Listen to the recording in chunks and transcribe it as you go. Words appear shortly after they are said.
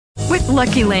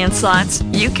Lucky Land Slots,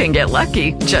 you can get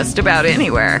lucky just about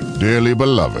anywhere. Dearly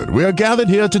beloved, we are gathered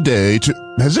here today to...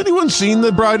 Has anyone seen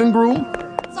the bride and groom?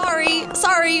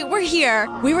 Sorry, we're here.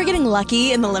 We were getting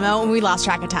lucky in the limo and we lost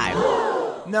track of time.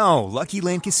 No, Lucky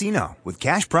Land Casino, with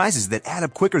cash prizes that add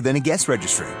up quicker than a guest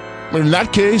registry. In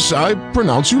that case, I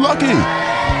pronounce you lucky.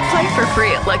 Play for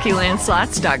free at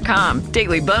LuckyLandSlots.com.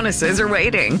 Daily bonuses are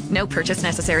waiting. No purchase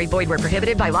necessary. Void where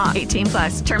prohibited by law.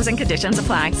 18+. Terms and conditions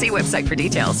apply. See website for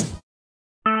details.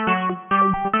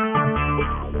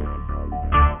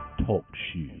 Talk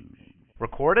shoes.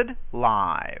 Recorded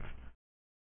live.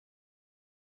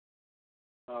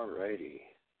 Alrighty.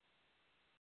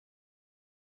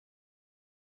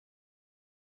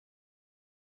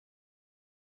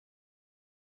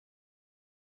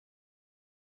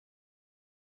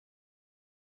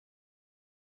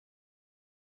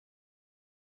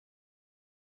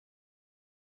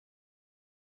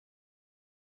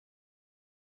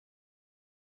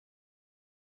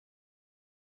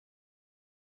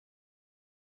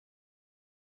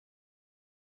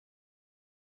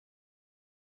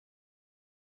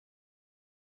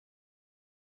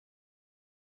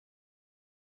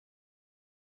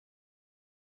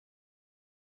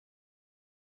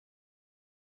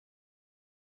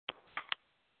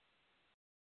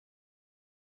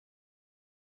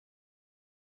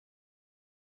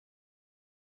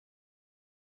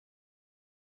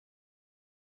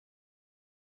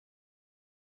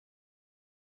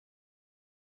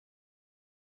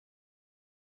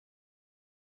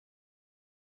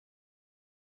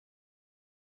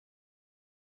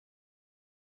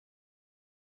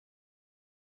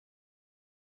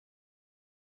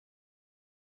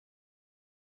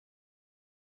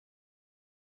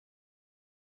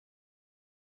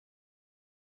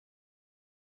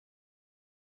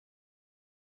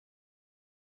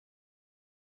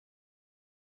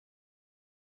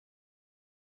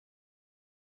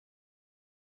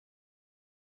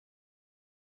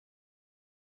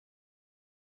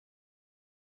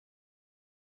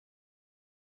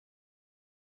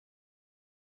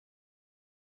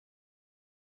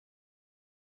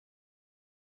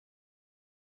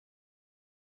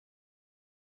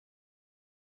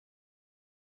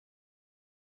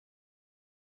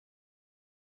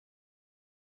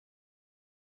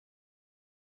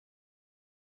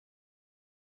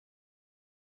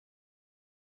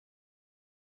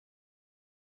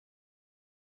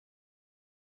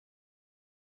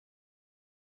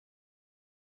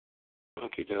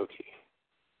 Okie dokie.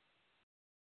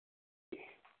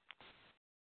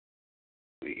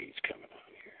 Please coming on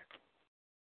here.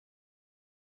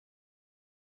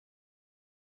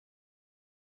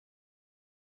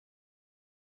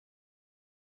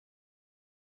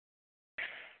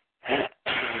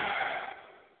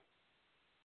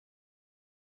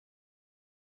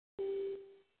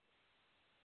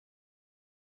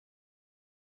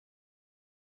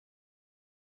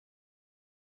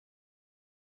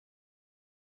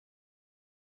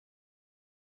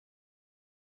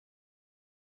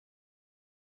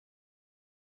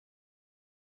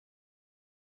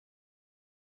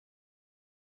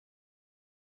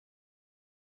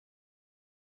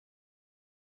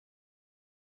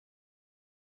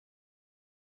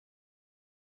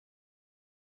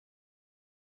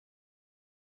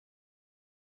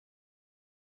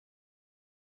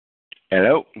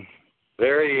 Hello.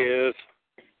 There he is.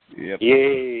 Yep.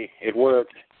 Yay, it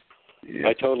worked. Yep.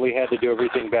 I totally had to do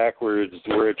everything backwards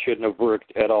where it shouldn't have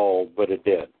worked at all, but it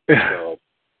did. So,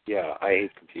 yeah, I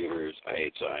hate computers. I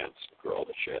hate science. Screw all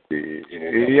the shit.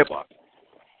 Yep.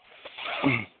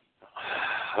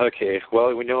 Okay,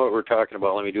 well, we know what we're talking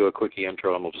about. Let me do a quickie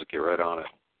intro, and we'll just get right on it.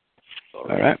 All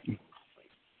right.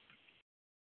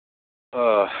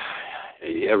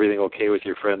 Everything okay with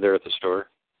your friend there at the store?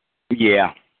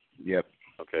 Yeah. Yep.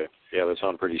 Okay. Yeah, that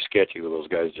sounded pretty sketchy with those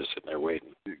guys just sitting there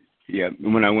waiting. Yeah.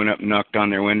 When I went up and knocked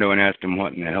on their window and asked them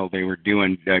what in the hell they were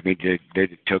doing, I mean, they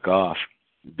took off.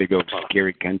 Big old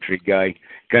scary country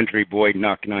boy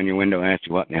knocking on your window and asked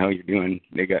you what in the hell you're doing.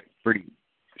 They got pretty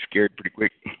scared pretty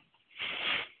quick.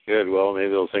 Good. Well, maybe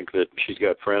they'll think that she's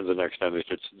got friends the next time they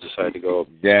decide to go.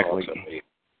 Exactly.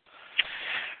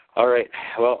 All right.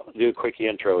 Well, do a quickie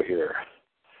intro here.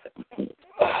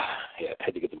 Yeah,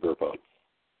 had to get the burp out.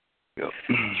 Yep.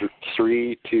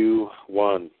 3, 2,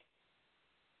 1.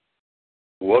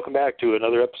 Welcome back to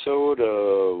another episode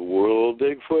of World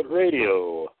Bigfoot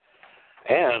Radio.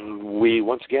 And we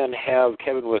once again have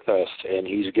Kevin with us, and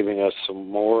he's giving us some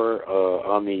more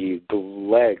on the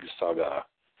Glag saga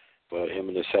about him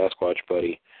and his Sasquatch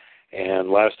buddy. And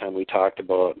last time we talked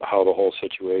about how the whole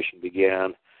situation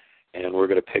began, and we're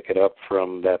going to pick it up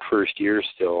from that first year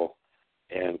still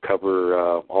and cover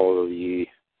all of the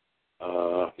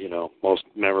most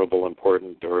memorable,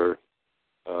 important, or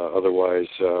otherwise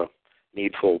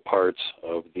needful parts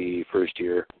of the first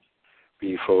year for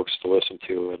you folks to listen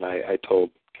to. And I told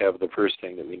Kev the first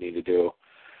thing that we need to do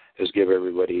is give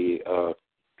everybody a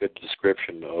good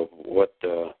description of what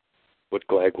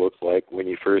Glag looked like when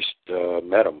you first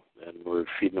met him and were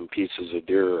feeding them pieces of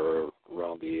deer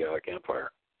around the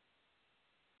campfire.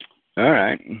 All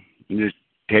right. Just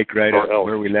take right up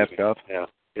where we left off. Yeah.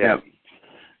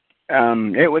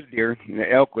 It was deer.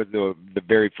 The elk was the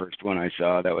very first one I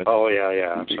saw. That was. Oh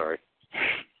yeah. I'm sorry.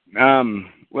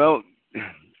 Well,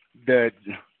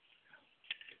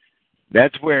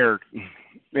 that's where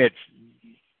it's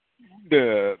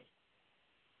the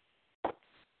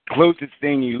closest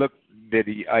thing you look that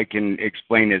I can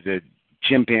explain as a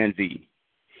chimpanzee,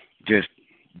 just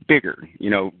bigger.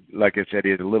 Like I said,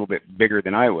 he's a little bit bigger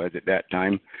than I was at that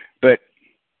time, but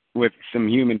with some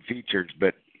human features,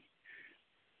 but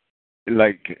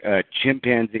like a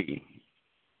chimpanzee.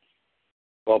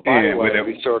 Well, body-wise,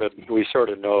 we sort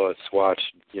of know it's watched.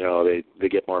 They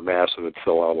get more massive and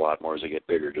fill out a lot more as they get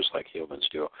bigger, just like humans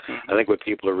do. I think what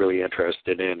people are really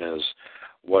interested in is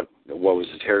what was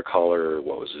his hair color,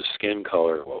 what was his skin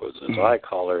color, what was his eye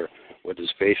color, what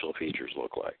his facial features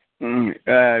look like.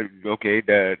 Okay,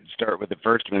 to start with the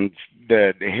first one,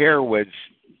 the hair was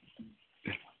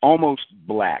almost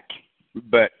black,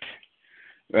 but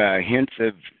hints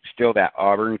of still that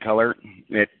auburn color.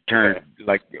 It turned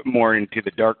like more into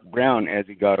the dark brown as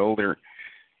he got older,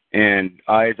 and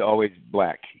eyes always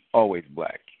black, or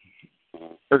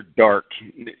dark.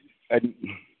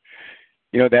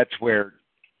 That's where,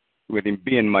 with him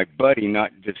being my buddy,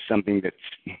 not just something that's,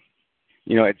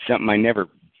 it's something I never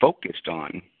focused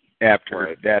on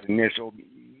after that initial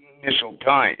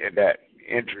time, that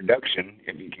introduction,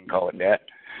 if you can call it that.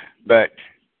 But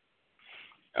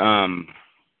a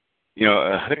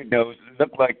hooded nose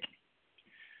looked like,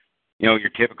 your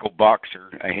typical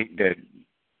boxer. I hate to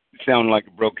sound like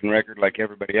a broken record like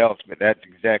everybody else, but that's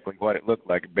exactly what it looked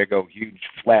like, a big old huge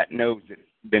flat nose that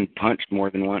had been punched more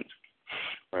than once.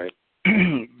 Right.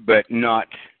 But not,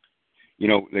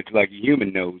 it's like a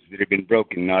human nose that had been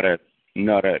broken, not a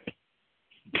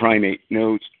primate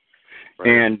nose. Right.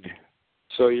 And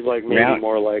so you like maybe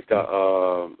more like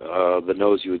the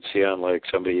nose you would see on like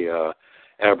somebody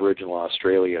Aboriginal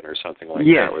Australian or something like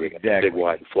that, where they got a big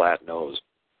wide flat nose.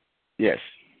 Yes.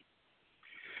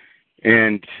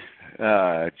 And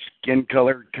skin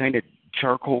color kind of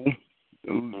charcoal,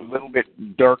 a little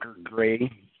bit darker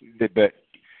gray, but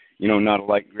not a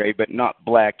light gray, but not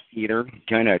black either.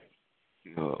 Kind of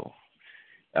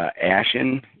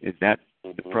ashen, is that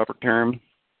the proper term?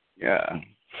 Yeah.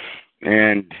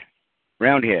 And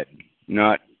round head,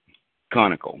 not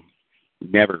conical.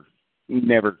 Never.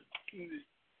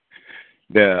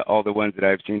 All the ones that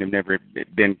I've seen have never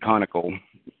been conical,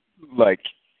 like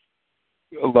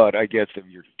a lot, I guess, of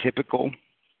your typical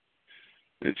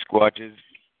squatches.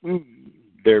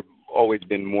 They've always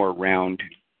been more round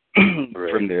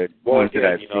from the ones that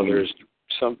I've seen. There's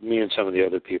me and some of the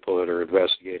other people that are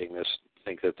investigating this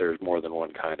think that there's more than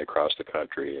one kind across the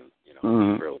country, and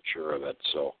I'm fairly sure of it.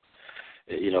 So,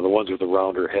 the ones with the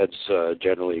rounder heads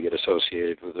generally get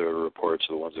associated with the reports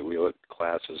of the ones that we would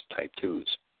class as type 2s.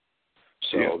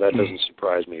 So that doesn't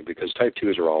surprise me, because type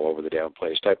 2s are all over the damn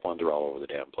place. Type 1s are all over the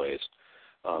damn place.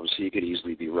 So you could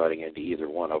easily be running into either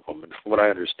one of them. And from what I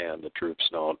understand, the troops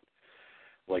don't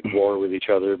like war with each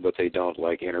other, but they don't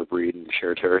like interbreed and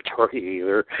share territory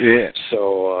either. Yeah.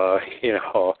 So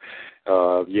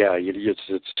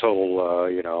it's total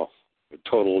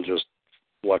total just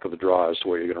luck of the draw as to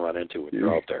what you're going to run into when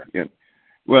you're out there. Yeah.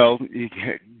 Well, you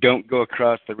don't go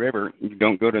across the river. You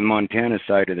don't go to the Montana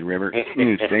side of the river.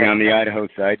 You stay on the Idaho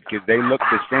side, because they look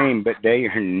the same, but they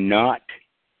are not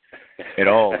at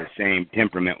all the same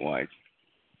temperament-wise.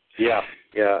 Yeah.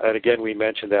 And again, we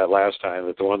mentioned that last time,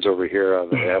 that the ones over here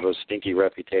have a stinky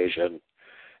reputation,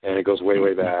 and it goes way,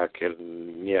 way back.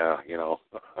 And,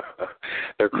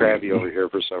 they're crabby over here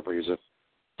for some reason.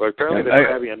 But apparently they're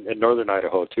crabby in northern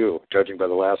Idaho, too, judging by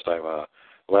the last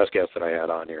guest that I had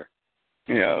on here.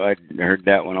 Yeah, I heard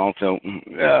that one also.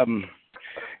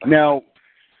 Now,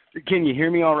 can you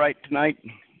hear me all right tonight?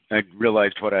 I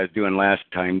realized what I was doing last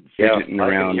time, fidgeting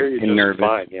around I can hear you and nervous.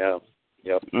 Fine, yeah.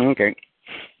 Yep. Okay.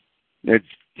 You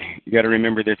got to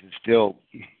remember, this stuff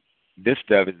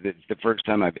it's the first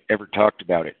time I've ever talked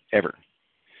about it, ever.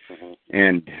 Mm-hmm.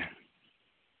 And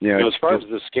as far as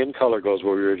the skin color goes,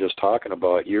 what we were just talking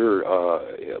about,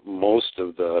 most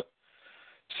of the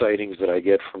sightings that I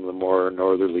get from the more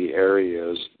northerly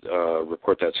areas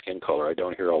report that skin color. I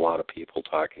don't hear a lot of people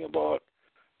talking about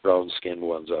brown-skinned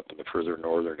ones up in the further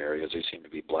northern areas. They seem to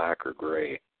be black or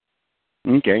gray.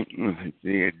 Okay,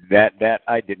 that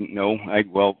I didn't know.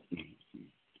 Well,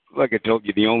 like I told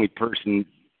you, the only person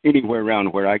anywhere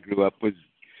around where I grew up was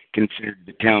considered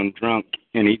the town drunk,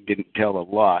 and he didn't tell a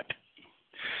lot.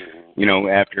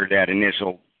 After that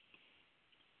initial,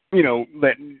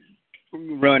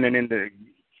 running into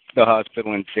the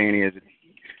hospital and saying he has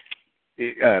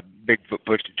Bigfoot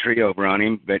pushed a tree over on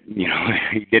him, but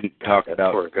he didn't talk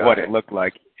about what it looked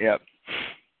like. Yep.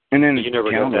 And then you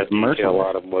never got that detail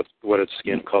out of what its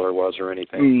skin color was or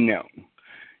anything. No.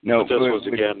 But this was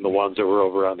again the ones that were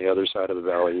over on the other side of the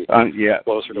valley,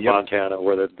 closer to Montana.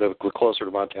 Where the closer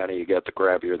to Montana you get, the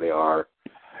crappier they are.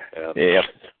 Yep.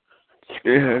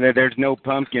 There's no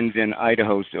pumpkins in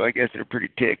Idaho, so I guess they're pretty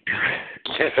ticked.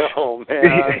 Oh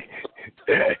man.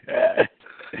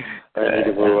 I need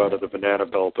to move out of the banana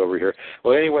belt over here.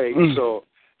 Well, anyway, so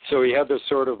he had this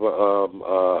sort of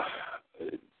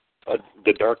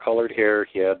the dark-colored hair.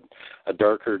 He had a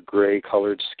darker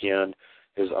gray-colored skin.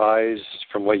 His eyes,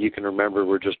 from what you can remember,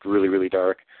 were just really, really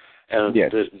dark. And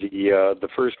the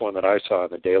first one that I saw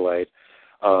in the daylight,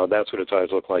 that's what its eyes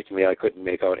looked like to me. I couldn't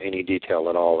make out any detail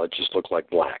at all. It just looked like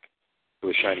black. It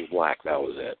was shiny black. That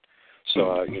was it.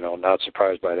 So, not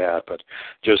surprised by that, but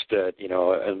just that,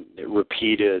 and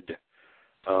repeated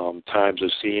times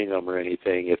of seeing them or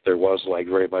anything, if there was like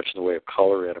very much in the way of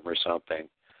color in them or something,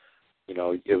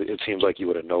 it seems like you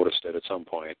would have noticed it at some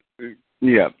point.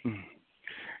 Yeah.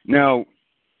 Now,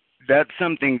 that's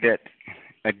something that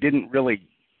I didn't really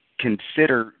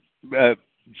consider. It's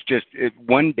just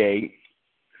one day,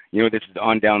 this is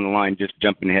on down the line, just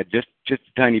jumping ahead just a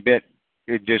tiny bit.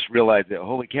 It just realized that,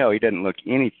 holy cow, he doesn't look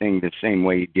anything the same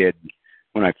way he did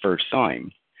when I first saw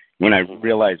him. When I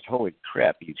realized, holy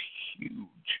crap, he's huge.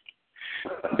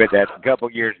 But that's a couple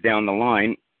years down the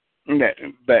line.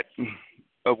 But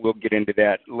we'll get into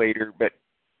that later. But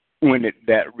when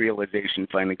that realization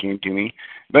finally came to me.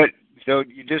 But so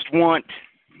you just want,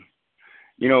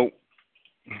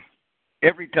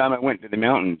 every time I went to the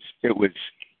mountains, it was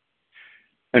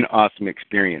an awesome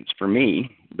experience for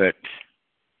me. But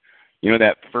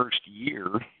that first year,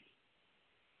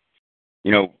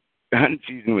 hunting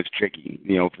season was tricky,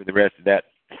 for the rest of that.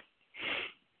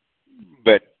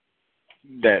 But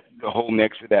the whole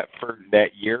next of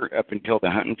that year up until the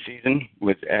hunting season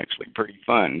was actually pretty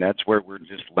fun. That's where we're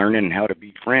just learning how to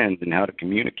be friends and how to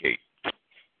communicate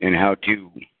and how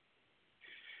to,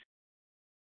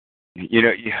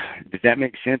 does that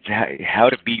make sense? How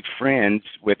to be friends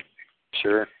with.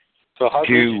 Sure. So how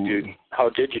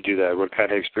did you do that? What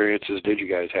kind of experiences did you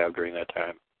guys have during that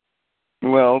time?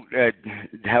 Well,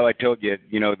 how I told you,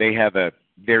 they have a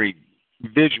very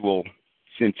visual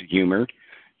sense of humor.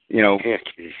 In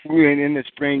the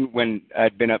spring when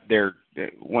I'd been up there,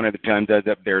 one of the times I was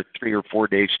up there 3 or 4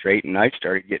 days straight, and I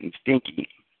started getting stinky,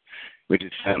 which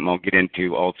is something I'll get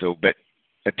into also. But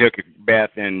I took a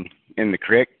bath in the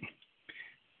creek,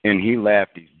 and he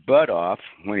laughed his butt off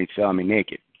when he saw me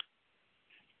naked.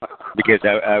 Because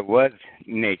I was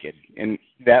naked, and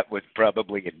that was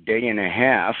probably a day and a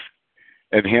half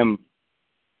of him.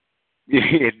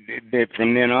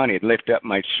 From then on, he'd lift up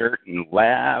my shirt and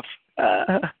laugh.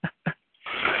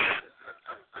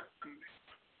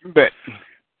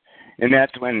 And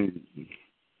that's when,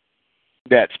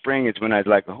 that spring is when I was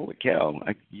like, holy cow,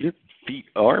 your feet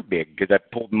are big, because I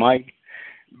pulled my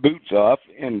boots off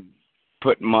and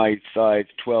put my size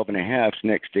 12.5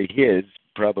 next to his,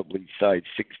 probably size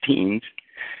 16s.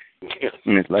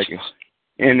 And it's like,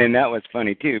 and then that was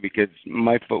funny too, because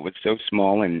my foot was so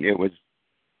small and it was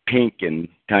pink and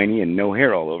tiny and no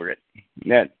hair all over it.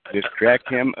 That just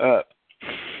cracked him up.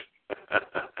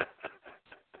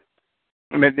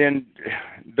 But then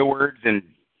the words and,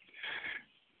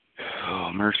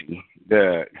 oh mercy,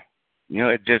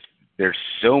 it just, there's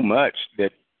so much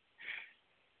that,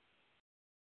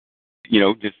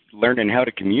 just learning how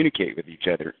to communicate with each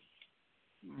other.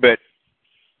 But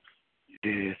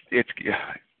it's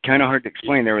kind of hard to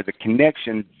explain. There was a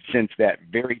connection since that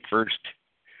very first,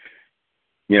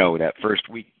 that first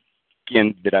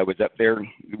weekend that I was up there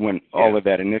when all of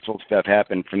that initial stuff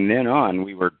happened. From then on,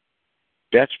 we were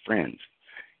best friends.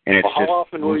 And it's how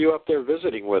often were you up there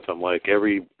visiting with them? Like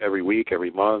every week,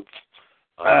 every month?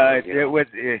 It was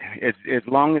as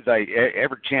long as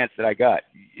every chance that I got.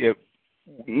 It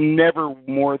never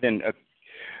more than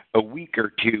a week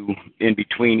or two in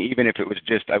between, even if it was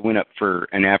just I went up for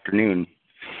an afternoon.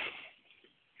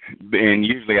 And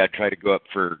usually I try to go up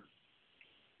for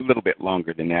a little bit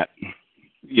longer than that,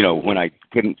 when I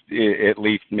couldn't, at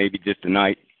least maybe just a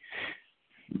night.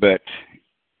 But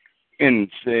in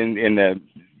the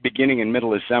beginning and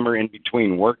middle of summer in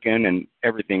between working and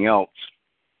everything else.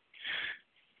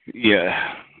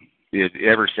 Yeah,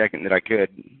 every second that I could.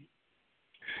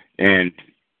 And,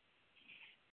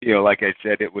 like I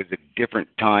said, it was a different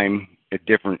time, a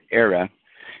different era.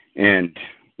 And,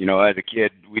 as a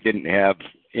kid, we didn't have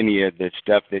any of the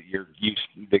stuff that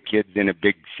the kids in a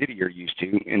big city are used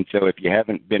to. And so if you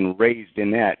haven't been raised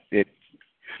in that, it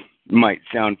might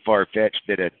sound far-fetched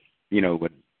that a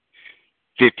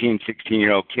 15,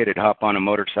 16-year-old kid would hop on a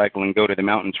motorcycle and go to the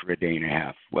mountains for a day and a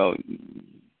half. Well,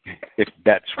 if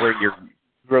that's where you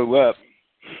grow up,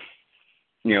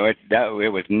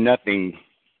 it was nothing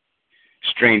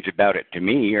strange about it to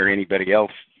me or anybody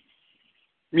else.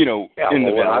 In the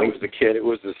valley. When I was a kid, it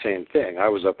was the same thing. I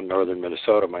was up in northern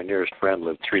Minnesota. My nearest friend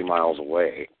lived 3 miles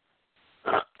away.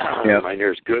 My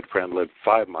nearest good friend lived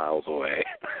 5 miles away.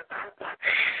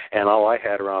 And all I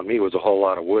had around me was a whole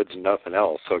lot of woods and nothing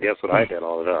else. So guess what I did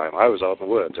all the time? I was out in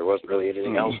the woods. There wasn't really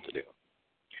anything else to do.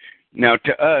 Now,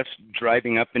 to us,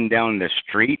 driving up and down the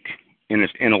street in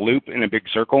a loop, in a big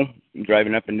circle,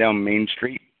 driving up and down Main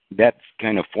Street, that's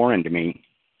kind of foreign to me.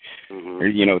 Or,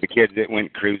 the kids that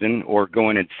went cruising or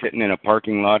going and sitting in a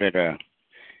parking lot at a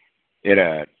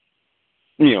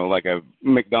like a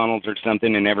McDonald's or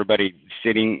something, and everybody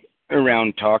sitting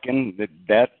around talking.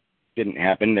 That didn't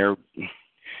happen there.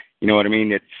 You know what I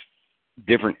mean? It's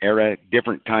different era,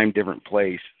 different time, different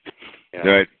place.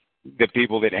 Yeah. The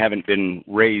people that haven't been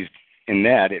raised in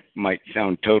that, it might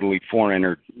sound totally foreign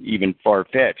or even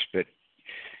far-fetched, but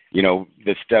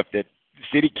the stuff that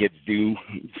city kids do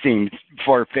seems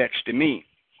far-fetched to me.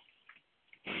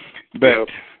 But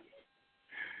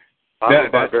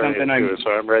that's something so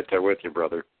I'm right there with you,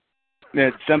 brother.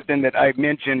 That's something that I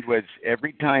mentioned was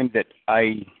every time that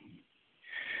I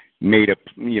made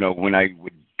when I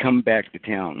would come back to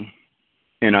town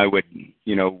and I would,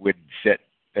 would sit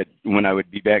when I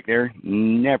would be back there,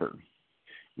 never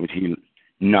was he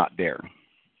not there.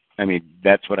 I mean,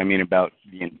 that's what I mean about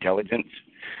the intelligence.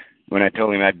 When I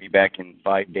told him I'd be back in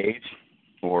 5 days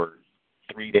or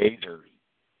 3 days or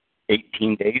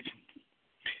 18 days,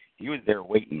 he was there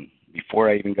waiting. Before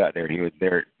I even got there, he was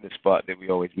there at the spot that we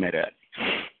always met at.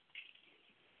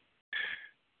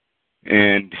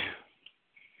 And,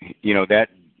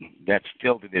 that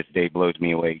still to this day blows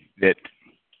me away. That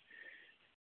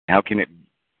how can it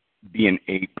be an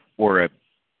ape or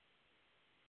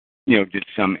just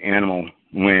some animal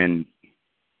when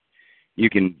you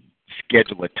can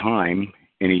schedule a time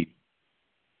and he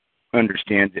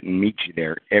understands it and meets you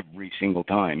there every single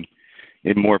time.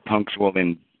 It's more punctual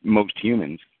than most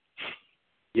humans.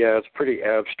 Yeah, it's pretty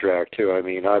abstract, too. I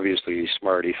mean, obviously he's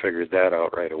smart. He figured that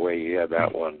out right away. You had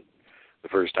that one the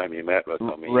first time you met with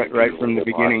him. Right from the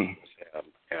beginning.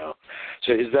 Yeah.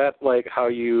 So is that like how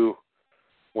you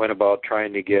went about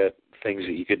trying to get things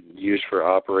that you could use for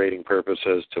operating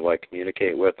purposes to, like,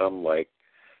 communicate with them, like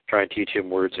try and teach him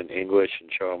words in English and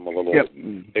show him a little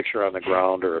picture on the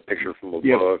ground or a picture from a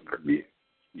book?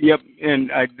 Yep, and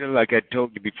like I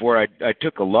told you before, I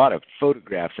took a lot of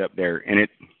photographs up there, and it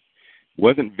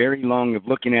wasn't very long of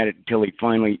looking at it until he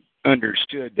finally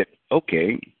understood that,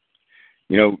 okay,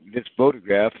 this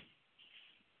photograph,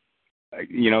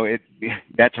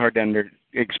 that's hard to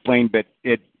explain, but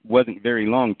it wasn't very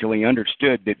long till he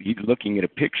understood that he's looking at a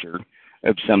picture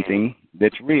of something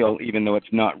that's real, even though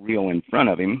it's not real in front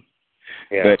of him.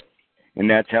 Yeah. And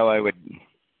that's how I would,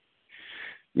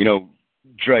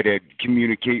 try to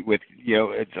communicate with,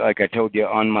 it's like I told you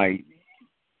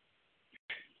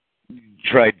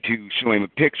tried to show him a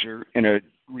picture and a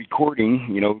recording,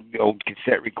 the old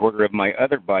cassette recorder of my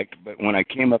other bike, but when I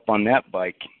came up on that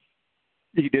bike,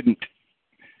 he didn't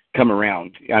come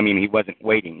around. I mean, he wasn't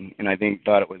waiting, and I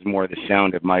thought it was more the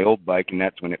sound of my old bike, and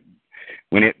that's when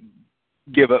it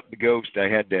give up the ghost. I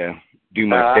had to do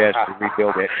my best to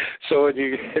rebuild it. So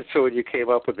when you came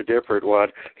up with a different one,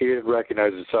 he didn't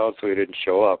recognize the sound, so he didn't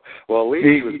show up. Well, at least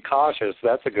he was cautious.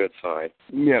 That's a good sign.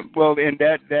 Yeah, well, and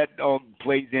that all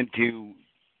plays into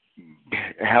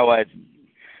how I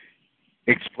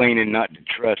explain and not to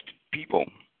trust people.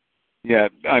 Yeah,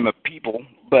 I'm a people,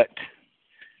 but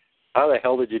how the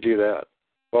hell did you do that?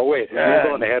 Well, wait, you're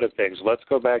going ahead of things. Let's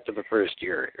go back to the first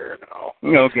year here now.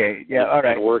 Okay, yeah, all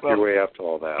right. And work your way up to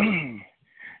all that.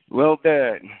 Well,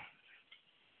 the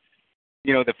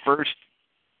first,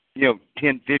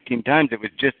 10, 15 times, it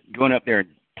was just going up there and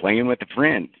playing with a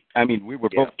friend. I mean, we were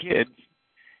both kids,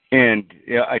 and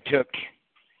I took.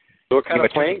 So what kind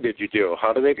of playing did you do?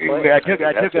 How do they play?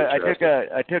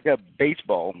 I took a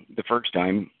baseball the first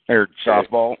time, or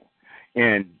softball,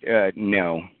 and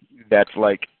no, that's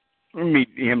like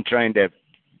him trying to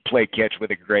play catch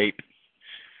with a grape.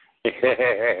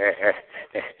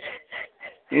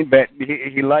 But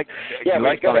he likes. Yeah, he but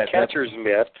likes he's got all a that stuff. catcher's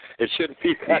mitt. It shouldn't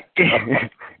be that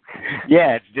tough.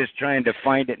 Yeah, it's just trying to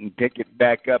find it and pick it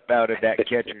back up out of that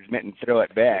catcher's mitt and throw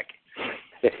it back.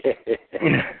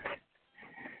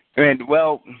 And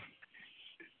well,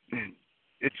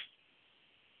 it's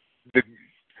the.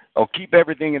 I'll keep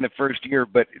everything in the first year,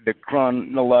 but the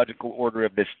chronological order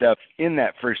of the stuff in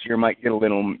that first year might get a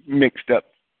little mixed up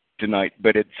tonight,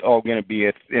 but it's all going to be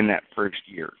in that first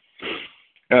year.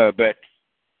 But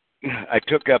I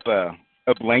took up a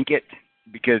blanket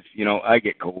because, I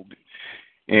get cold.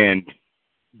 And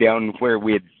down where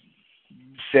we had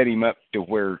set him up to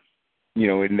where,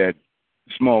 in that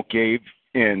small cave,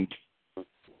 and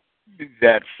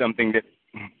that's something that,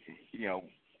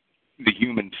 the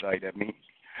human side of me.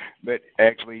 But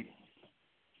actually,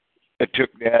 I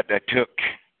took that. I took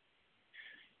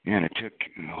a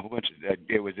whole bunch of that.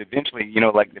 It was eventually,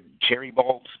 like the cherry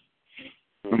balls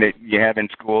that you have in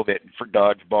school that for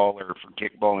dodgeball or for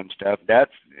kickball and stuff.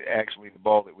 That's actually the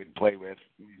ball that we'd play with.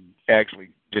 Actually,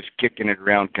 just kicking it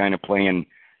around, kind of playing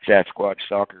Sasquatch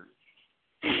soccer.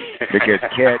 Because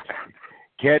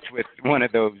catch with one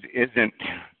of those isn't.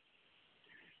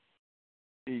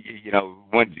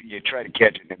 Once you try to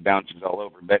catch it, it bounces all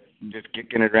over. But just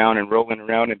kicking it around and rolling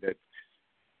around up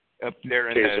there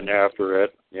in chasing after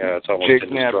it. Yeah, it's almost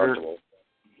indestructible.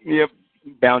 Yep,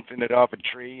 bouncing it off a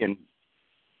tree and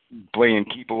playing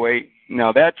keep away.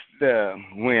 Now that's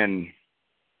when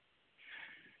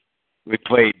we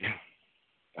played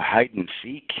hide and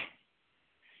seek.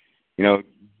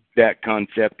 That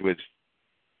concept was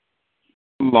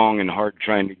long and hard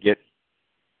trying to get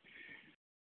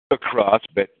across,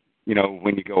 but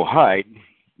when you go hide,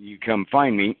 you come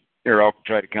find me, or I'll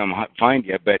try to come find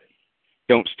you, but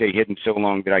don't stay hidden so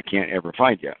long that I can't ever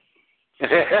find you.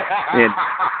 And,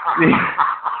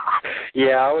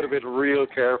 yeah, I would have been real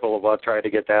careful about trying to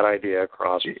get that idea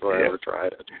across before I ever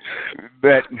tried it.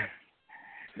 But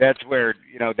that's where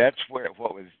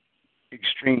what was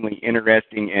extremely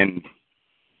interesting, and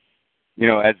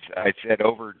as I said,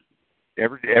 over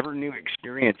every new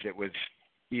experience, it was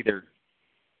either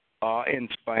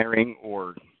awe-inspiring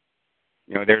or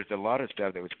there's a lot of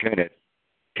stuff that was kind of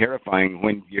terrifying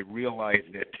when you realize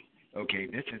that, okay,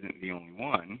 this isn't the only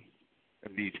one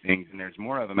of these things, and there's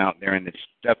more of them out there, and the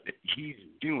stuff that he's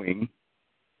doing,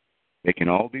 they can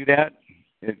all do that.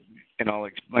 And I'll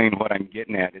explain what I'm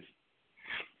getting at is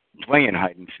playing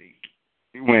hide and seek.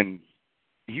 When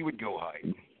he would go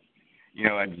hide,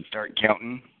 I'd start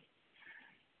counting,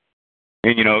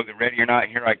 and the ready or not,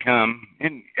 here I come,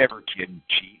 and every kid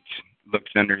cheats.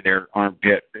 Looks under their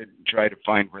armpit and try to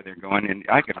find where they're going, and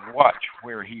I could watch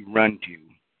where he run to,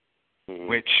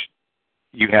 which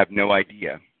you have no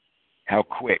idea how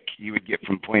quick he would get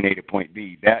from point A to point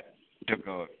B. That took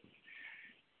a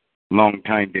long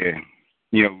time to,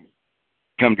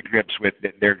 come to grips with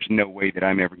that. There's no way that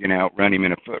I'm ever going to outrun him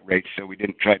in a foot race, so we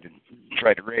didn't try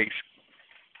to race.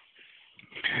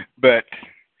 But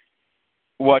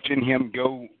watching him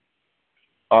go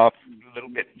off a little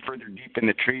bit further deep in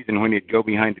the trees, and when he'd go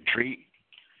behind the tree,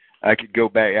 I could go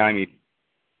back.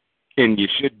 And you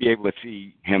should be able to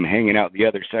see him hanging out the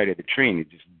other side of the tree, and he's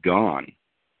just gone,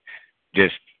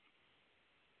 just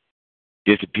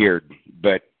disappeared.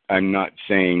 But I'm not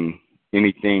saying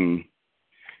anything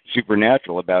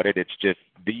supernatural about it. It's just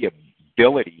the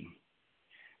ability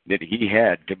that he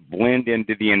had to blend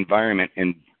into the environment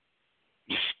and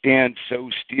stand so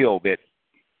still that,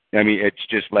 it's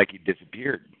just like he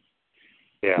disappeared.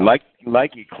 Yeah. Like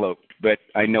he cloaked, but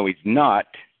I know he's not.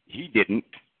 He didn't.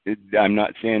 I'm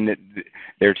not saying that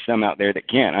there's some out there that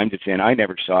can't. I'm just saying I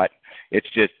never saw it. It's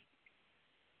just.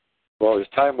 Well, as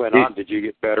time went on, did you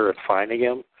get better at finding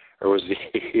him, or was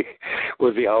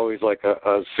he always like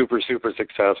a super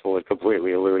successful and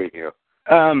completely eluding you?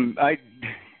 I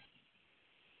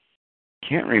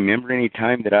can't remember any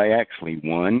time that I actually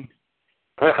won.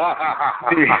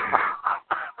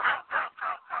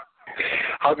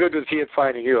 How good was he at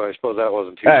finding you? I suppose that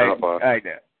wasn't too tough.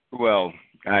 Well,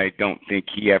 I don't think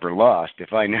he ever lost.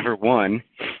 If I never won,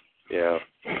 yeah,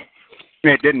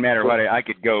 it didn't matter what I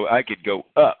could go. I could go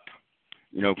up,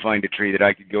 find a tree that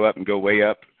I could go up and go way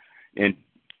up, and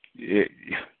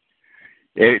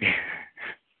I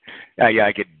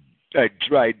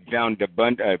tried down a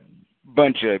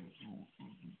bunch of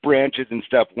branches and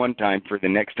stuff one time for the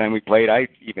next time we played. I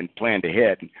even planned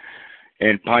ahead,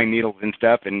 and pine needles and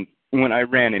stuff, and when I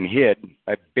ran and hid,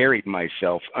 I buried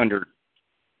myself under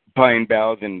pine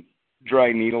boughs and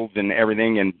dry needles and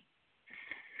everything, and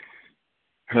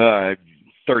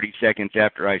 30 seconds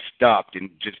after I stopped and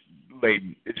just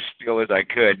laid as still as I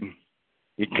could,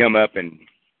 he'd come up and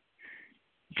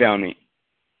found me.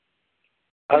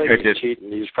 I think he's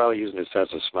cheating. He's probably using his sense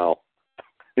of smell.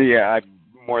 Yeah,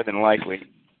 more than likely.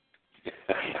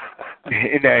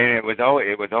 And it was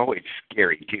always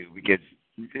scary too, because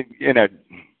in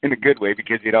a good way,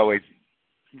 because he'd always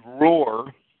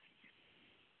roar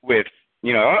with,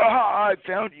 you know, I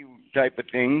found you type of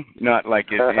thing, not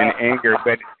like in anger,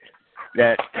 but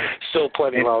that still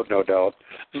plenty loud, no doubt.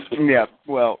 Yeah,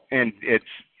 well, and it's,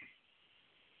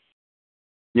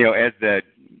 you know, as the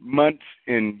months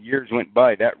and years went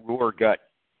by, that roar got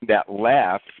that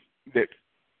laugh that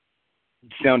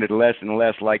sounded less and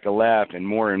less like a laugh and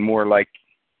more like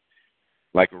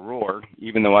a roar,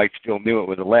 even though I still knew it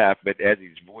was a laugh. But as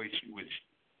his voice was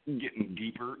getting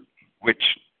deeper, which,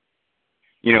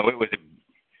 you know, it was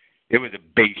a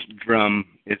bass drum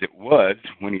as it was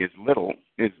when he was little,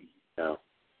 and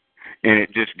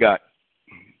it just got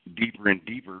deeper and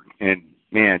deeper, and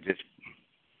man, just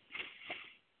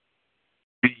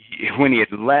when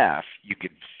he'd laugh, you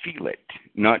could feel it,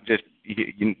 not just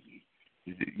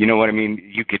you know what I mean.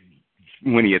 You could,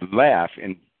 when he'd laugh,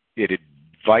 and it'd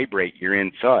vibrate your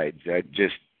insides.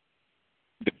 Just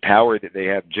the power that they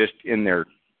have just in their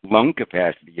lung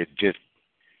capacity is just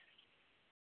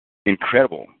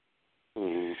incredible.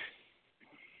 Mm-hmm.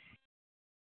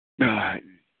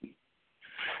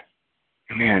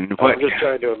 Man, I'm just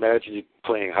trying to imagine you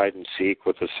playing hide and seek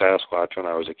with the Sasquatch when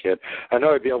I was a kid. I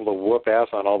know I'd be able to whoop ass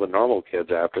on all the normal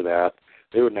kids after that.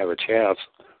 They wouldn't have a chance.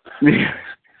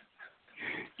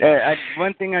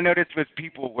 One thing I noticed was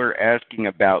people were asking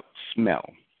about smell.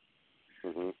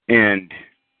 Mm-hmm. And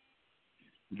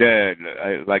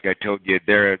like I told you,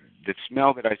 the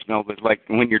smell that I smelled was like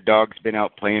when your dog's been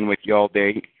out playing with you all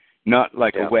day, not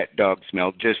like a wet dog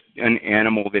smell, just an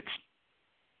animal that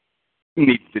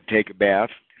needs to take a bath.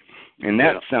 And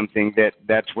that's something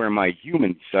that's where my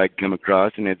human side come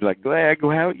across, and it's like, Glag,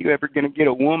 how are you ever going to get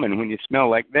a woman when you smell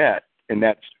like that? And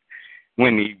that's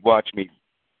when he watched me,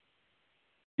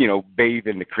 you know, bathe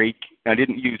in the creek. I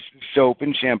didn't use soap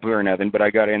and shampoo or nothing, but I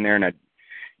got in there and I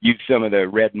used some of the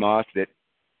red moss that,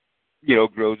 you know,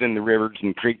 grows in the rivers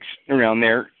and creeks around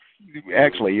there.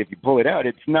 Actually, if you pull it out,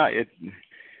 it's not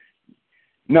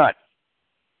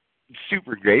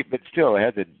super great, but still it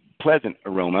has a pleasant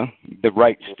aroma, the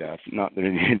right stuff. Not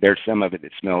that there's some of it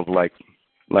that smells like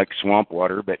swamp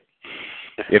water, but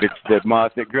if it's the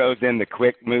moss that grows in the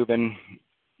quick moving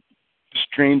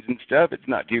streams and stuff, it's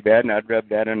not too bad. And I'd rub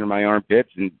that under my armpits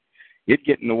and it'd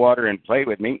get in the water and play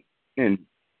with me. And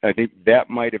I think that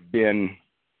might have been,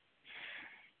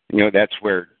 you know, that's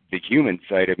where the human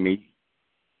side of me,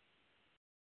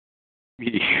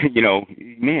 you know,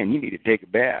 man, you need to take a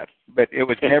bath. But it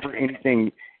was never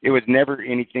anything. It was never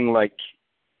anything like,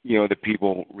 you know, the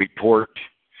people report.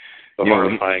 The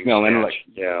horrifying smelling like,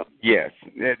 yes,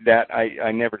 that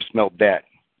I never smelled that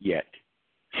yet.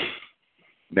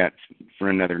 That's for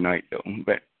another night, though.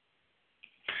 But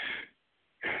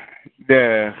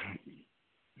the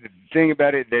thing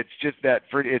about it, that's just that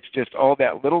it's just all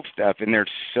that little stuff, and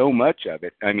there's so much of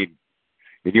it. I mean,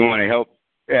 if you want to help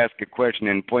ask a question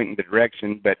and point in the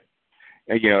direction, but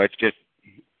you know, it's just,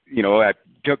 you know, I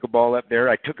took a ball up there.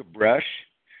 I took a brush.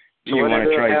 So what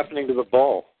ended up happening to the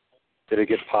ball? Did it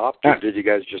get popped, or did you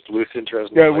guys just lose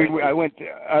interest? I went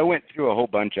through a whole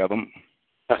bunch of them.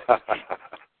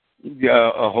 Yeah,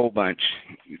 a whole bunch.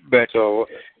 But so,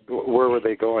 where were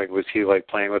they going? Was he like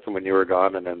playing with them when you were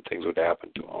gone, and then things would happen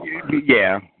to him?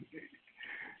 Yeah,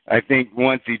 I think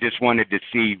once he just wanted to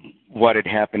see what had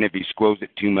happened if he squoze it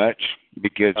too much,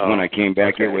 because when I came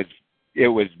back, it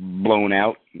was blown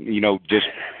out. You know, just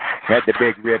had the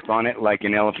big rip on it like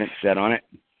an elephant sat on it.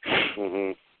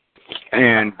 Mm-hmm.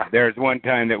 And there's one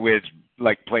time that was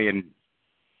like playing.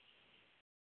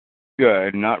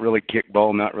 Not really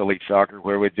kickball, not really soccer,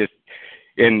 where we're just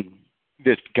in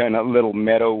this kind of little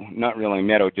meadow, not really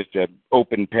meadow, just an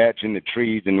open patch in the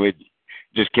trees, and we'd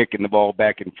just kicking the ball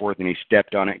back and forth, and he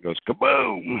stepped on it, goes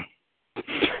kaboom,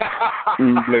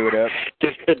 and blew it up.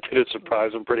 Did it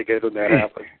surprise him pretty good when that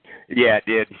happened? Yeah, it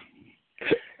did.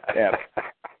 Yeah.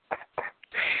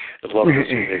 I'd love to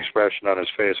see the expression on his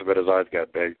face. I bet his eyes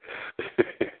got big.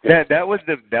 that was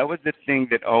the thing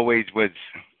that always was.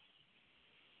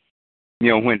 You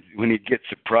know, when he'd get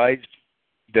surprised,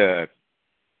 the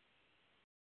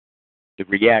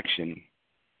reaction,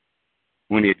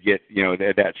 when he'd get, you know,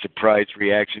 that surprise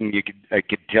reaction, I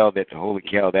could tell that, holy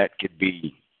cow, that could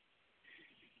be,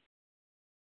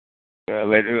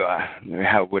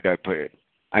 how would I put it?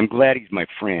 I'm glad he's my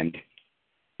friend.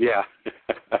 Yeah.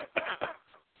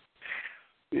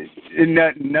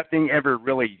 Nothing ever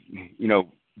really, you know,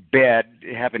 bad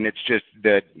happened. It's just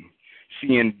that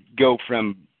seeing go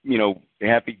from, you know,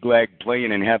 happy, glad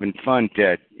playing and having fun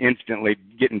to instantly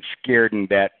getting scared in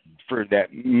that for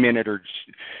that minute or,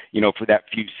 for that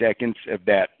few seconds of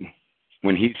that.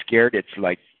 When he's scared, it's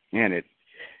like, man,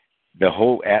 the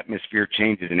whole atmosphere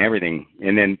changes and everything.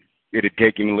 And then it'd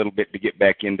take him a little bit to get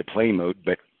back into play mode,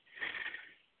 but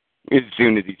as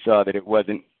soon as he saw that it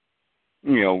wasn't,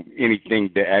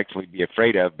 anything to actually be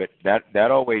afraid of, but that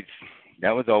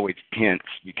was always tense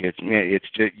because, man, it's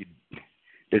just,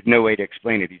 there's no way to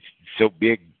explain it. He's so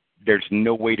big. There's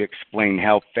no way to explain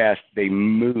how fast they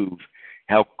move,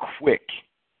 how quick,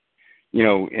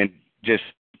 and just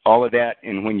all of that.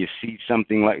 And when you see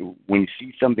something like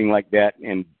that,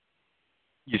 and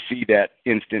you see that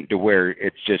instant to where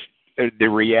it's just the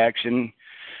reaction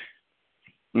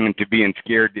and to being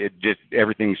scared, it just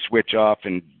everything switch off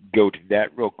and go to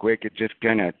that real quick. It just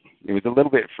it was a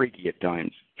little bit freaky at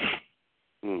times.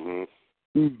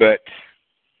 Mm-hmm. But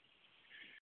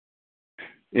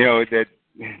that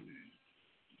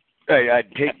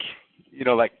I'd take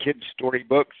like kids'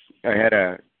 storybooks. I had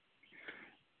a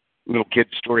little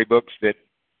kids' storybooks that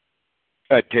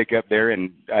I'd take up there,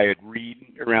 and I'd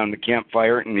read around the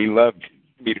campfire, and he loved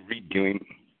me to read to him,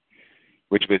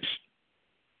 which was,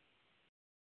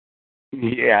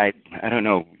 I don't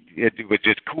know, it was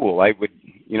just cool. I would,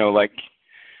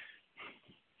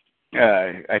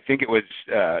 I think it was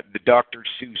the Dr.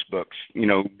 Seuss books,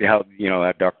 how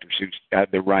Dr. Seuss had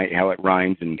how it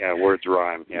rhymes and words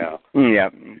rhyme, yeah.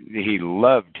 He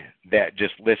loved that,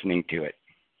 just listening to it.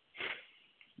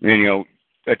 And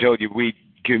I told you we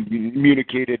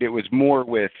communicated. It was more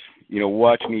with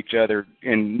watching each other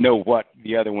and know what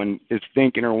the other one is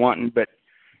thinking or wanting. But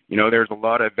there's a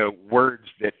lot of the words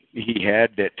that he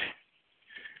had that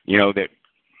that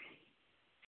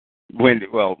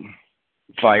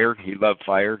fire. He loved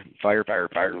fire.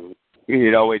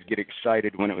 He'd always get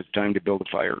excited when it was time to build a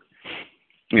fire.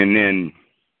 And then,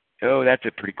 that's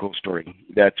a pretty cool story.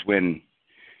 That's when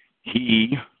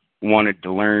he wanted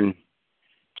to learn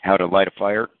how to light a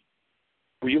fire.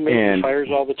 Were you making fires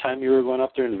all the time you were going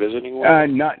up there and visiting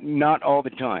one? Not all the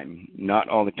time. Not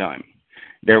all the time.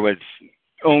 There was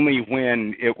only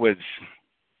when it was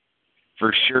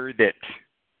for sure that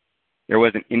there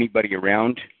wasn't anybody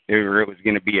around, or it was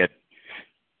going to be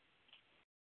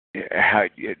how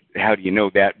do you know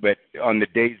that? But on the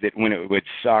days that when it would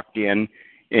sock in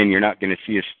and you're not going to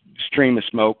see a stream of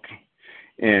smoke,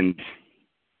 and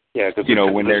because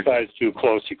when the side's too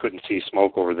close, you couldn't see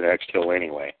smoke over the next hill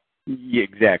anyway. Yeah,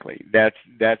 exactly. That's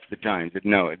the times.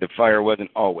 No, the fire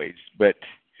wasn't always, but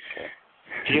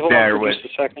can you hold on for just a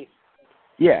second?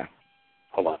 Yeah.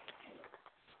 Hold on.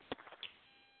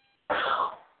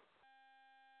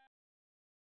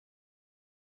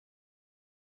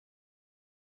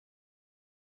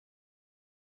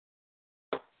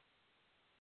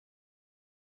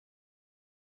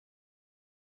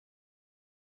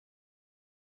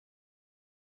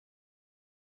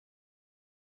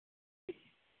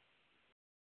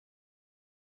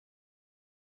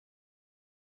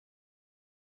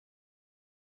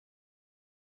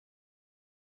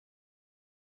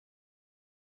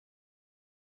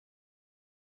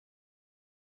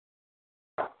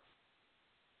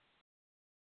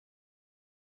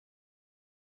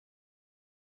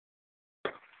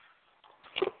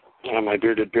 My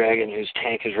bearded dragon, whose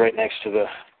tank is right next to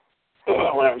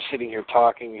when I'm sitting here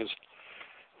talking, is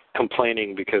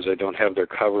complaining because I don't have their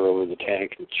cover over the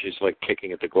tank, and she's like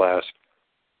kicking at the glass.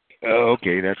 Oh,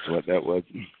 okay, that's what that was.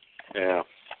 Yeah,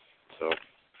 so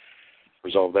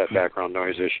resolve that background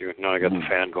noise issue. Now I got the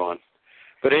fan going.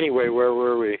 But anyway, where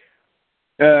were we?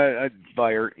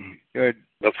 Fire. The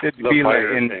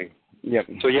fire thing. Yep.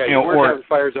 So you weren't having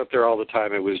fires up there all the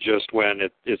time. It was just when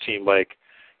it seemed like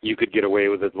you could get away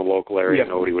with it in the local area. Yep.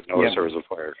 Nobody would notice there was a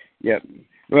fire. Yep.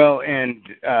 Well, and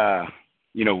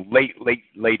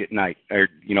late at night, or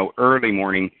early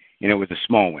morning, and it was a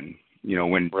small one.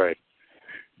 When right.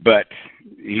 But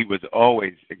he was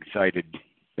always excited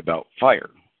about fire,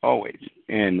 always,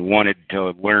 and wanted to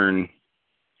learn.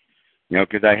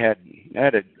 Because I had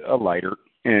a lighter,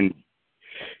 and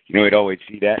he'd always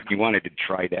see that. He wanted to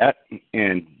try that,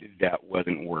 and that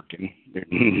wasn't working. There's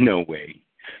no way.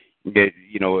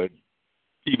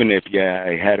 Even if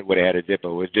I would have had a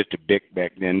Zippo, it was just a Bic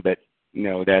back then. But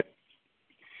that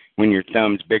when your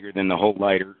thumb's bigger than the whole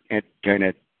lighter, it's kind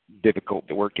of difficult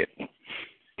to work it.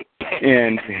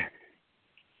 And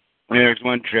there's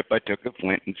one trip I took a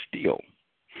flint and steel.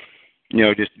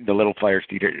 Just the little fire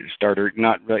starter,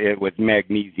 not really with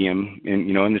magnesium, and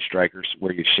in the strikers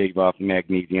where you shave off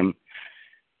magnesium,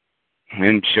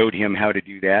 and showed him how to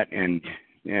do that, and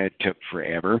it took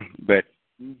forever. But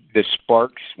the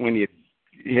sparks, when you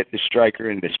hit the striker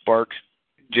and the sparks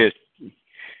just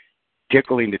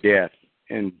tickling to death.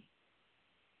 And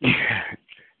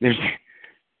there's,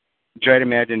 try to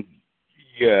imagine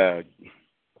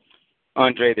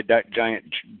Andre the Giant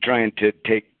trying to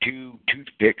take two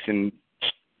toothpicks and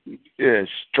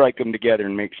strike them together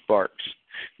and make sparks.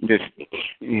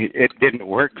 It didn't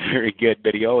work very good,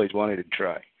 but he always wanted to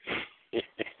try.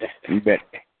 But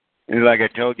like I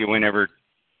told you, whenever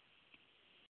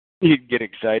he'd get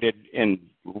excited and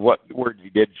what words he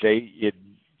did say, he'd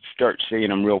start saying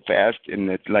them real fast, and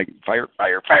it's like fire,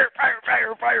 fire, fire, fire,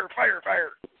 fire, fire, fire,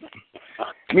 fire.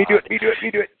 Me do it, me do it,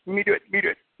 me do it, me do it, me do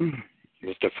it. You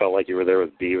must have felt like you were there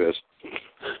with Beavis.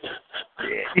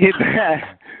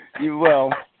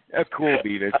 Well, a cool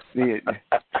Beavis.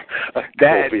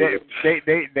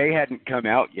 They hadn't come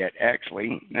out yet,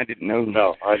 actually. I didn't know.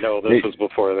 No, I know this was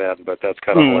before that, but that's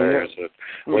kind of hilarious.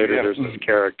 Later, there's this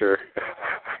character.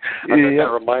 I think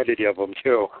that reminded you of him,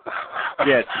 too.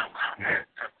 Yes.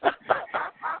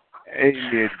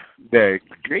 The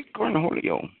Great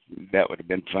Cornholio. That would have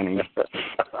been funny.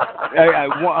 I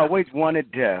always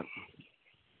wanted to,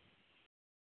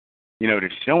 to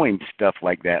show him stuff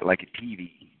like that, like a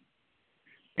TV.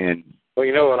 And well,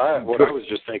 what I was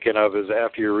just thinking of is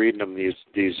after you're reading him these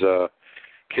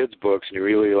kids books, and he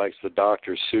really likes the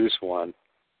Dr. Seuss one.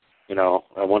 I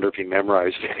wonder if he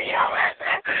memorized it.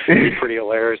 It'd be pretty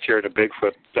hilarious hearing a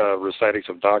Bigfoot reciting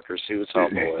some Dr. Seuss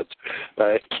out in the woods.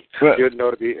 You would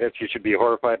know if you should be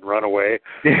horrified and run away,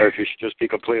 or if you should just be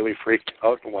completely freaked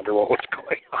out and wonder what was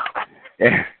going on.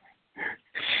 Yeah.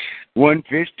 One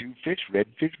fish, two fish, red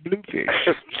fish, blue fish.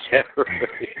 Yeah,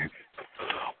 right.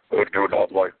 I do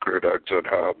not like good eggs and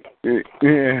ham.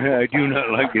 Yeah, I do not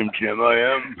like them, Jim. I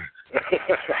am.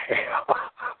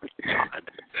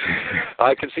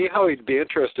 I can see how he'd be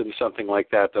interested in something like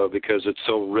that, though, because it's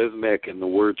so rhythmic and the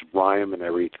words rhyme and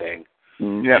everything.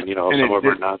 Yeah. And, some of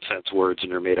them are nonsense words,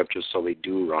 and they're made up just so they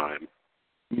do rhyme.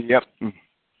 Yep.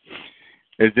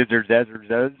 Is it or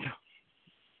zaz?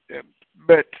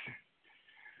 But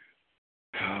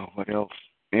what else?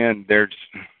 And there's...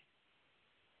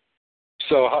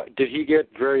 So did he get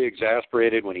very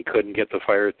exasperated when he couldn't get the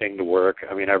fire thing to work?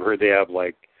 I mean, I've heard they have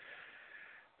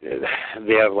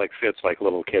fits like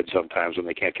little kids sometimes when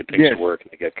they can't get things to work,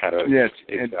 and they get kind of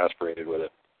exasperated with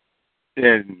it.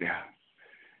 And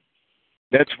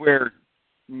that's where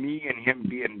me and him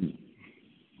being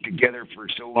together for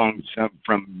so long,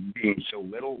 from being so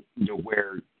little to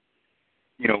where,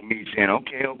 me saying,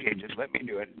 okay, just let me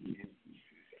do it.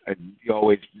 You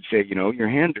always say, your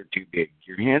hands are too big.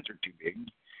 Your hands are too big.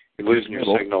 You're losing your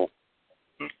signal.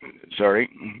 Sorry.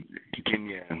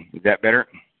 Is that better?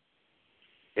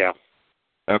 Yeah.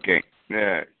 Okay.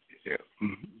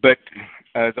 But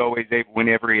as always,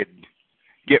 whenever he'd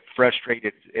get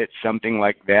frustrated at something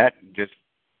like that, just,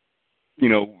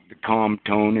 the calm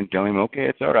tone and tell him, okay,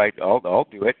 it's all right. I'll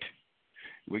do it.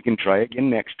 We can try again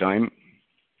next time.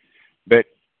 But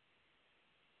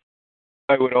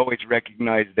I would always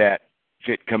recognize that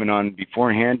fit coming on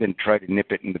beforehand and try to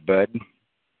nip it in the bud.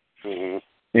 Mm-hmm.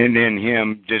 And then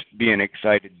him just being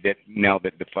excited that now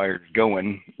that the fire's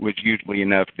going was usually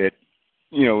enough that,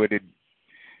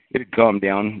 it'd calm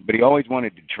down. But he always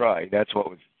wanted to try. That's what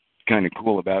was kind of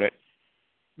cool about it.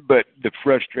 But the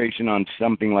frustration on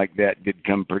something like that did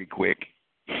come pretty quick.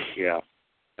 Yeah.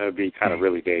 That would be kind of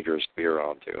really dangerous to be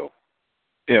around, too.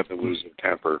 Yeah. To lose your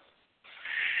temper.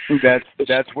 That's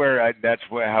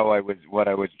how I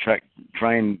was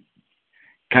trying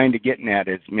kind of getting at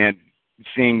is, man,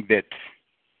 seeing that,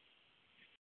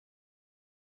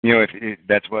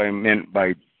 that's what I meant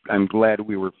by I'm glad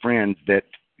we were friends, that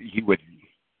he would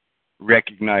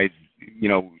recognize,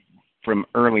 from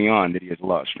early on that he is a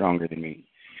lot stronger than me.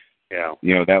 Yeah.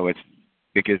 That was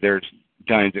because there's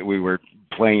times that we were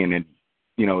playing and,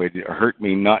 it hurt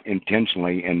me not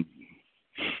intentionally, and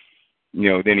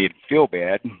then he'd feel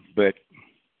bad, but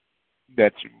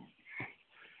that's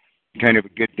kind of a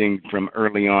good thing from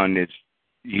early on is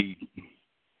he,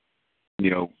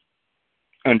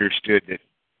 understood that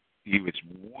he was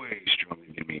way stronger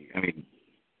than me. I mean,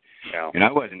 and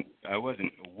I wasn't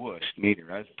a wuss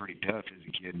neither. I was pretty tough as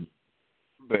a kid,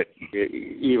 but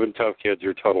even tough kids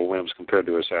are total wimps compared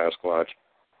to a Sasquatch.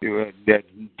 That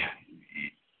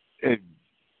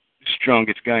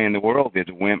strongest guy in the world is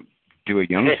a wimp to a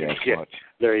young Sasquatch. Yeah,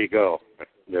 there you go.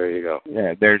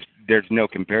 Yeah, there's no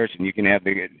comparison. You can have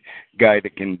the guy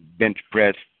that can bench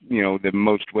press, the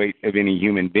most weight of any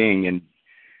human being, and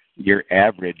your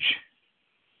average,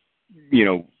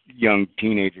 young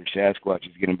teenager Sasquatch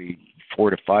is going to be 4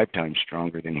 to 5 times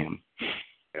stronger than him.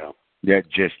 Yeah. That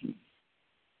just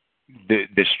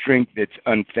the strength that's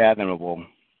unfathomable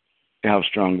how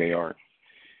strong they are.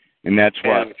 And that's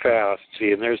why. And fast.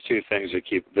 See, and there's two things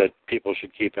that people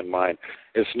should keep in mind.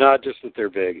 It's not just that they're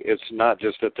big. It's not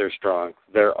just that they're strong.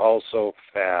 They're also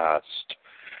fast.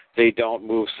 They don't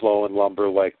move slow and lumber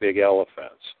like big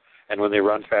elephants. And when they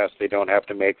run fast, they don't have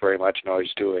to make very much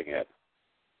noise doing it.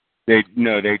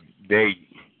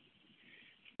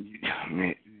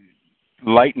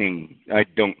 Lightning, I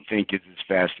don't think is as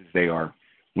fast as they are.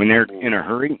 When they're in a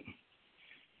hurry,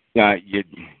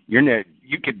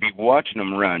 you could be watching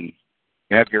them run,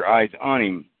 have your eyes on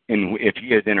him, and if he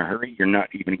is in a hurry, you're not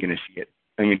even going to see it.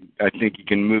 I mean, I think you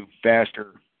can move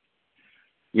faster,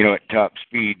 at top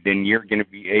speed than you're going to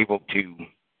be able to.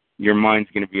 Your mind's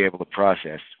going to be able to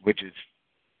process, which is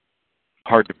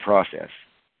hard to process.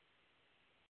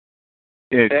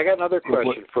 Hey, I got another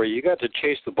question for you. You got to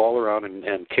chase the ball around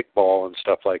and kick ball and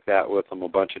stuff like that with him a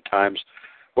bunch of times.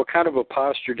 What kind of a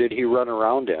posture did he run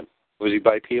around in? Was he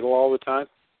bipedal all the time?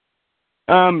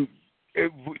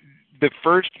 The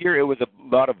first year, it was a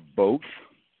lot of both.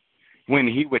 When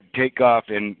he would take off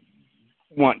and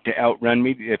want to outrun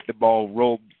me, if the ball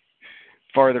rolled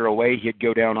farther away, he'd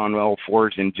go down on all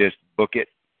fours and just book it.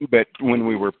 But when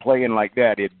we were playing like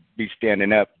that, he'd be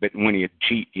standing up. But when he'd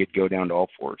cheat, he'd go down to all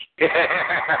fours.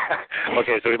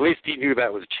 Okay, so at least he knew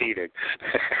that was cheating.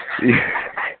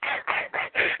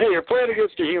 Hey, you're playing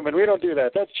against a human. We don't do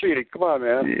that. That's cheating. Come on,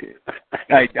 man.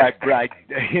 And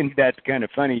that's kind of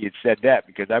funny you said that,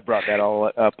 because I brought that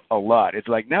all up a lot. It's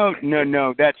like, no,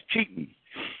 that's cheating.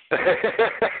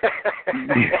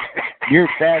 You're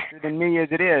faster than me as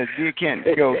it is. You can't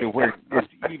go to where it's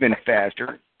even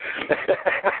faster.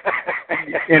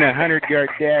 In a 100-yard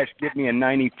dash, give me a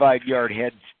 95-yard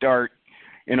head start,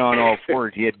 and on all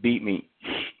fours, he'd beat me.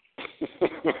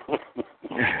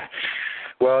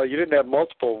 Well, you didn't have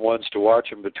multiple ones to watch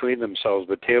them between themselves,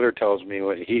 but Taylor tells me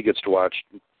when he gets to watch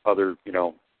other,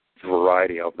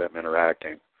 variety of them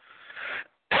interacting.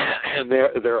 And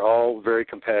they're all very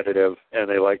competitive, and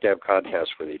they like to have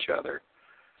contests with each other.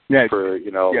 Yeah. For,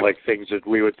 like things that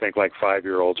we would think like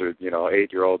 5-year-olds or,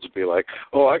 8-year-olds would be like,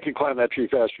 oh, I can climb that tree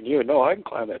faster than you. No, I can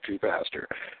climb that tree faster.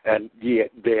 And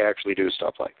they actually do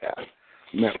stuff like that.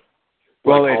 Yeah.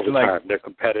 Well, all the time. They're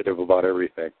competitive about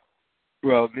everything.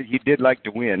 Well, he did like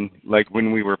to win, like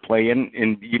when we were playing,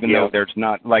 and even though there's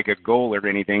not like a goal or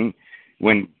anything,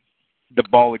 when the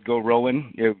ball would go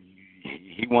rolling,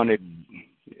 he wanted,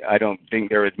 I don't think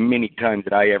there was many times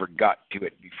that I ever got to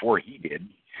it before he did,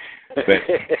 but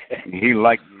he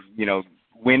liked,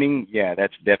 winning,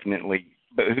 that's definitely,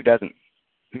 but who doesn't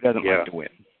like to win?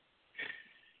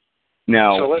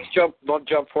 Now, so let's jump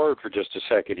forward for just a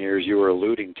second here, as you were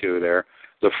alluding to there.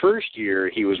 The first year,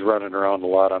 he was running around a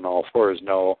lot on all fours.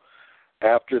 No,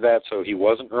 after that, so he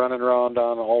wasn't running around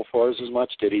on all fours as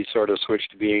much? Did he sort of switch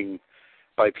to being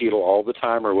bipedal all the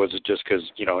time, or was it just because,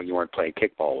 you weren't playing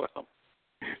kickball with him?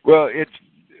 Well, it's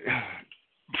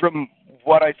from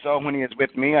what I saw when he was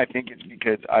with me, I think it's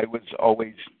because I was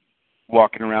always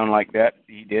walking around like that.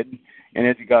 He did. And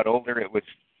as he got older, it was,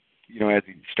 as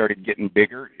he started getting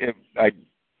bigger, I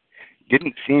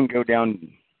didn't see him go down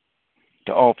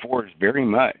to all fours very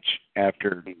much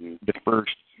after the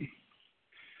first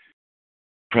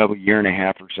probably year and a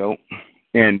half or so.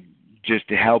 And just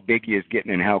how big he is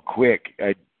getting and how quick,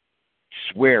 I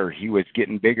swear he was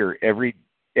getting bigger every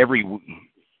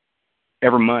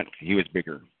month. He was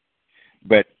bigger.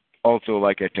 But also,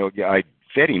 like I told you, I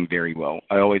fed him very well.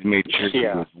 I always made sure he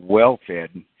was well fed.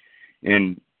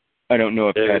 And I don't know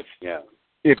if that's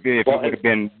if it would have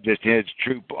been just his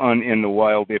troop in the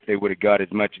wild, if they would have got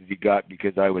as much as he got,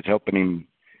 because I was helping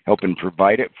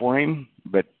provide it for him.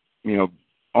 But,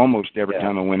 almost every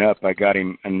time I went up, I got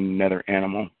him another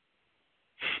animal.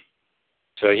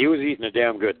 So he was eating a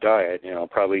damn good diet,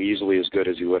 probably easily as good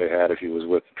as he would have had if he was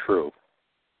with the troop.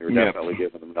 You were definitely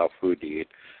giving him enough food to eat.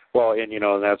 Well, and,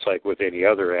 and that's like with any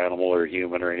other animal or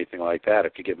human or anything like that.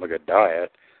 If you give them a good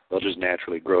diet, they'll just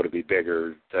naturally grow to be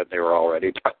bigger than they were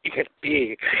already going to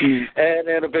be. And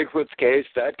in a Bigfoot's case,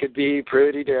 that could be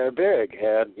pretty damn big.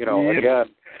 And, again,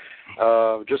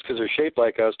 just because they're shaped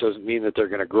like us doesn't mean that they're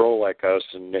going to grow like us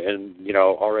and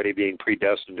already being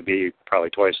predestined to be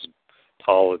probably twice as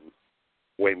tall and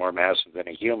way more massive than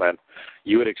a human.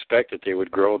 You would expect that they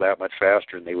would grow that much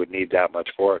faster and they would need that much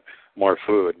more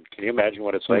food. Can you imagine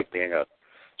what it's like being a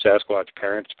Sasquatch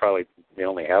parent? It's probably they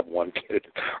only have one kid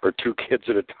or two kids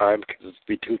at a time because it'd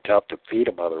be too tough to feed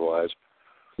them otherwise.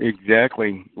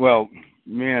 Exactly. Well,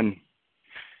 man,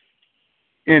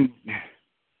 and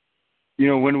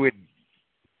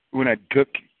when I took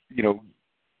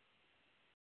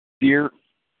deer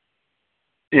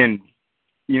and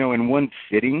in one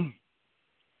sitting,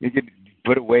 you could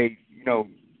put away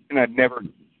and I'd never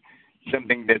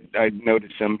something that I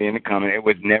noticed somebody in the comment. It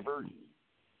was never,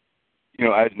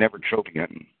 I was never trophy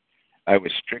hunting. I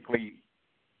was strictly,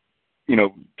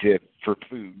 for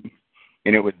food,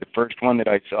 and it was the first one that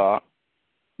I saw.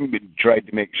 We tried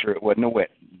to make sure it wasn't a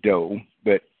wet doe,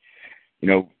 but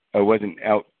I wasn't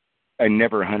out. I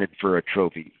never hunted for a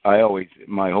trophy. I always,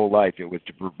 my whole life, it was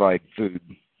to provide food.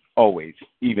 Always,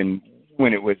 even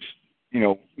when it was,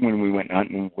 when we went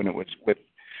hunting, when it was with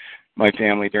my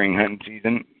family during hunting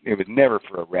season, it was never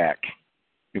for a rack.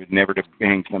 It was never to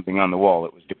hang something on the wall.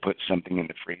 It was to put something in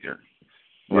the freezer.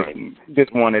 Right.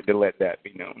 Just wanted to let that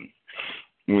be known.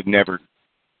 It was never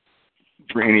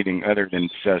for anything other than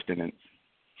sustenance.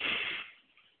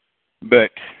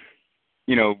 But,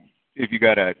 if you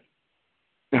got a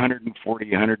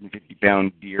 140, 150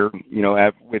 pound deer,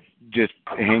 with just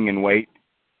hanging weight,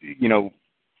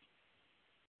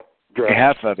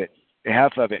 half of it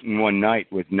in one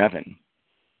night was nothing.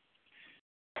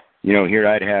 Here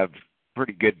I'd have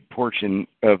pretty good portion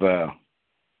of a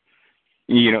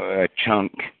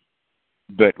chunk,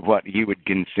 but what he would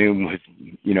consume was,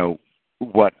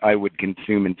 what I would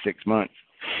consume in 6 months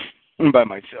by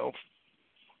myself.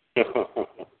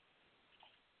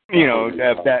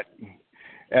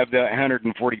 Of the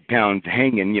 140 pounds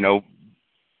hanging,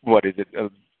 what is it?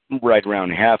 Right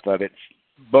around half of it's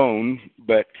bone,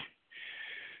 but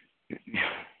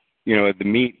the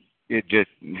meat,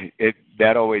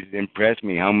 that always impressed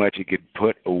me how much it could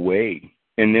put away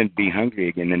and then be hungry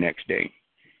again the next day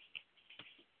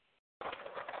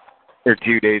or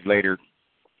 2 days later.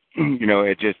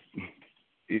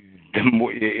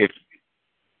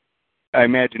 I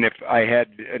imagine if I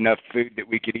had enough food that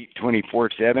we could eat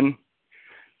 24/7,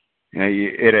 at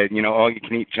a all you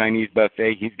can eat Chinese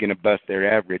buffet, he's going to bust their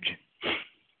average.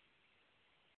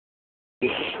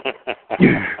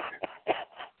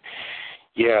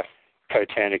 Yeah,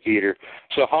 Titanic eater.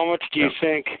 So how much do you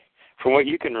think, from what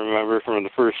you can remember from the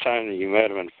first time that you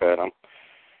met him and fed him,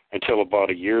 until about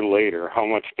a year later, how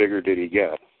much bigger did he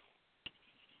get?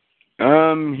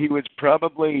 He was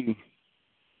probably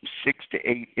 6 to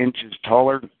 8 inches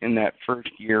taller in that first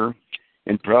year,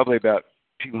 and probably about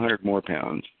 200 more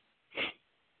pounds.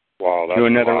 Wow, that's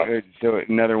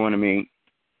another one of me,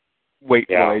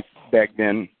 weight-wise back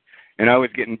then, and I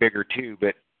was getting bigger too.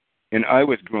 And I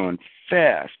was growing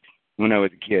fast when I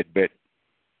was a kid, but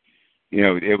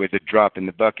it was a drop in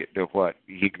the bucket to what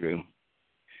he grew.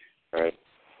 Right.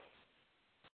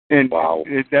 And wow.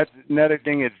 That's another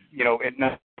thing is, at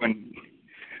night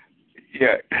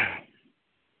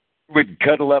we'd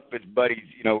cuddle up as buddies,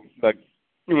 like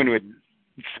when we'd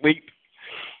sleep,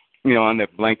 on the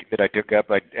blanket that I took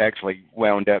up, I actually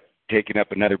wound up taking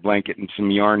up another blanket and some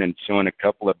yarn and sewing a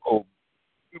couple of old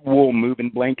wool moving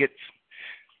blankets,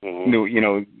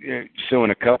 sewing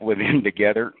a couple of them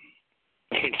together.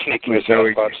 Making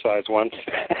a box size one.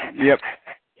 Yep.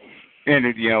 And,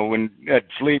 when I'd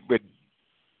sleep, would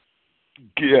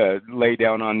lay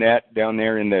down on that down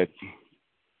there in the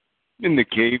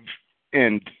cave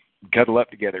and cuddle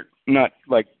up together. Not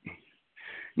like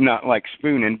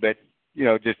spooning, but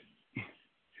just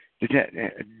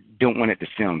don't want it to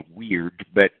sound weird,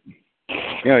 but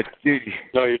no,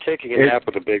 you're taking a nap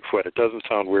with a Bigfoot. It doesn't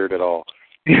sound weird at all.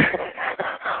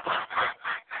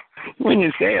 When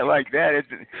you say it like that,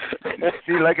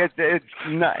 like I said, it's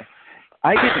not.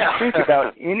 I didn't think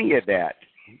about any of that.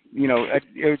 He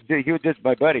was just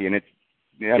my buddy, and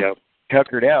I'm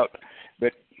tuckered out.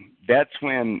 But that's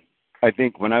when I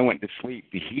think when I went to sleep,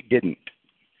 he didn't.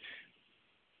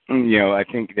 I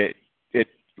think that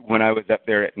when I was up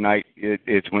there at night,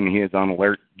 it's when he is on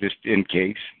alert, just in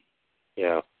case.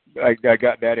 Yeah. I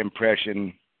got that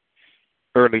impression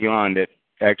early on that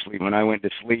actually when I went to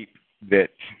sleep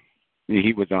that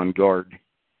he was on guard.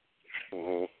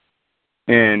 Mm-hmm.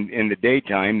 And in the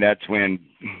daytime, that's when,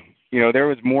 there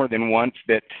was more than once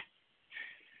that,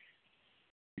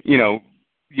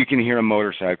 you can hear a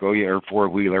motorcycle or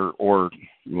four-wheeler or,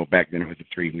 back then it was a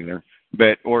three-wheeler,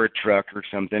 or a truck or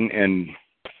something, and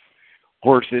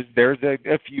horses. There's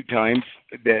a few times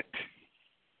that,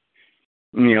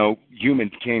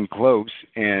 humans came close,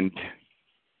 and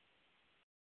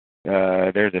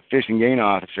there's a fish and game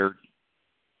officer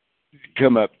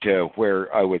come up to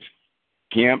where I was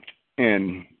camped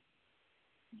and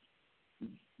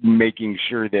making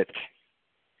sure that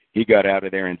he got out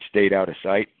of there and stayed out of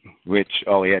sight, which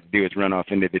all he had to do is run off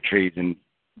into the trees.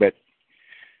 But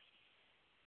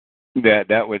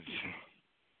that was...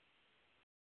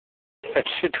 That's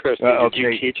interesting. Did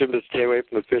you teach him to stay away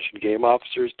from the fish and game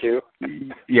officers, too?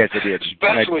 Yes, I did.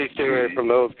 Especially stay away from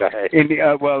those guys. And,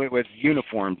 it was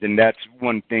uniforms, and that's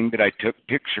one thing that I took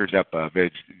pictures up of.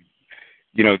 Is,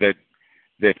 that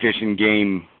the Fish and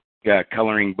Game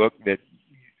coloring book that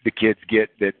the kids get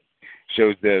that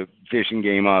shows the Fish and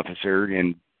Game officer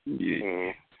and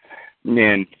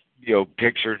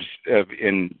pictures of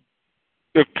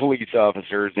police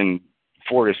officers and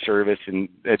Forest Service, and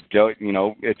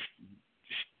it's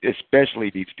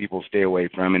especially these people stay away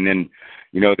from. And then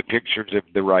the pictures of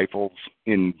the rifles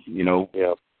and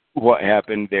what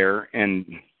happened there, and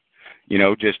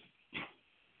just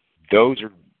those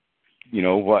are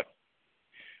what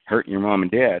hurt your mom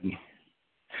and dad.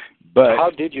 But how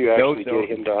did you actually get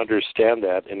him to understand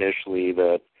that initially,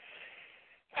 that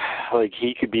like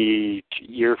he could be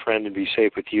your friend and be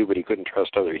safe with you, but he couldn't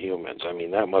trust other humans? I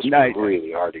mean, that must be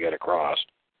really hard to get across.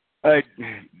 I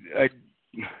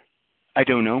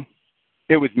don't know.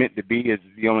 It was meant to be is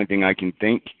the only thing I can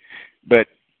think. But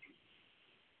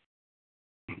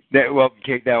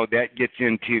that gets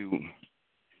into,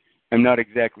 I'm not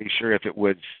exactly sure if it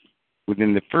was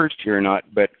within the first year or not,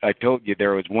 but I told you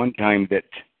there was one time that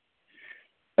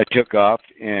I took off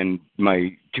and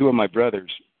two of my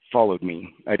brothers followed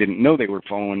me. I didn't know they were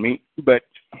following me, but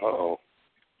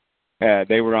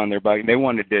they were on their bike. They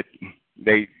wanted to,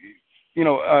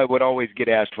 I would always get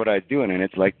asked what I was doing, and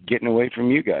it's like getting away from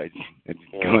you guys. It's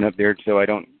going up there so I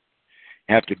don't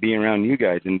have to be around you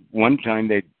guys. And one time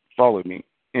they followed me,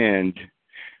 and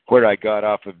where I got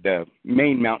off of the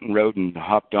main mountain road and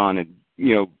hopped on and,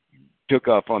 took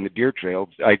off on the deer trails.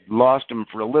 I lost them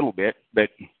for a little bit, but,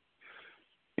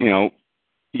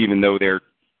 even though they're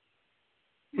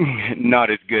not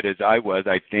as good as I was,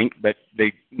 I think, but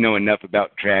they know enough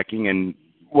about tracking and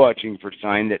watching for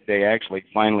sign that they actually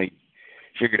finally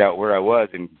figured out where I was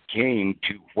and came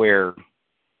to where,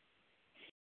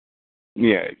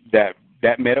 that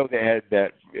meadow that had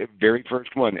that very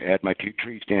first one that had my two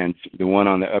tree stands, the one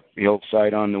on the uphill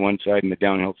side on the one side and the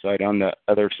downhill side on the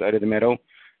other side of the meadow.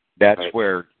 That's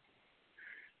where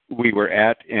we were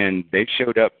at, and they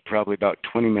showed up probably about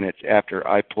 20 minutes after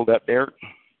I pulled up there,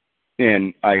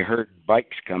 and I heard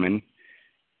bikes coming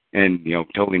and,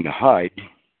 told him to hide.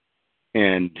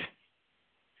 And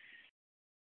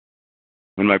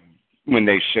when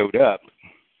they showed up,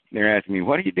 they're asking me,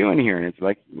 what are you doing here? And it's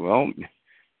like, well,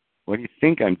 what do you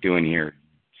think I'm doing here?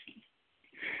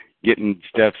 Getting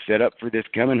stuff set up for this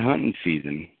coming hunting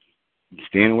season.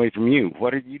 Staying away from you.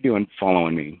 What are you doing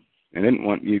following me? I didn't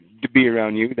want you to be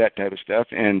around you, that type of stuff.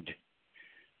 And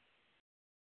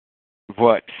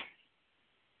what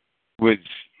was,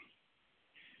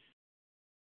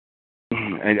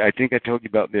 I think I told you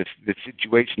about this, the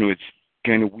situation was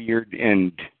kind of weird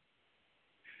and,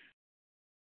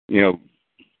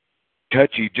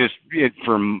 touchy just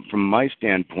from my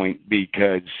standpoint,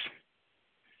 because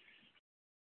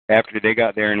after they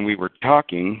got there and we were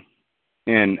talking,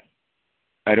 and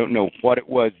I don't know what it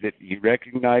was that he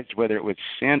recognized, whether it was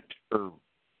scent or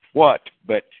what,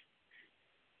 but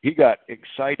he got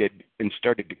excited and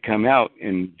started to come out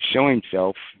and show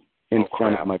himself in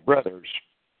front of my brothers.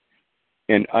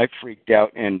 And I freaked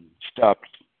out and stopped,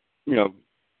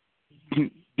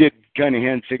 did kind of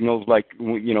hand signals like,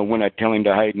 when I tell him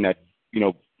to hide, and I'd,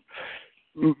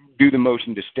 do the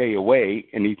motion to stay away,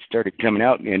 and he started coming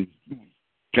out and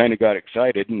kind of got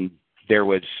excited, and there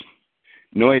was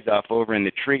noise off over in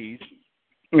the trees,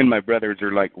 and my brothers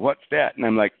are like, what's that? And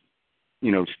I'm like,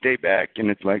 stay back. And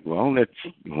it's like, well, that's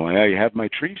why I have my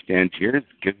tree stands here, is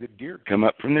because the deer come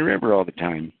up from the river all the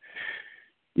time.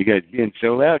 You guys being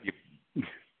so loud, you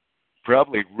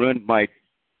probably ruined my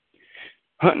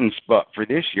hunting spot for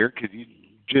this year, because you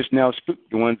just now spooked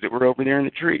the ones that were over there in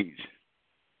the trees.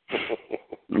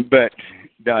 But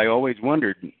I always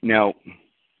wondered, now,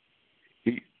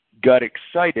 he got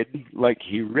excited like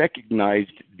he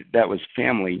recognized that was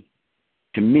family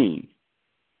to me.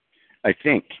 I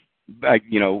think,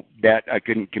 that I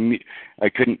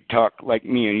couldn't talk like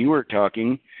me and you were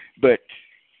talking, but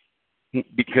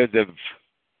because of,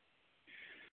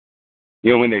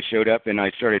 when they showed up and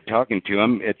I started talking to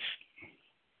him, it's,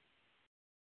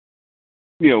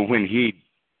 when he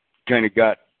kind of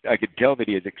I could tell that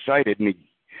he was excited, and he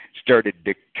started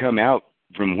to come out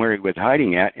from where he was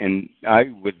hiding at, and I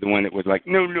was the one that was like,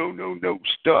 no,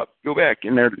 stop, go back.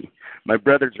 And my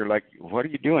brothers are like, what are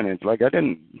you doing? And it's like,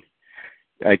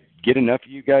 I get enough of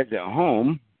you guys at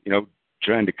home,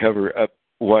 trying to cover up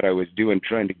what I was doing,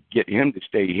 trying to get him to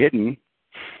stay hidden.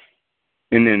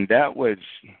 And then that was,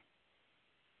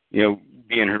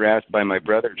 being harassed by my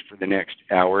brothers for the next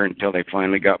hour until they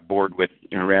finally got bored with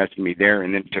harassing me there,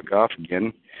 and then took off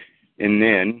again. And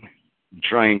then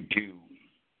trying to,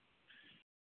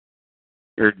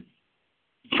 or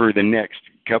for the next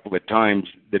couple of times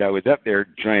that I was up there,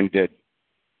 trying to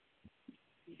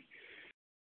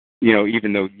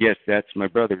even though, yes, that's my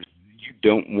brothers, you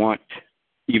don't want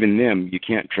even them. You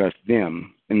can't trust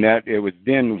them. And that it was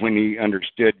then when he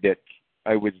understood that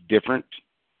I was different,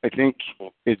 I think,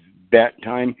 is that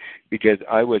time, because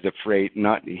I was afraid,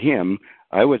 not him,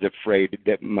 I was afraid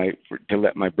that to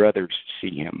let my brothers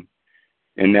see him.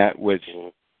 And that was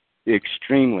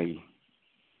extremely,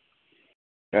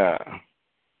 I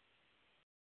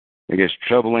guess,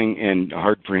 troubling and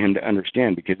hard for him to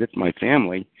understand, because it's my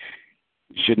family.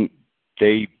 Shouldn't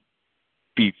they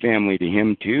be family to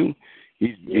him too?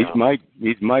 He's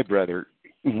my brother.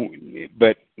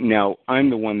 But now I'm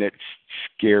the one that's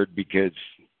scared because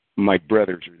my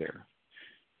brothers are there.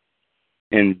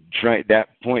 And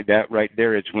that right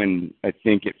there is when I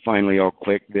think it finally all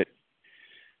clicked that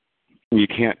you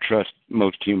can't trust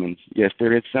most humans. Yes,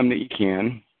 there is some that you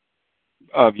can.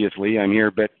 Obviously, I'm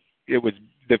here, but it was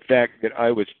the fact that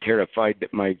I was terrified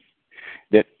that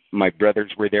my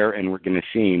brothers were there and were going to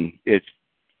see him. It's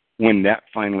when that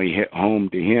finally hit home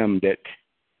to him that,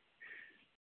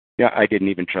 I didn't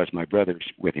even trust my brothers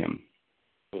with him,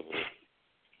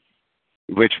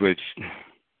 which was,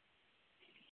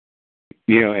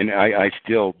 and I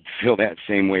still feel that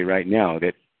same way right now,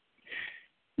 that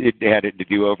had it to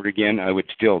do over again, I would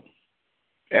still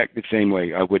act the same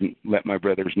way. I wouldn't let my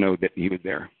brothers know that he was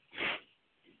there.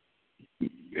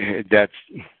 That's,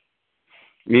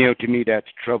 to me, that's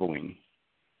troubling.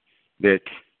 That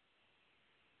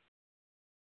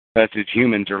us as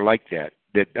humans are like that.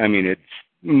 It's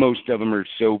most of them are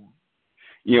so,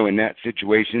 in that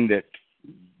situation that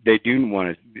they do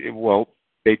want to.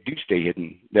 They do stay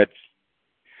hidden.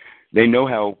 They know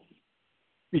how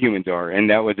humans are, and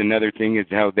that was another thing, is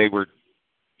how they were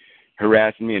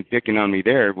harassing me and picking on me.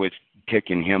 There was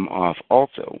ticking him off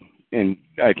also, and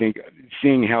I think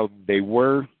seeing how they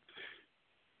were,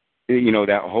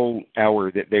 that whole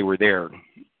hour that they were there,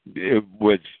 it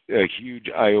was a huge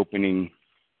eye-opening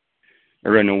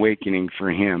or an awakening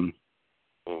for him.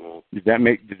 Does that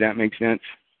make sense?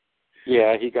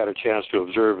 Yeah, he got a chance to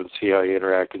observe and see how you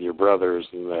interact with your brothers,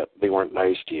 and that they weren't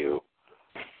nice to you,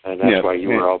 and that's why you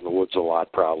were out in the woods a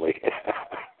lot, probably.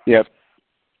 Yep.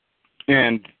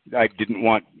 And I didn't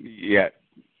want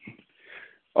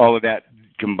all of that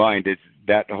combined. Is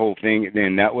that whole thing,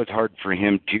 and that was hard for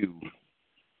him to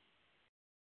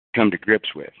come to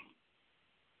grips with.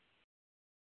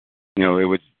 It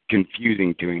was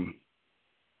confusing to him.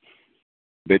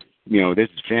 But, this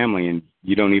is family, and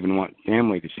you don't even want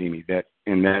family to see me.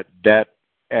 That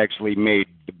actually made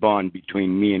the bond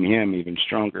between me and him even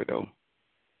stronger, though,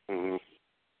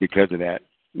 because of that.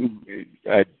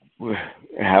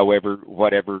 However,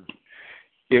 whatever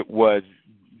it was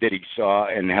that he saw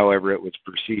and however it was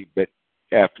perceived, but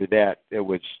after that, it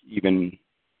was even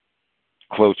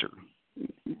closer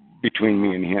between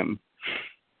me and him.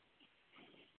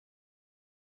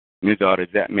 As odd as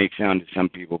that may sound to some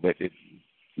people, but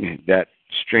that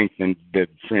strengthened the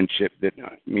friendship that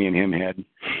me and him had.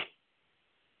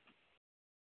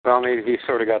 Well, maybe he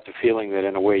sort of got the feeling that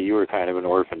in a way you were kind of an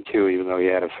orphan too, even though you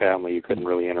had a family, you couldn't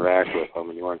really interact with them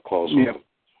and you weren't close with them.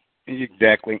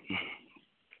 Exactly.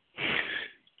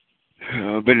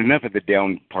 But enough of the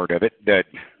down part of it. That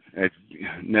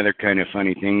another kind of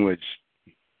funny thing was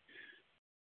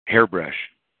hairbrush.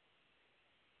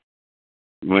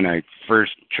 When I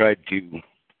first tried to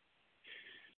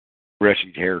brush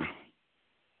his hair,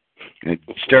 I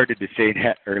started to say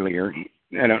that earlier.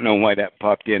 I don't know why that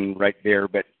popped in right there,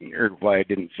 or why I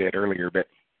didn't say it earlier, but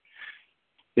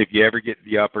if you ever get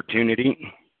the opportunity,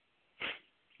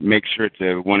 make sure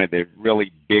it's one of the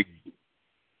really big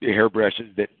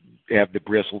hairbrushes that have the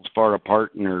bristles far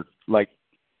apart and are like,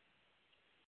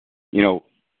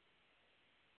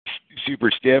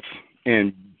 super stiff,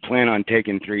 and plan on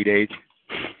taking 3 days.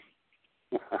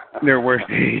 They're worse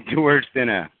than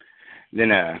a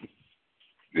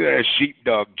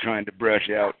sheepdog trying to brush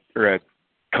out, or a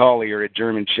collie or a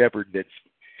German shepherd that's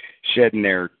shedding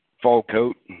their fall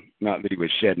coat. Not that he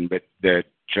was shedding, but they're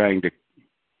trying to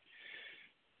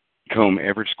comb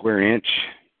every square inch.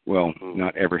 Well,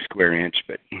 not every square inch,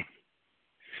 but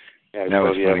that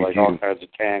was you have like all kinds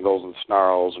of tangles and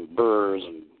snarls and burrs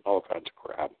and all kinds of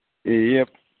crap. Yep,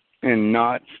 and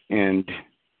knots and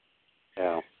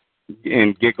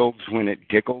giggles when it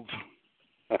tickles.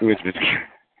 It was just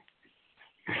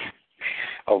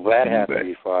that had to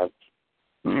be fun.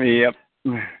 Yep.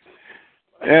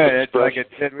 It's like I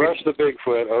said. Brush the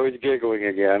Bigfoot. Oh, he's giggling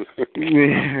again.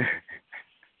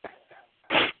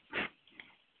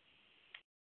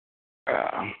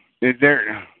 Is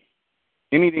there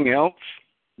anything else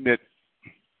that?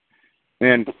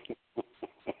 And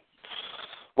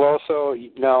Well, so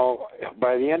now,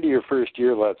 by the end of your first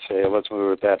year, let's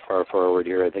move it that far forward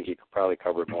here. I think you could probably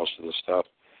cover most of the stuff.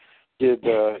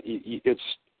 It's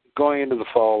going into the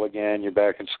fall again. You're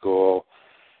back in school.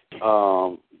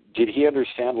 Did he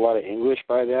understand a lot of English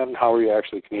by then? How were you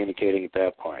actually communicating at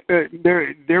that point?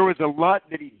 There was a lot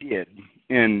that he did,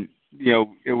 and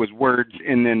it was words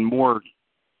and then more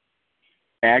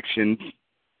actions.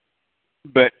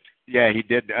 But yeah, he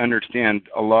did understand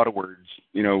a lot of words.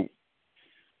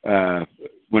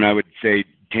 When I would say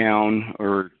town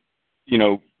or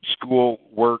school,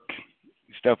 work,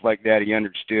 stuff like that, he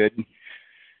understood.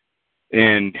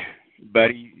 And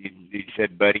buddy, he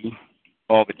said buddy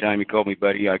all the time. He called me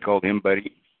buddy. I called him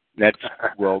buddy. I'm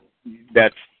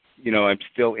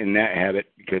still in that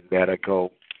habit because of that. I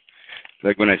call,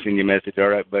 like when I send you a message, all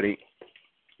right, buddy.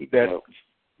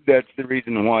 That's the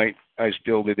reason why I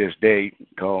still to this day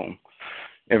call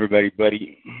everybody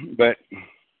buddy. But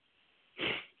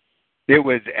it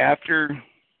was after,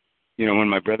 when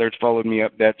my brothers followed me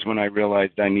up, that's when I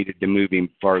realized I needed to move him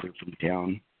farther from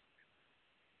town.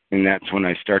 And that's when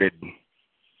I started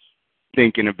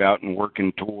thinking about and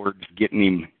working towards getting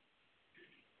him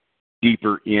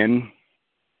deeper in.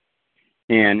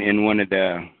 And in one of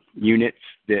the units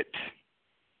that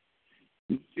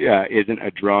isn't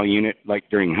a draw unit, like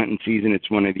during hunting season,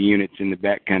 it's one of the units in the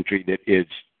backcountry that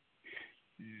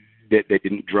they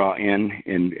didn't draw in,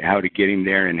 and how to get him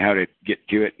there and how to get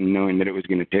to it, and knowing that it was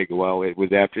going to take a while. It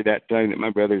was after that time that my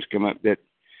brothers come up that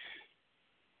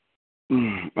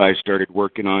I started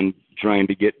working on trying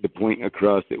to get the point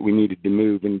across that we needed to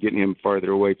move and getting him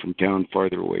farther away from town,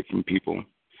 farther away from people,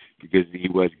 because he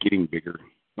was getting bigger,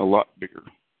 a lot bigger.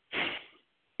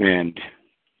 And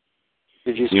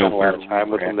did you spend a lot of time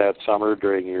with him that summer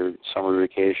during your summer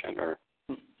vacation, or?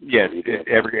 Yes,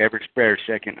 every spare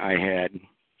second I had.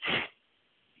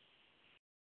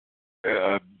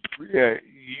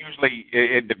 Usually,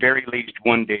 at the very least,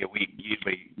 one day a week.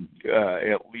 Usually,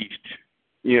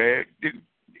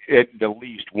 at the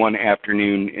least one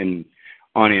afternoon and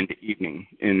on into evening,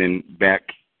 and then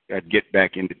I'd get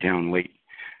back into town late.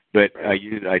 But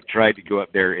I tried to go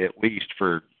up there at least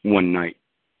for one night.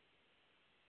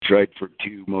 Tried for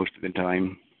two most of the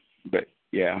time, but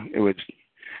yeah, it was.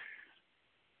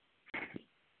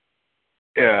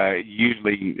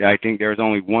 Usually, I think there was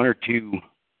only 1 or 2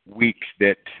 weeks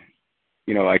that,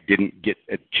 I didn't get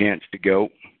a chance to go.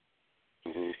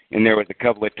 Mm-hmm. And there was a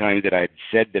couple of times that I had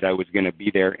said that I was going to be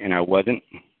there and I wasn't.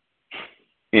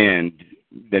 And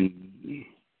then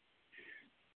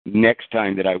next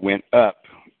time that I went up,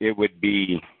 it would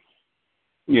be,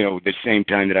 the same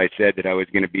time that I said that I was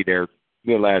going to be there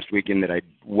the last weekend that I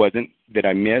wasn't, that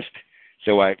I missed.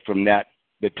 So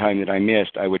the time that I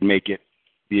missed, I would make it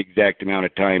the exact amount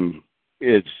of time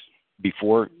is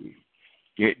before.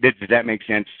 Does that make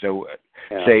sense? So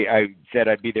say I said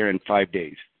I'd be there in 5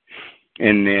 days,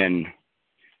 and then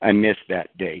I missed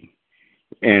that day.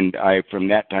 And from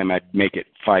that time, I'd make it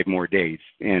 5 more days.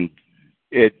 And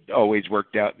it always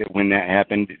worked out that when that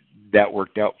happened, that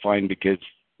worked out fine, because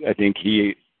I think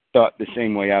he thought the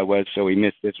same way I was, so he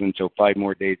missed this one, so 5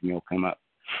 more days and he'll come up.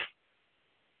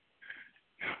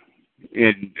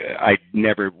 And I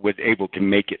never was able to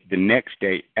make it the next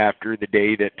day after the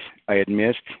day that I had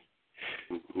missed.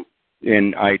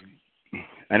 And I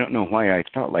don't know why I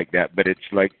felt like that, but it's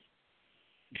like,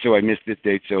 so I missed this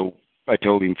day, so I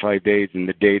told him 5 days, and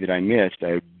the day that I missed,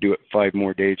 I would do it 5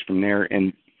 more days from there.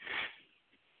 And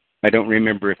I don't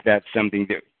remember if that's something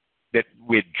that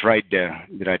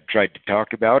I'd tried to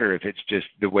talk about, or if it's just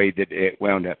the way that it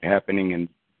wound up happening,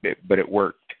 but it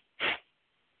worked.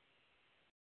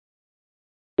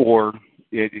 Or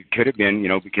it could have been,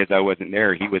 because I wasn't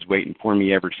there, he was waiting for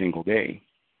me every single day.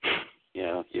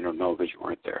 Yeah, you don't know because you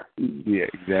weren't there. Yeah,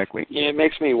 exactly. Yeah, it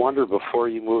makes me wonder, before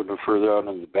you moved no further out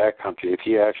in the backcountry, if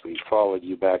he actually followed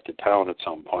you back to town at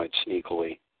some point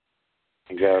sneakily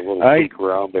and got a little peek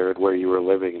around there at where you were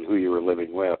living and who you were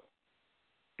living with.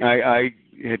 I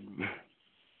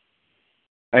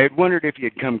had wondered if he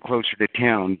had come closer to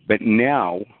town, but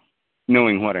now,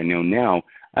 knowing what I know now,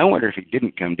 I wonder if he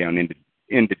didn't come down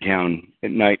into town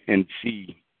at night and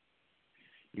see,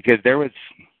 because there was,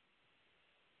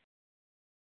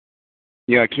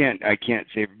 I can't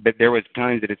say, but there was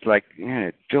times that it's like,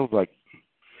 it feels like,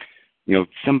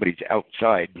 somebody's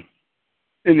outside,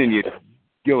 and then you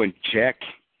go and check,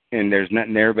 and there's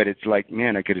nothing there, but it's like,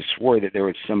 man, I could have swore that there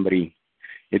was somebody.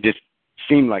 It just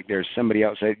seemed like there's somebody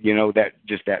outside,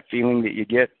 that feeling that you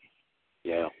get.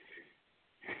 Yeah.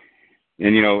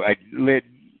 And, I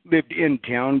lived in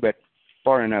town, but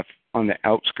far enough on the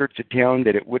outskirts of town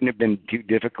that it wouldn't have been too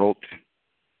difficult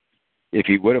if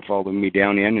he would have followed me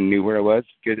down in and knew where I was,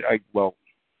 because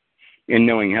in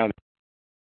knowing how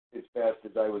as fast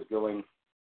as I was going.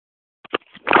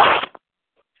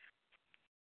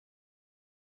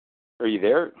 Are you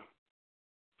there?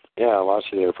 Yeah, I lost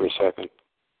you there for a second.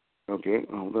 Okay,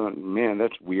 hold on. Man,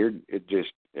 that's weird. It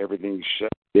just, everything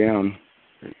shut down.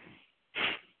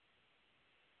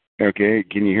 Okay,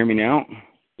 can you hear me now?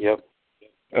 Yep.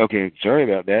 Okay, sorry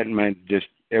about that.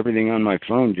 Everything on my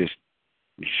phone just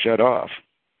shut off.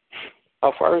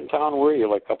 How far in town were you?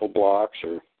 Like a couple blocks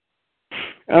or?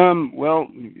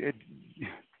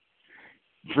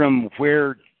 From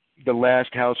where the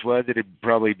last house was, it'd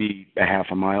probably be a half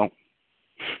a mile.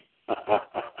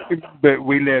 But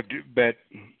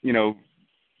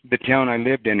the town I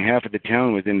lived in, half of the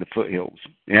town was in the foothills.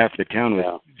 Half the town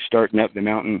was starting up the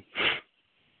mountain.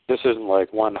 This isn't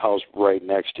like one house right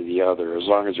next to the other. As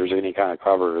long as there's any kind of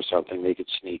cover or something, they could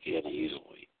sneak in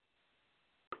easily.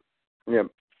 Yeah.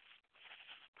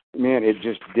 Man, it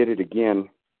just did it again.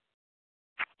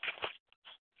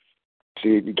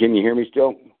 See, can you hear me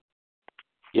still?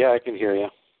 Yeah, I can hear you.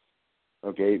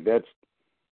 Okay, that's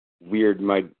weird.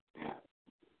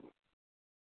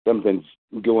 Something's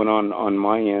going on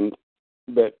my end,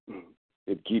 but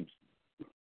it keeps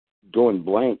going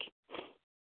blank.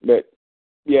 But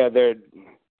yeah,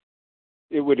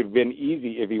 it would have been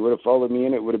easy if he would have followed me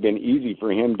in. It would have been easy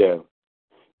for him to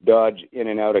dodge in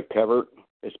and out of cover,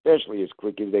 especially as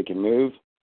quick as they can move,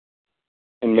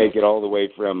 and make it all the way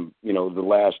from the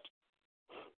last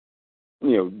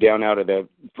down out of the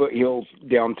foothills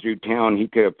down through town. He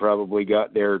could have probably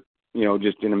got there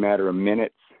just in a matter of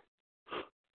minutes,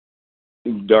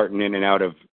 darting in and out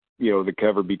of the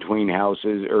cover between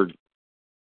houses, or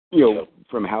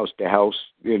from house to house,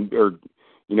 or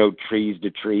trees to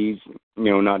trees.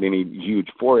 Not any huge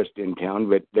forest in town,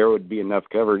 but there would be enough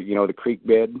cover. The creek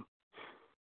bed,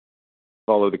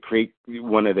 follow the creek,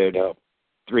 one of the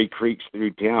 3 creeks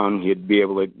through town. He'd be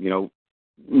able to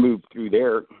move through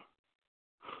there.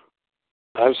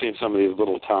 I've seen some of these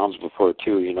little towns before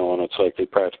too, and it's like they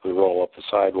practically roll up the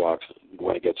sidewalks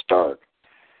when it gets dark.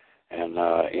 And,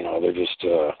 they're just,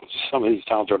 some of these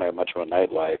towns don't have much of a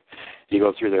nightlife. You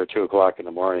go through there 2 o'clock in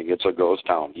the morning, it's a ghost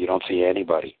town. You don't see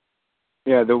anybody.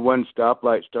 Yeah, the one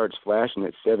stoplight starts flashing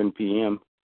at 7 p.m.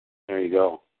 There you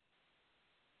go.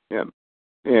 Yeah.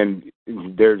 And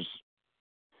there's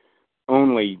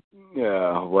only,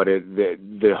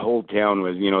 the whole town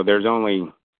was, there's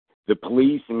only the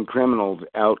police and criminals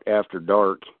out after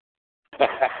dark.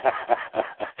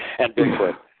 And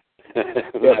Bigfoot.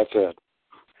 That's it.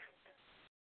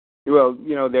 Well,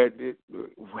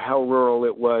 how rural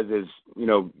it was is,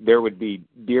 there would be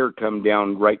deer come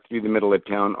down right through the middle of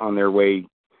town on their way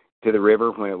to the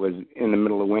river when it was in the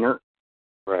middle of winter.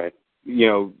 Right.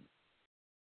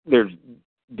 There's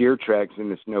deer tracks in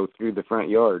the snow through the front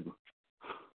yard.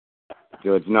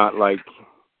 So it's not like,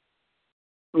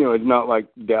 it's not like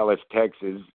Dallas,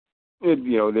 Texas. This is,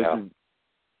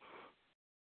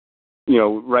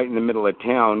 right in the middle of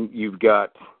town. You've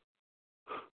got,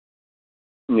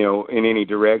 in any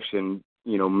direction,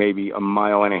 maybe a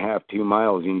mile and a half, 2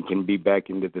 miles, and you can be back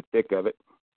into the thick of it.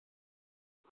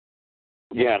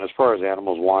 Yeah, and as far as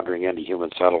animals wandering into human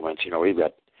settlements,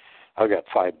 I've got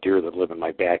 5 deer that live in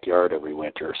my backyard every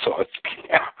winter. So it's,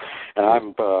 and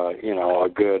I'm, a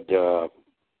good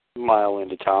mile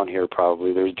into town here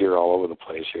probably. There's deer all over the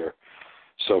place here.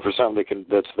 So for somebody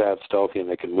that's that stealthy and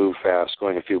they can move fast,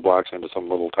 going a few blocks into some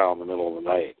little town in the middle of the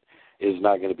night is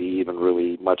not going to be even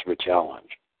really much of a challenge.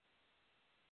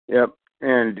 Yep,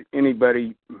 and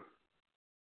anybody,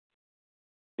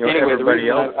 anyway, everybody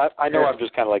else. I know I'm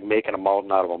just kind of like making a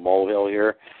mountain out of a molehill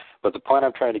here, but the point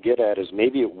I'm trying to get at is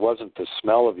maybe it wasn't the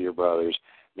smell of your brothers.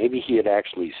 Maybe he had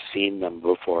actually seen them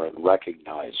before and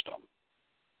recognized them.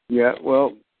 Yeah,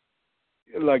 well,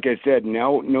 like I said,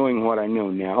 now knowing what I know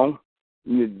now,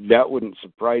 that wouldn't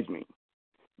surprise me.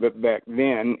 But back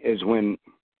then is when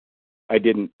I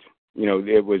didn't,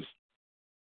 it was,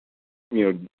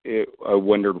 I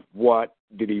wondered what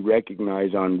did he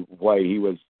recognize on why he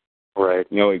was, right?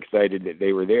 Excited that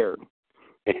they were there.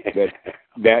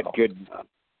 That could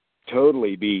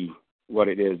totally be what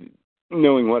it is.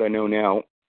 Knowing what I know now,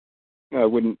 I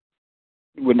wouldn't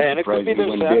surprise me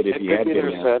one bit if he had been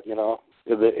there.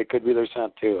 It could be their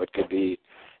scent too. It could be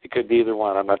either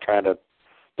one. I'm not trying to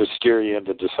steer you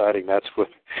into deciding that's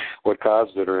what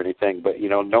caused it or anything. But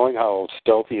knowing how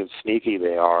stealthy and sneaky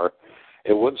they are,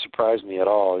 it wouldn't surprise me at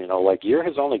all. Like you're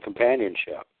his only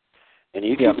companionship, and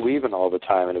you keep leaving all the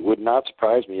time, and it would not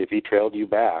surprise me if he trailed you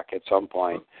back at some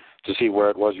point to see where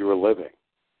it was you were living.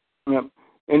 Yep.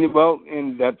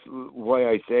 And that's why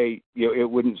I say it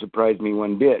wouldn't surprise me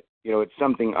one bit. it's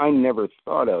something I never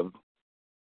thought of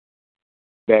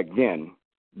back then.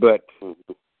 But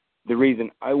the reason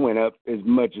I went up as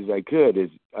much as I could is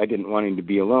I didn't want him to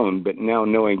be alone. But now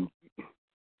knowing,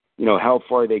 how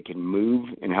far they can move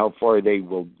and how far they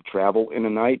will travel in a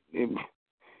night, him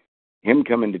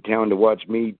coming to town to watch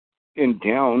me in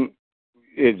town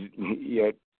is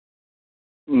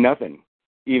nothing.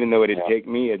 Even though it'd take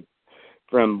me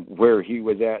from where he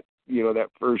was at, that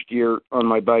first year on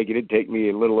my bike, it'd take me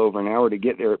a little over an hour to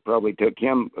get there. It probably took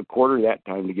him a quarter of that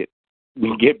time to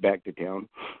get back to town.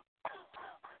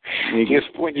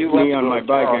 When you me on my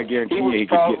bike, I guarantee he was you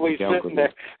probably could get to town sitting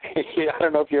there. I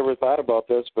don't know if you ever thought about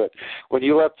this, but when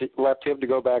you left him to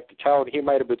go back to town, he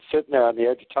might have been sitting there on the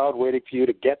edge of town waiting for you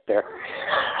to get there.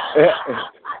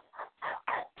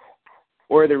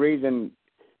 Or the reason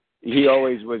he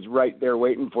always was right there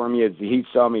waiting for me is he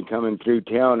saw me coming through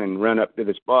town and run up to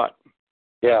the spot.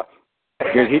 Yeah.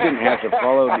 Because he didn't have to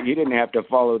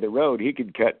follow the road. He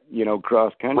could cut,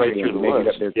 cross country and make it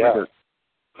up there quicker.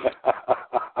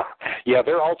 Yeah,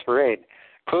 they're all terrain.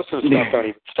 Cliffs and stuff don't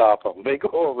even stop them. They go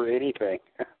over anything.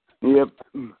 Yep.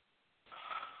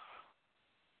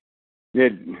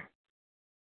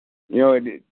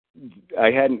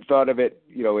 I hadn't thought of it.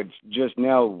 It's just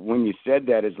now when you said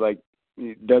that, it's like,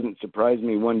 it doesn't surprise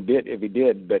me one bit if he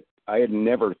did, but I had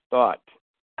never thought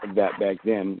of that back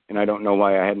then, and I don't know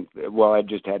why I hadn't. Well, I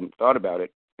just hadn't thought about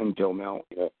it until now.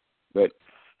 Yeah. But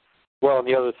and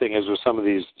the other thing is with some of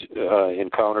these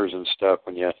encounters and stuff,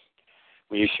 when you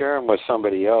share them with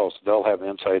somebody else, they'll have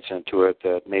insights into it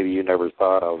that maybe you never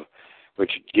thought of,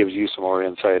 which gives you some more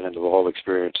insight into the whole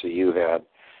experience that you had.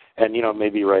 And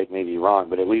maybe right, maybe wrong,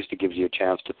 but at least it gives you a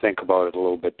chance to think about it a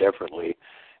little bit differently.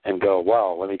 And go,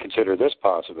 wow, let me consider this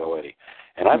possibility.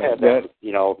 And I've had that,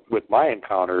 with my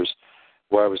encounters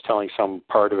where I was telling some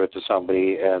part of it to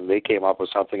somebody and they came up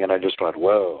with something and I just went,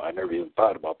 whoa, I never even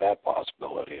thought about that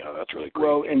possibility. That's really great.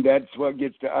 Well, and that's what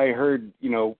gets to, I heard,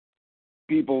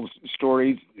 people's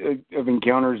stories of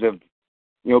encounters of,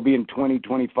 being 20,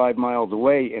 25 miles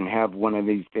away and have one of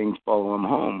these things follow them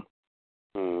home.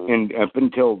 And up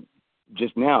until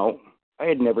just now, I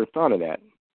had never thought of that.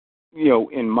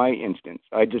 In my instance,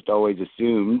 I just always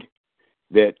assumed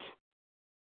that,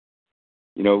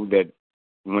 that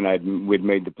when we'd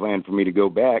made the plan for me to go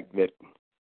back, that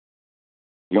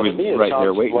he was right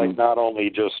there waiting. Like not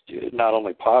only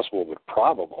possible, but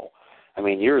probable. I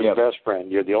mean, you're his best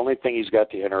friend. You're the only thing he's got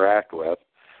to interact with,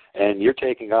 and you're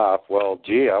taking off. Well,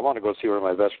 gee, I want to go see where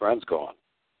my best friend's going.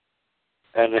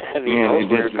 And he knows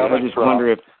where you're coming from. I just wonder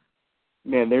if,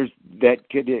 there's that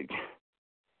could,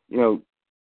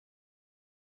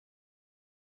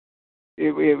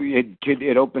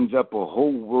 It opens up a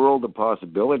whole world of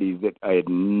possibilities that I had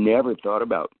never thought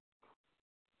about.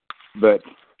 But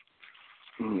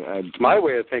my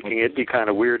way of thinking, it'd be kind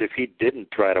of weird if he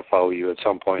didn't try to follow you at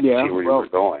some point to see where you were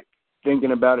going.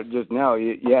 Thinking about it just now,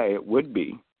 it would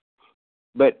be.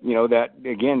 But,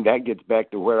 that gets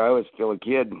back to where I was still a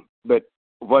kid. But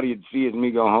what he'd see is me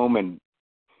go home and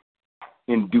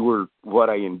endure what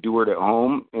I endured at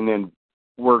home and then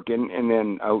working, and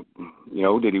then out,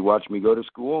 did he watch me go to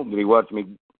school? Did he watch me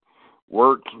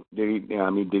work? Did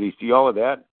he see all of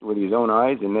that with his own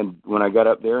eyes? And then when I got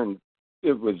up there, is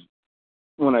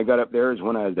when I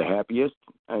was the happiest.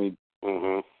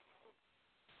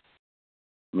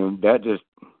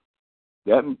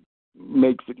 That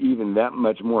makes it even that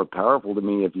much more powerful to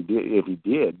me if he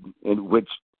did, and which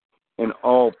in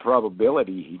all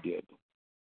probability he did.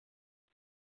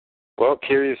 Well,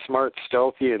 Curious, smart,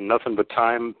 stealthy, and nothing but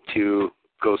time to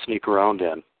go sneak around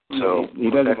in. So he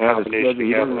doesn't have a schedule.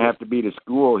 He doesn't have to be to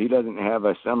school. He doesn't have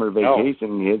a summer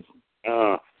vacation.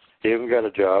 He hasn't got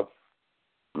a job.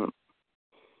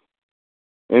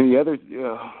 And the other,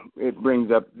 it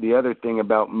brings up the other thing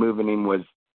about moving him was,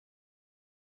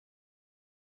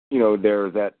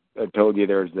 there's that, I told you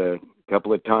there's a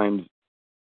couple of times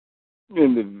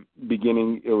in the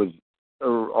beginning, it was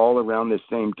all around the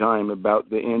same time, about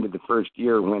the end of the first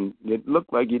year, when it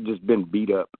looked like he'd just been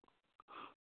beat up.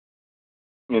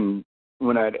 And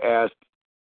when I'd asked,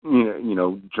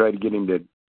 try to get him to,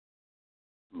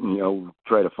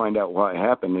 try to find out what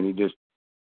happened, and he just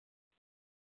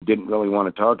didn't really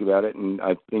want to talk about it. And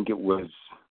I think it was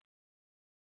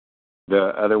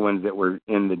the other ones that were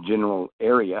in the general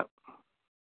area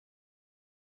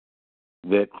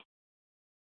that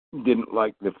didn't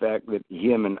like the fact that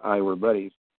him and I were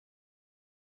buddies.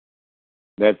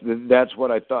 That's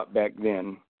what I thought back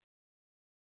then.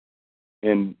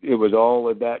 And it was all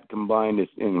of that combined.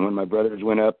 And when my brothers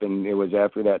went up, and it was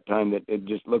after that time that it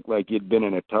just looked like he'd been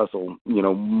in a tussle,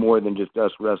 more than just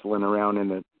us wrestling around in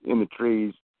the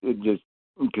trees. It just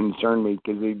concerned me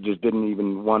because he just didn't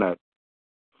even want to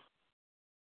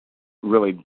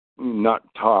really not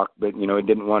talk, but, it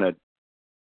didn't want to,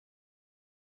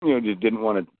 just didn't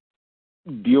want to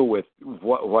deal with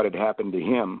what had happened to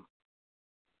him.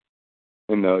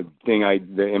 And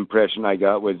the impression I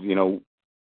got was,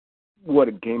 what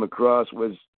it came across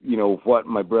was, what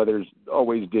my brothers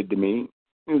always did to me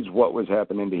is what was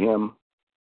happening to him.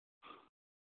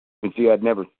 And see, I'd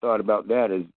never thought about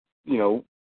that as,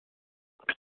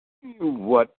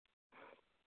 what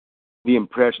the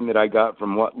impression that I got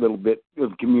from what little bit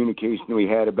of communication we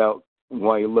had about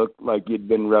why he looked like he'd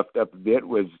been roughed up a bit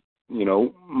was,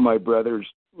 my brothers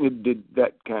did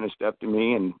that kind of stuff to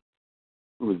me, and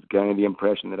it was kind of the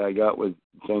impression that I got was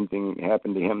the same thing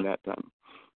happened to him that time.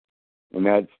 And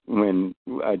that's when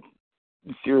I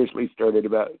seriously started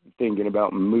thinking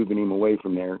about moving him away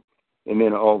from there. And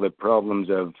then all the problems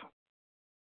of,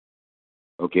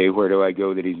 okay, where do I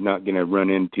go that he's not going to run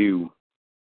into,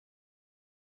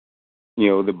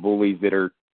 the bullies that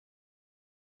are,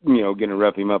 going to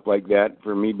rough him up like that,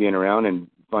 for me being around and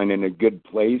finding a good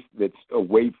place that's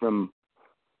away from,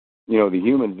 the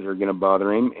humans that are going to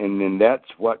bother him. And then that's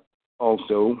what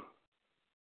also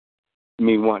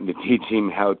me wanting to teach him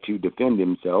how to defend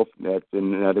himself. That's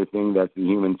another thing. That's the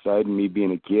human side. And me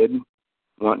being a kid,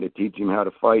 wanting to teach him how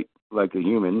to fight like a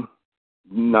human,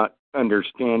 not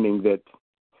understanding that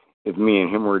if me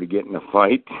and him were to get in a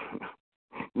fight,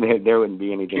 there wouldn't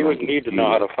be anything. He wouldn't need to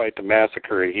know how to fight to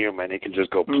massacre a human. He can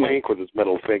just go plink with his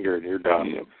middle finger and you're done.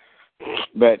 Yeah.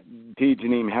 But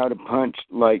teaching him how to punch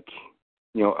like,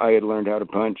 I had learned how to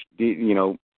punch.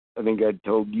 I think I'd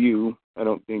told you, I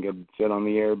don't think I've said on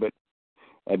the air, but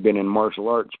I'd been in martial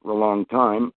arts for a long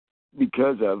time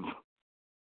because of,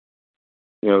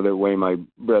 the way my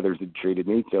brothers had treated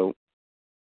me. So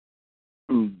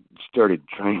I started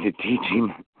trying to teach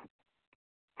him.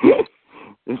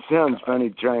 It sounds funny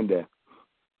trying to.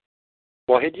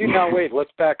 Well, wait,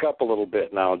 let's back up a little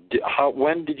bit now.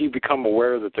 When did you become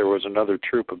aware that there was another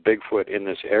troop of Bigfoot in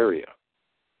this area?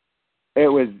 It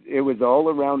was all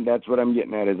around, that's what I'm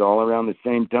getting at, is all around the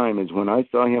same time as when I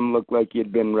saw him look like he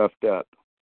had been roughed up,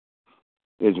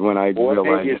 is when I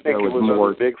realized that there was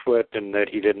more. Bigfoot and that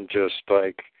he didn't just,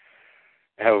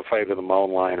 have a fight with a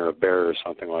mountain lion or a bear or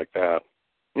something like that.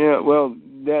 Yeah, well,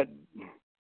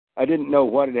 I didn't know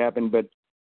what had happened, but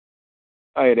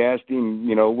I had asked him,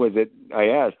 was it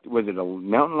a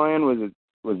mountain lion?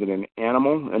 Was it an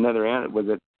animal? Another animal? Was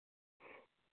it?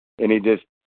 And he just,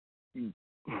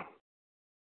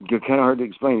 it's kind of hard to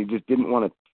explain. He just didn't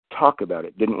want to talk about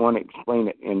it, didn't want to explain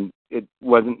it. And it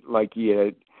wasn't like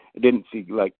I didn't see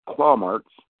like claw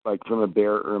marks, like from a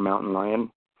bear or a mountain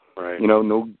lion. Right.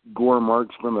 No gore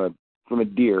marks from a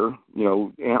deer,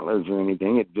 antlers or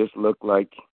anything. It just looked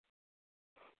like,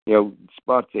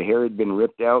 spots of hair had been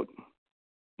ripped out,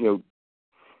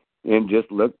 and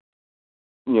just looked,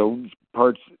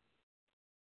 parts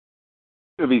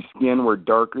of his skin were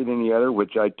darker than the other,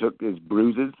 which I took as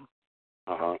bruises.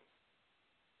 Uh-huh.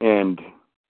 And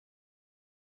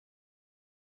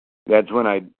that's when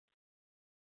I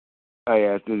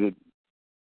asked, was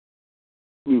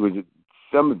it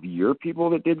some of your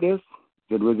people that did this?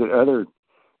 Was it other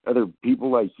people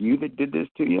like you that did this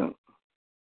to you?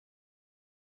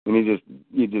 And he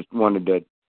just wanted to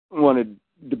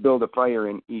build a fire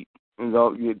and eat.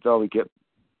 It's all he kept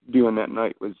doing that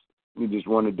night was he just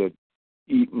wanted to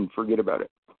eat and forget about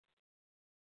it.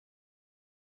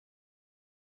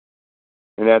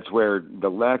 And that's where the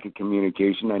lack of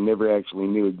communication, I never actually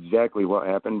knew exactly what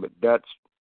happened, but that's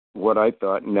what I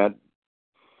thought, and that,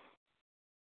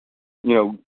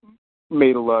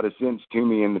 made a lot of sense to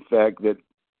me in the fact that,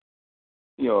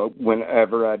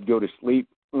 whenever I'd go to sleep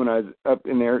when I was up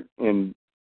in there, and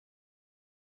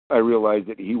I realized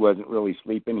that he wasn't really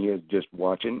sleeping, he was just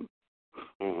watching,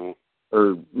 mm-hmm.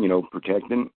 or,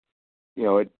 protecting,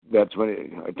 that's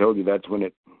when I told you that's when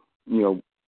it,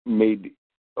 made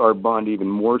our bond even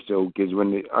more so, because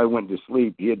when I went to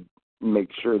sleep, he'd make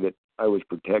sure that I was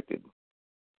protected.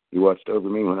 He watched over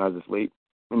me when I was asleep,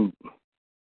 and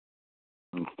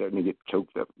I'm starting to get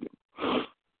choked up again.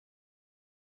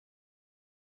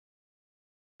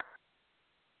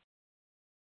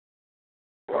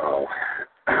 Wow.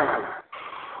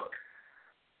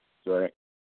 Sorry.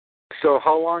 So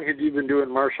how long had you been doing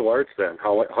martial arts then?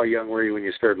 How young were you when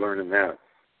you started learning that?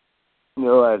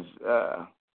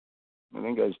 I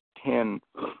think I was 9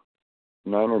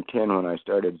 or 10 when I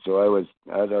started, so I was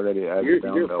already.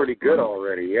 You're pretty good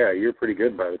already. Yeah, you're pretty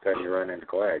good by the time you run into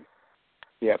Clag.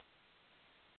 Yep.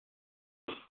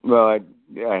 Well, I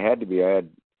had to be. I had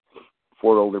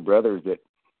 4 older brothers that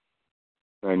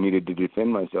I needed to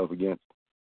defend myself against.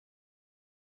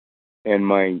 And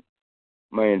my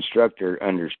instructor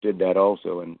understood that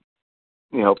also, and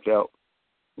he helped out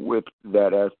with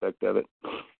that aspect of it.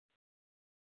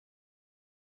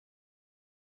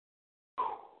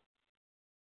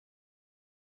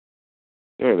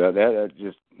 Sorry about that. That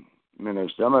just, I mean,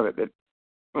 there's some of it that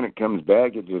when it comes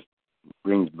back, it just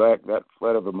brings back that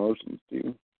flood of emotions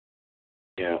too.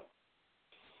 Yeah.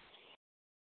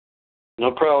 No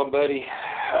problem, buddy.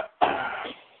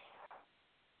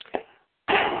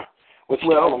 What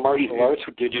style of martial arts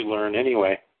did you learn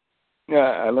anyway? Yeah,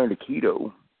 I learned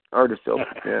Aikido, art of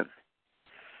self-defense.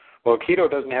 Well, Aikido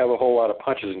doesn't have a whole lot of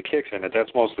punches and kicks in it. That's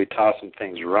mostly tossing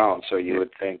things around, so you would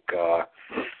think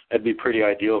that'd be pretty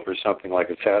ideal for something like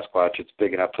a Sasquatch. It's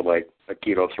big enough to, like,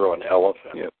 Aikido throw an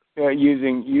elephant. Yep.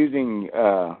 Using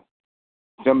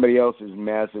somebody else's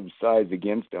massive size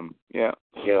against them. Yeah.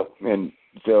 Yep. And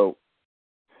so,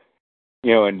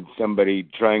 and somebody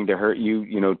trying to hurt you,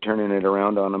 turning it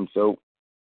around on them. So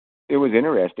it was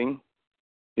interesting.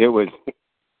 It was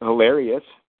hilarious.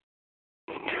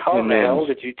 How in the hell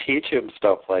did you teach him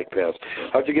stuff like this?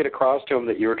 How'd you get across to him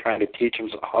that you were trying to teach him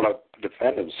how to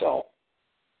defend himself?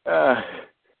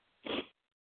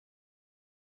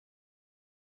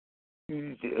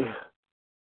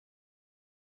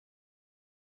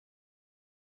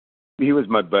 He was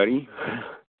my buddy.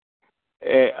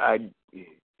 It's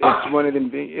one of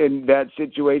them. In that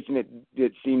situation,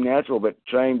 it seemed natural, but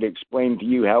trying to explain to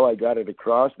you how I got it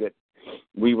across that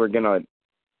we were gonna,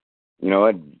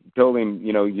 I told him,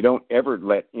 you don't ever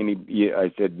let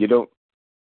I said, you don't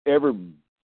ever,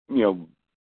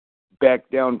 back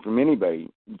down from anybody.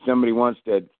 If somebody wants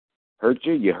to hurt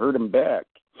you, you hurt them back.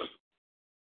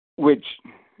 Which,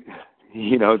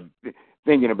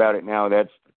 thinking about it now,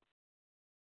 that's,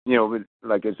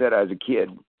 like I said, I was a kid.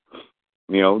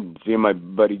 Seeing my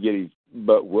buddy get his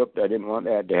butt whooped, I didn't want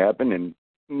that to happen, and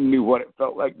knew what it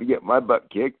felt like to get my butt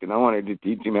kicked, and I wanted to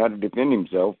teach him how to defend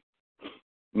himself.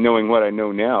 Knowing what I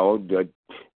know now,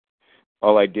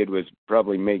 all I did was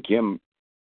probably make him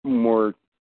more.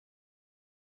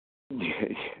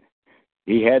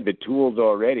 He had the tools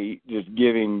already, just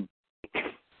giving.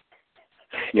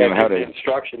 How to the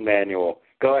instruction manual.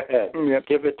 Go ahead. Yep.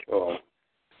 Give it to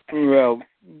him. Well,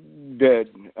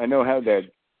 I know how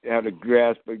to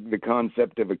grasp the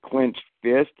concept of a clenched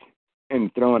fist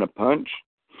and throwing a punch.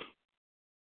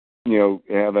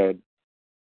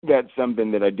 That's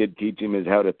something that I did teach him, is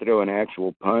how to throw an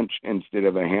actual punch instead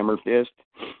of a hammer fist,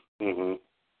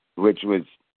 which was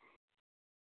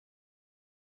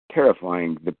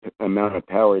terrifying, the amount of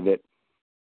power that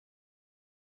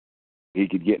he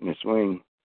could get in a swing.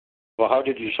 Well, how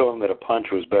did you show him that a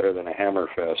punch was better than a hammer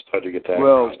fist? How did you get that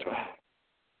across to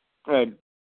him?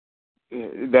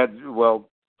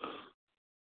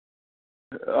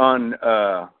 On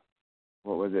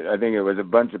what was it? I think it was a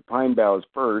bunch of pine boughs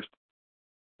first,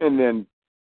 and then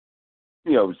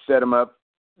set them up,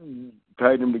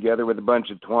 tied them together with a bunch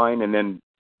of twine, and then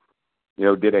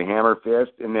did a hammer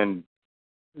fist, and then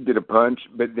did a punch,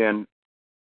 but then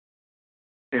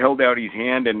held out his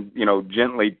hand and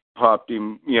gently popped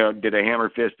him, did a hammer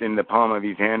fist in the palm of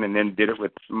his hand, and then did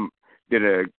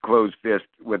a closed fist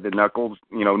with the knuckles,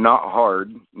 not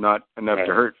hard, not enough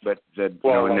to hurt, but said,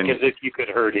 as if you could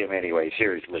hurt him anyway.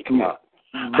 Seriously, come on.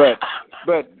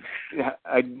 But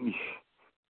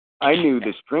I knew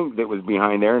the strength that was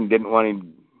behind there and didn't want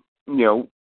him, I know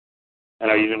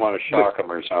you didn't want to shock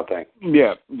him or something.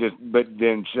 Yeah, but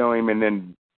then show him, and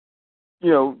then,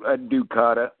 I'd do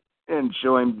kata and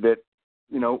show him that,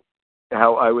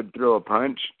 how I would throw a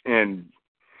punch, and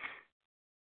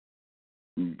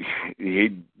he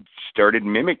started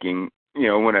mimicking,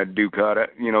 when I do kata,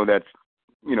 that's,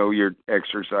 your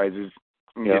exercises,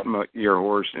 your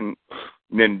horse, and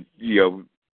then,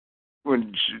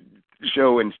 when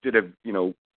show, instead of,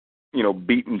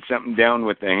 beating something down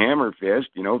with a hammer fist,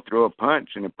 throw a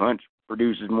punch, and a punch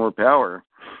produces more power.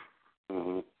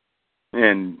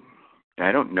 And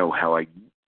I don't know how I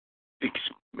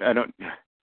don't.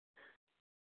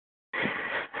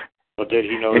 Well, did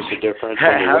he notice the difference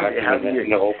when you whacked him in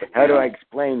the open? How do I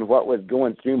explain what was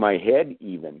going through my head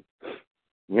even?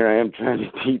 Here I am trying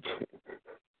to teach.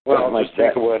 Well, just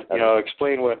think of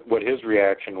explain what his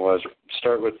reaction was.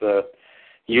 Start with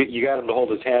you got him to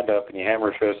hold his hand up, and you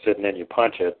hammer fist it, and then you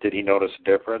punch it. Did he notice a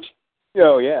difference?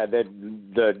 Oh, yeah.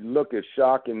 The look of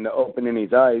shock in the open in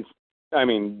his eyes. I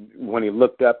mean, when he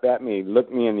looked up at me, he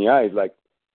looked me in the eyes like,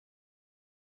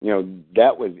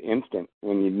 that was instant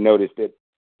when you noticed it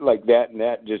like that, and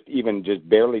that just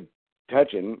barely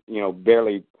touching,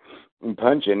 barely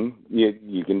punching,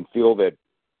 you can feel the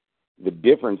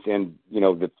difference in,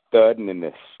 the thud and then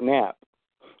the snap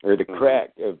or the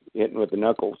crack of hitting with the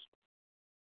knuckles.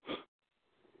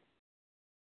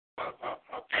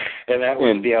 And that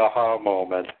was the aha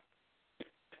moment.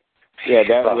 Yeah,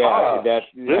 This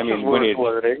I mean, is worth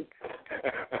learning.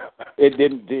 It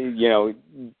didn't,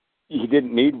 he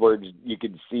didn't need words. You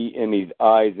could see in his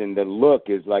eyes, and the look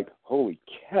is like, holy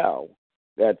cow.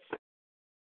 That's,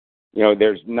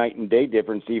 there's night and day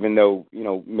difference, even though,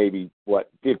 maybe,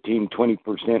 15,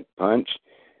 20% punch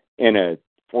and a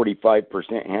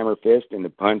 45% hammer fist, and the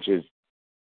punch is,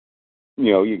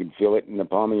 you can feel it in the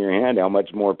palm of your hand, how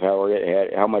much more power it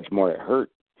had, how much more it hurt.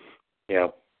 Yeah.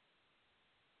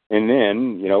 And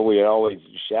then, we always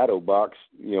shadow box,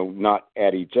 not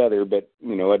at each other, but,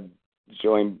 I'd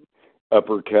show him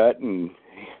uppercut, and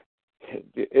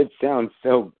it sounds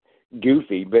so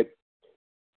goofy, but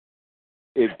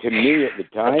to me at the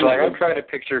time, it's like I'm trying to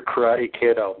picture Karate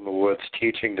Kid out in the woods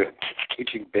teaching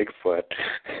Bigfoot.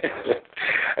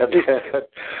 And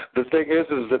the thing is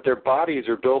that their bodies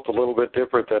are built a little bit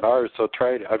different than ours. So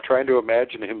I'm trying to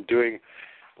imagine him doing,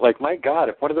 like, my God,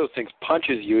 if one of those things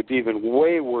punches you, it'd be even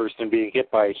way worse than being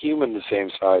hit by a human the same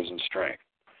size and strength,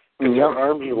 because their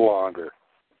arms are longer.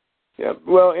 Yeah.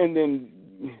 Well, and then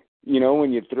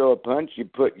when you throw a punch, you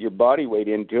put your body weight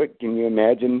into it. Can you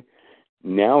imagine?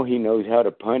 Now he knows how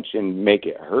to punch and make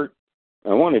it hurt.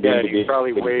 I wanted him to be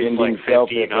probably weighs like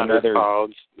 1,500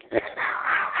 pounds.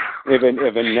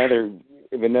 if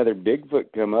another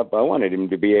Bigfoot come up, I wanted him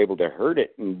to be able to hurt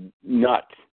it and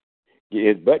not get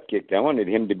his butt kicked. I wanted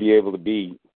him to be able to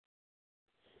be,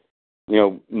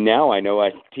 now I know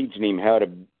I'm teaching him how to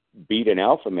beat an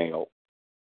alpha male,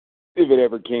 if it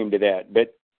ever came to that.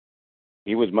 But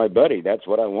he was my buddy. That's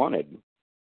what I wanted.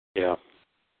 Yeah.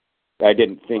 I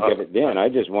didn't think of it then. I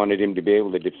just wanted him to be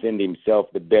able to defend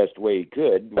himself the best way he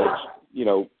could,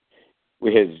 which,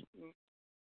 with his,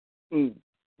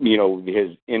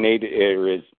 his innate or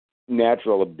his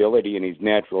natural ability and his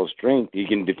natural strength, he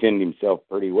can defend himself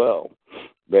pretty well.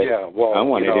 But I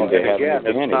wanted him to have an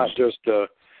advantage.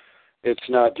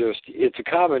 It's a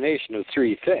combination of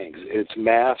three things. It's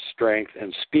mass, strength,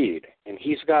 and speed. And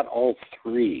he's got all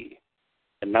three.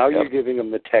 And now you're giving him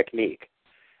the technique.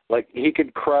 Like, he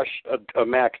could crush a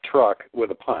Mack truck with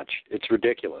a punch. It's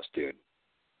ridiculous, dude.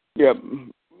 Yeah,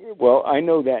 well, I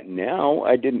know that now.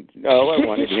 I didn't. Oh, I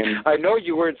wanted him. I know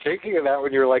you weren't thinking of that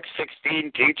when you were like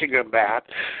 16 teaching him that.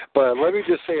 But let me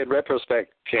just say in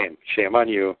retrospect, shame on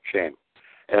you, shame.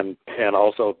 And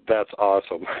also, that's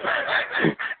awesome.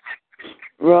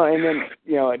 Well, and then,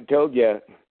 I told you,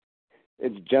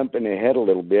 it's jumping ahead a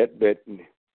little bit, but,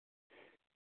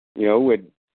 with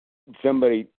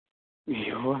somebody,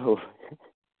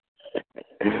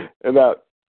 about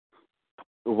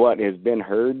what has been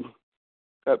heard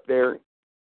up there,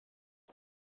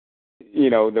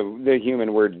 the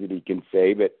human words that he can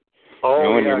say, but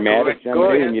when you're mad at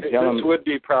somebody and you tell them... This would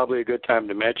be probably a good time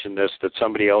to mention this, that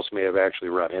somebody else may have actually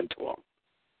run into him.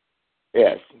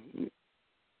 Yes,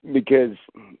 because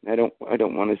I don't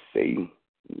want to say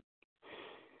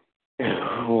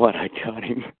what I taught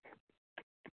him,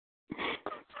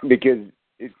 because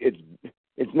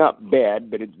it's not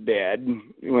bad, but it's bad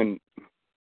when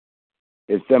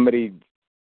if somebody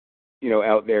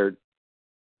out there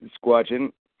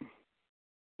squatching,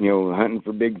 hunting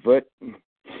for Bigfoot,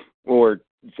 or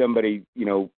somebody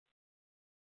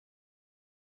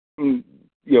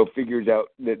figures out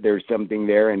that there's something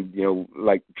there and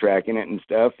like tracking it and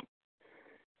stuff.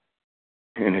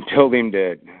 And I told him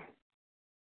to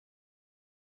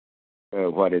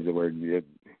what is the word?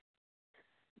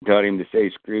 Taught him to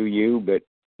say screw you, but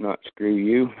not screw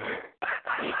you.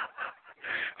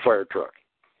 Fire truck.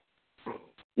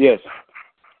 Yes.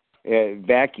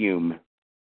 Vacuum.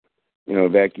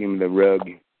 Vacuum the rug.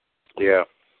 Yeah.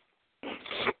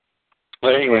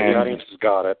 But anyway, the audience has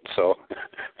got it, so.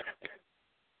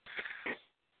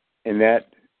 And that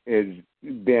has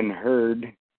been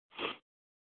heard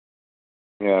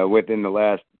within the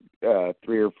last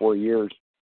 3 or 4 years.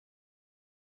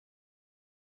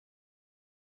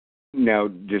 Now,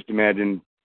 just imagine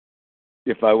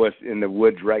if I was in the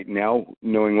woods right now,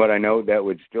 knowing what I know, that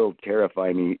would still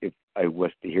terrify me if I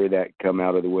was to hear that come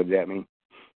out of the woods at me.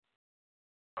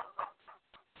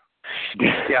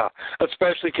 Yeah,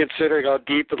 especially considering how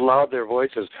deep and loud their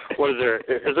voice is. What is there?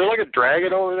 Is there like a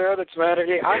dragon over there that's mad at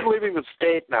me? I'm leaving the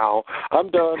state now. I'm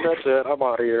done. That's it. I'm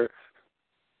out of here.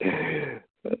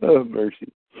 Oh,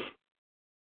 mercy.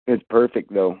 It's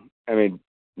perfect, though. I mean,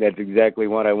 that's exactly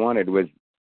what I wanted, was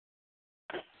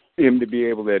him to be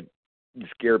able to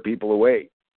scare people away,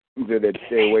 so they'd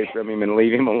stay away from him and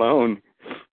leave him alone.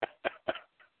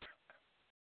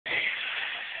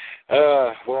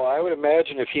 Well, I would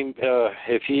imagine if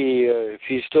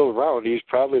he's still around, he's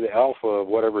probably the alpha of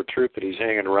whatever troop that he's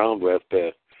hanging around with.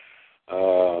 But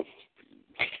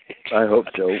I hope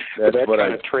so. That's that what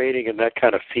kind of training and that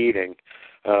kind of feeding.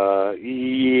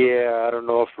 I don't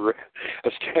know if a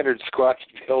standard squat's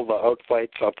be able to outfight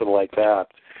something like that.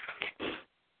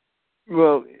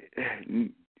 Well,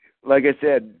 like I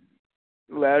said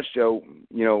last show,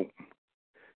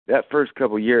 that first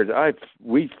couple of years,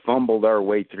 we fumbled our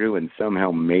way through and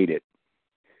somehow made it.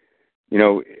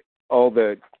 All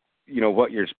the,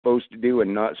 what you're supposed to do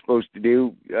and not supposed to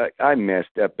do, I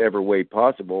messed up every way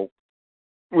possible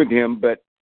with him, but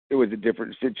it was a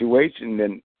different situation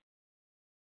than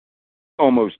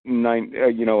almost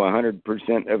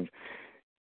 100% of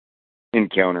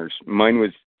encounters. Mine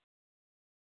was,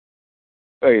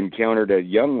 I encountered a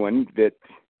young one that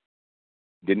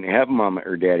didn't have mama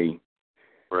or daddy,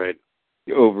 right,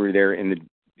 over there in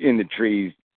the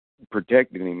trees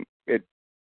protecting him.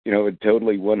 A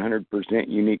totally 100%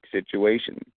 unique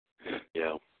situation.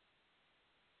 Yeah.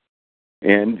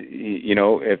 And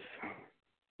if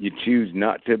you choose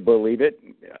not to believe it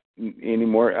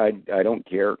anymore, I don't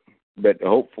care. But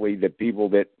hopefully the people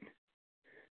that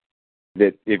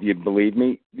if you believe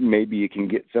me, maybe you can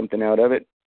get something out of it.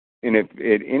 And if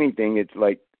anything, it's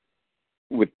like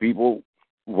with people,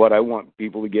 what I want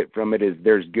people to get from it is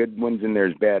there's good ones and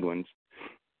there's bad ones.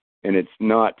 And it's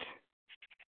not,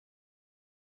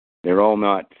 they're all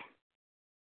not,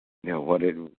 they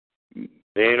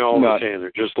ain't all the same.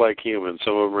 They're just like humans.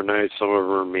 Some of them are nice, some of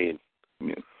them are mean.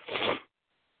 Yeah.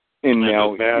 And it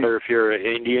now, doesn't matter if you're an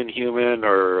Indian human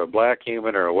or a black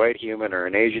human or a white human or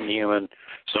an Asian human.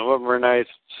 Some of them are nice,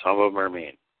 some of them are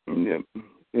mean. Yeah.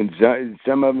 And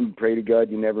some of them, pray to God,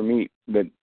 you never meet. But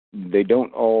they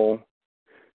don't all,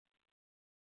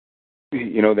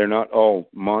 they're not all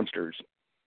monsters.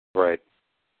 Right.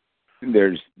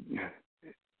 There's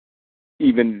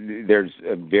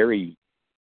a very,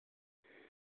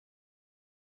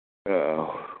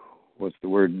 what's the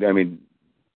word? I mean,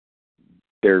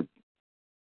 they're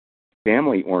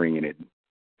family-oriented.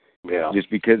 Yeah. Just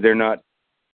because they're not,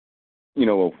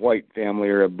 a white family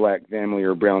or a black family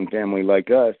or a brown family like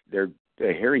us, they're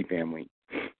a hairy family.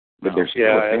 But they're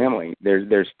still a family.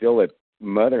 They're still a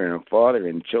mother and a father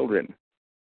and children.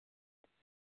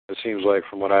 It seems like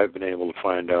from what I've been able to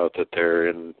find out that they're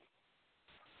in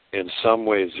some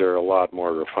ways they're a lot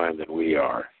more refined than we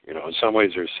are. In some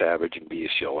ways they're savage and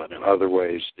bestial, and in other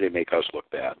ways they make us look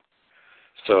bad.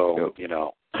 So,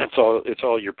 it's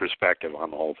all your perspective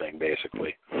on the whole thing,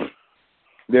 basically.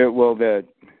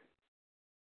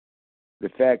 The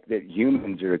fact that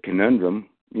humans are a conundrum,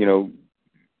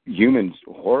 humans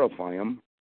horrify them,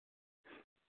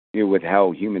 with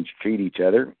how humans treat each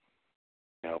other.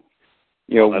 Yep.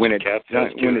 When it's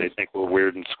time, when they think we're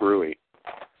weird and screwy.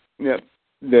 Yeah.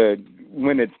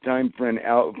 When it's time for an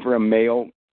alpha male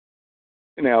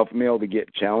to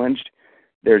get challenged,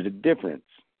 there's a difference.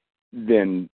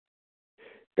 Then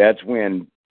that's when,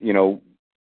 no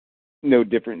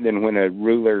different than when a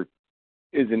ruler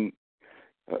isn't,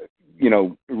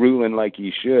 ruling like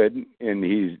he should, and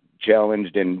he's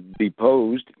challenged and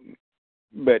deposed.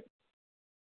 But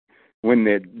when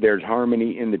there's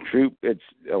harmony in the troop, it's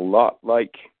a lot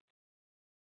like,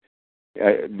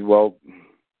 I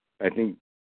think,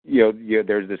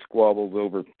 there's the squabbles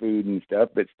over food and stuff,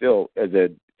 but still, as a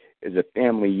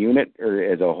family unit or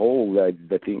as a whole, I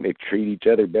think they treat each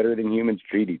other better than humans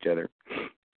treat each other.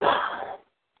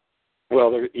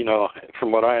 Well,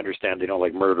 from what I understand, they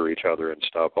don't murder each other and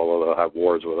stuff, although they'll have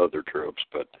wars with other troops.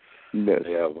 But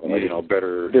they have,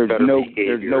 better. There's no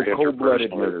behavior,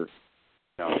 cold-blooded murder.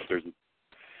 No,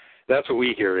 that's what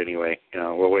we hear anyway.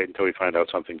 We'll wait until we find out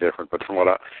something different. But from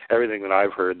everything that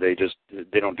I've heard, they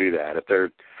don't do that. If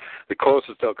they're the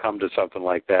closest they'll come to something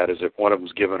like that is if one of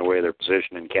them's given away their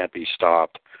position and can't be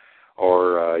stopped,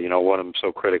 or one of them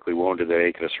so critically wounded they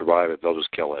ain't going to survive it, they'll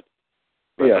just kill it.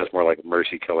 But that's more like a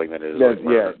mercy killing than it is like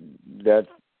murder. That's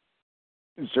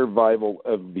survival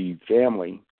of the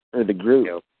family or the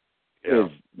group is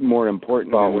more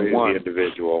important than one. The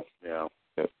individual. Yeah.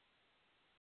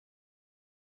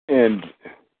 And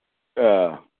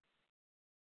I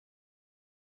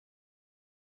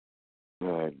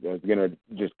was going to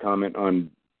just comment on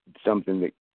something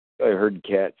that I heard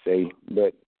Kat say,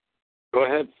 but go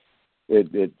ahead.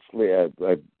 It's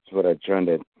what I'm trying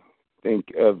to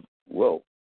think of. Well,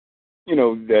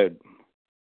 the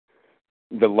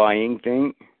lying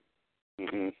thing.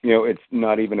 Mm-hmm. It's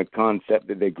not even a concept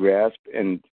that they grasp,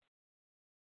 and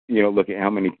look at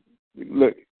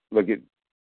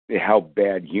how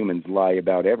bad humans lie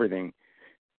about everything.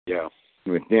 Yeah.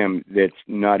 With them, that's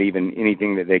not even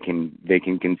anything that they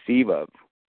can conceive of.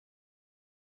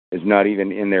 It's not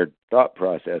even in their thought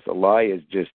process. A lie is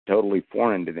just totally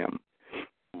foreign to them.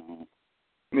 Mm-hmm.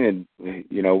 And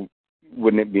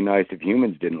wouldn't it be nice if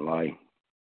humans didn't lie?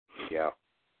 Yeah.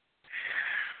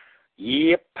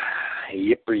 Yep.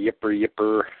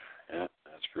 Yipper. Yeah,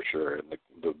 that's for sure. And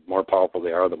the more powerful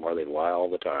they are, the more they lie all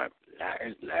the time.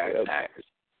 Liars.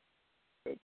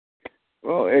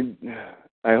 Well,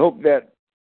 I hope that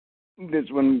this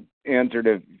one answered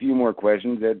a few more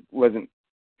questions. That wasn't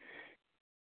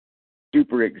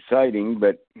super exciting,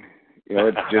 but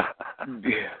it's just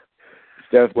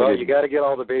stuff. Well, you got to get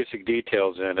all the basic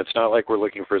details in. It's not like we're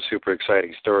looking for a super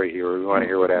exciting story here. We want to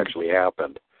hear what actually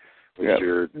happened with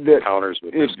your encounters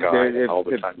with this guy and all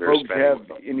the time they're spending. If folks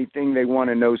have anything they want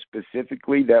to know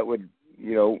specifically, that would,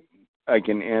 I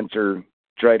can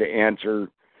try to answer,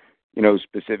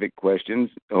 specific questions.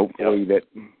 Hopefully that.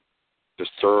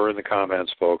 Just throw her in the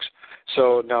comments, folks.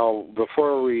 So now,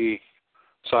 before we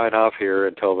sign off here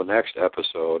until the next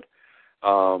episode,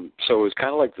 so it was kind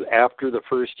of like after the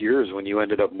first year is when you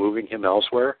ended up moving him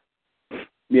elsewhere?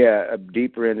 Yeah,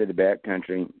 deeper into the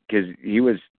backcountry, because he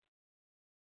was,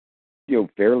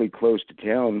 fairly close to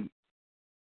town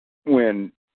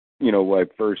when, I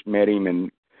first met him,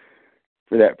 and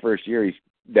for that first year,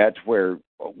 that's where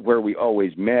we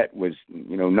always met was,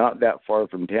 not that far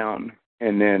from town.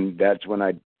 And then that's when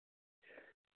I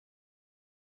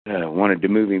wanted to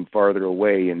move him farther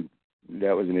away, and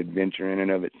that was an adventure in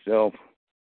and of itself.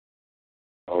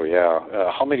 Oh, yeah.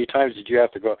 How many times did you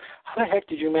have to go? How the heck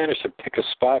did you manage to pick a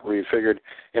spot where you figured,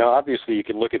 obviously you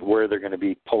can look at where they're going to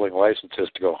be pulling licenses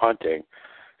to go hunting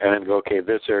and then go, okay,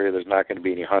 this area there's not going to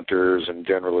be any hunters and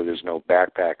generally there's no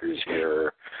backpackers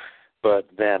here. But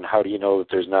then how do you know that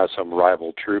there's not some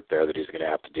rival troop there that he's going to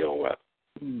have to deal with?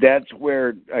 That's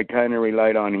where I kind of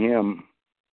relied on him.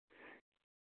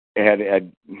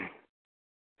 Would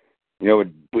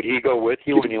he go with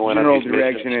you when you went on these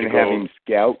direction and have him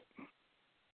scout?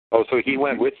 Oh, so he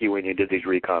went with you when you did these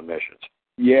recon missions?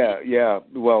 Yeah.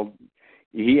 Well,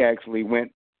 he actually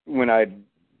went when I'd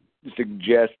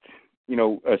suggest,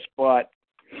 a spot,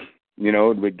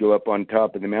 we'd go up on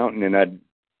top of the mountain and I'd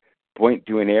point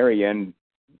to an area and,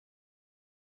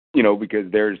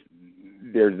 because there's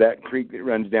that creek that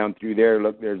runs down through there.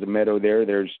 Look, there's a meadow there.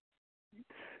 There's,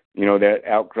 that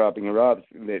outcropping of rocks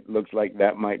that looks like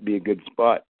that might be a good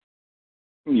spot.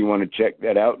 You want to check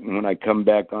that out, and when I come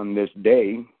back on this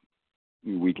day,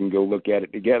 we can go look at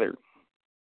it together.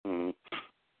 Mm-hmm.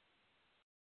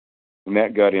 And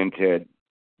that got into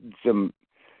some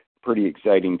pretty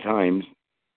exciting times.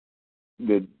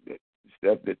 The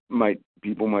stuff that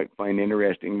people might find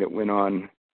interesting that went on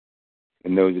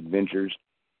in those adventures.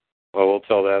 Well, we'll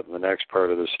tell that in the next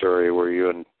part of the story where you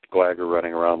and Glag are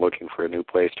running around looking for a new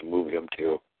place to move him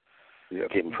to.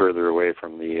 Yep. Getting further away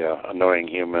from the annoying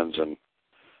humans and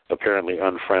apparently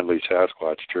unfriendly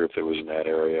Sasquatch troop that was in that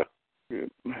area. Yep.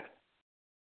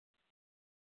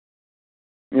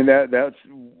 And that's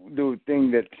the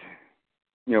thing that,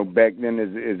 back then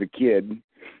as a kid,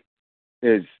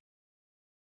 is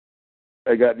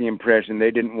I got the impression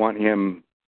they didn't want him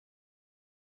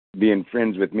being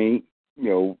friends with me,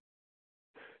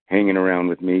 hanging around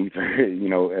with me,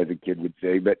 as a kid would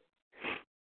say, but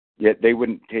yet they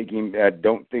wouldn't take him. I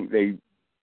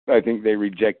think they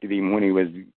rejected him when he was,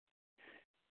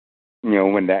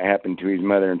 when that happened to his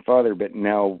mother and father, but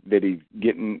now that he's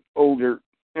getting older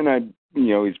and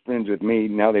he's friends with me,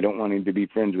 now they don't want him to be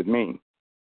friends with me.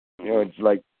 It's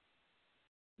like,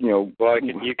 Well,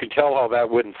 you can tell how that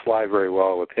wouldn't fly very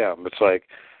well with him. It's like,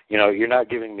 you're not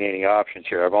giving me any options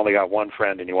here. I've only got one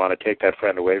friend and you want to take that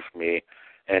friend away from me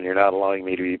and you're not allowing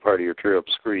me to be part of your troop.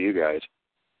 Screw you guys.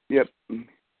 Yep. And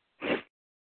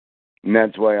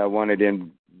that's why I wanted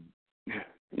him,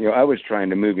 I was trying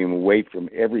to move him away from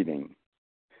everything.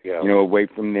 Yeah. Away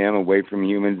from them, away from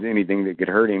humans, anything that could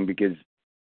hurt him because,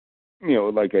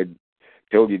 like I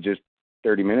told you just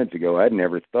 30 minutes ago, I'd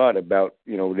never thought about,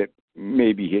 that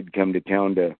maybe he'd come to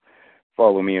town to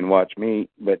follow me and watch me,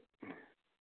 but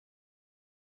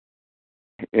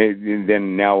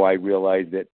then now I realize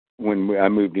that when I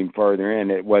moved him farther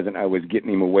in, it wasn't I was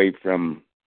getting him away from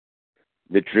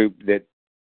the troop that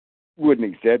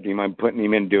wouldn't accept him. I'm putting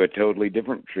him into a totally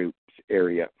different troop's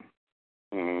area.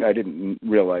 Mm-hmm. I didn't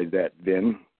realize that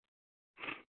then.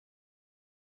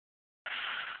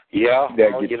 Yeah,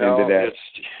 that gets into that.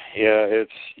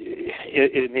 It's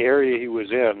in the area he was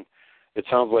in. It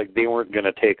sounds like they weren't going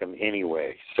to take him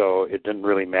anyway, so it didn't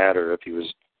really matter if he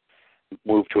was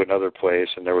moved to another place,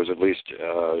 and there was at least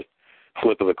a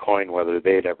flip of the coin whether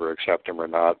they'd ever accept him or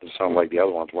not. It sounded like the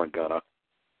other ones weren't gonna.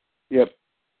 Yep.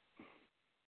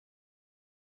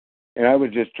 And I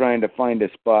was just trying to find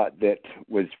a spot that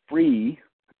was free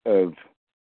of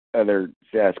other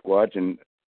Sasquatch and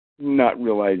not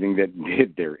realizing that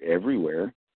they're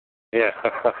everywhere. Yeah.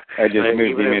 I just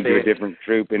moved him into a different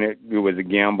troop, and it was a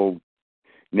gamble.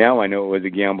 Now I know it was a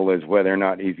gamble as whether or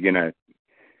not he's going to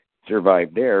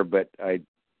survive there, but I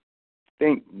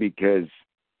think because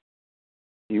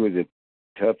he was a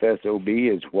tough SOB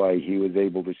is why he was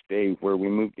able to stay where we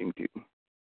moved him to.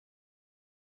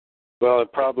 Well,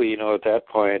 probably, at that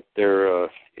point,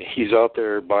 he's out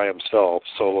there by himself,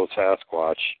 solo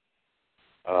Sasquatch,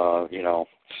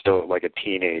 still like a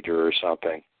teenager or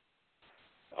something.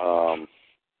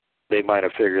 They might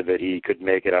have figured that he could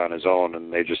make it on his own,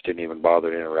 and they just didn't even bother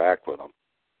to interact with him.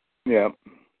 Yeah.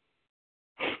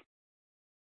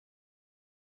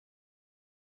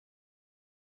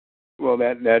 Well,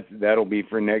 that'll be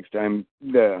for next time.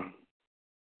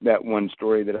 That one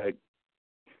story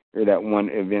or that one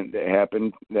event that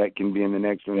happened, that can be in the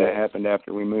next one that happened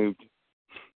after we moved.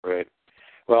 Right.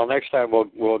 Well, next time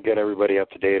we'll get everybody up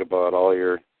to date about all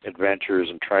your adventures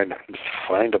and trying to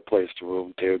find a place to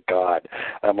move to. God,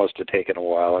 that must have taken a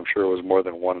while. I'm sure it was more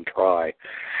than one try.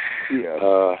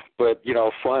 Yeah. But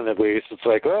fun at least. It's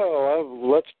like,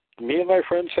 me and my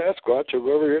friend Sasquatch will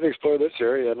go over here to explore this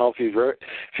area, and I'll feel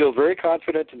very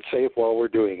confident and safe while we're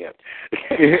doing it.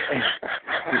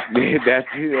 That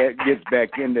gets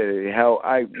back into how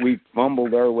we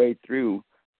fumbled our way through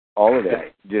all of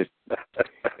that. Just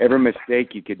every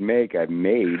mistake you could make, I've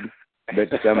made, but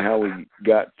somehow we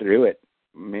got through it.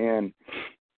 Man.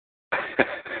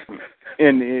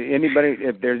 And anybody,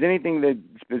 if there's anything that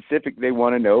specific they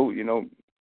want to know,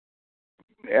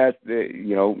 ask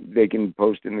they can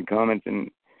post in the comments, and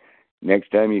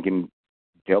next time you can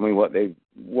tell me what they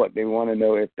want to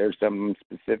know, if there's something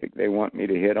specific they want me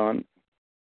to hit on.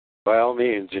 By all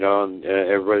means, and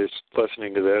everybody's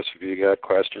listening to this, if you got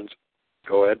questions,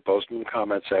 go ahead, post them in the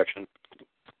comment section,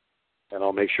 and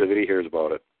I'll make sure that he hears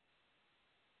about it.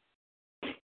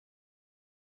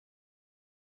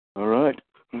 All right.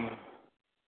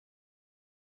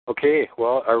 Okay,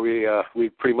 well, are we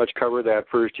pretty much covered that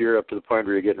first year up to the point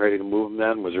where you're getting ready to move them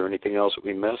then? Was there anything else that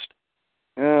we missed?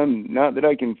 Not that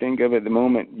I can think of at the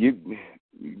moment. You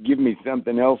give me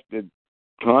something else to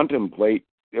contemplate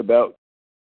about,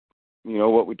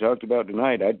 what we talked about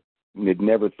tonight. I had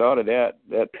never thought of that.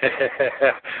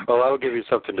 Well, I'll give you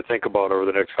something to think about over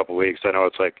the next couple of weeks. I know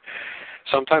it's like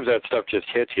sometimes that stuff just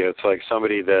hits you. It's like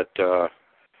somebody that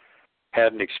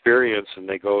had an experience, and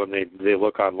they go and they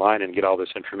look online and get all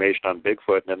this information on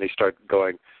Bigfoot, and then they start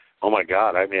going, oh my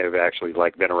God, I may have actually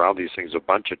been around these things a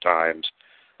bunch of times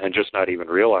and just not even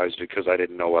realized it because I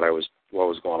didn't know what was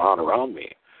going on around me,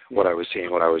 what I was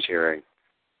seeing, what I was hearing,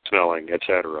 smelling,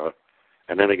 etc.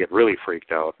 And then they get really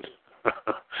freaked out.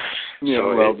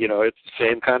 It's the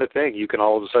same kind of thing. You can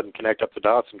all of a sudden connect up the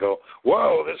dots and go,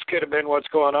 whoa, this could have been what's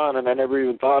going on, and I never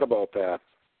even thought about that.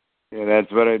 Yeah,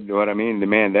 that's what I mean.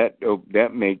 Man,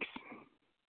 that makes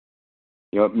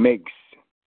it makes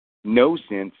no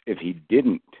sense if he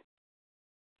didn't.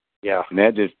 Yeah. And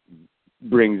that just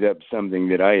brings up something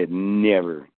that I had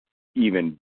never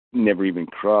even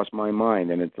crossed my mind,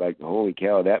 and it's like, holy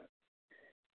cow,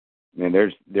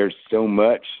 there's so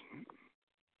much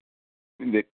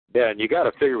that. Yeah, and you got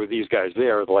to figure with these guys, they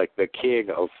are like the king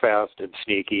of fast and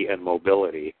sneaky and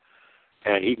mobility.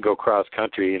 And he can go cross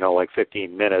country,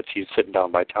 15 minutes. He's sitting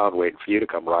down by town waiting for you to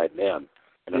come riding in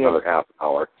another half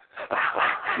hour.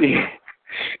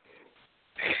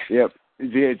 Yep.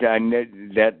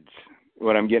 That's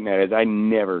what I'm getting at, is I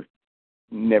never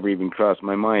even crossed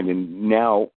my mind. And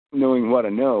now, knowing what I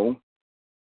know,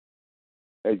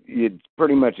 it's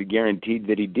pretty much a guaranteed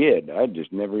that he did. I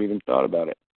just never even thought about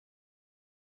it.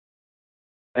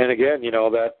 And again,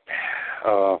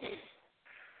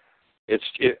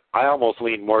 I almost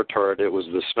lean more toward it was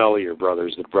the Smellier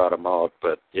brothers that brought him out,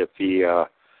 but if he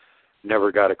never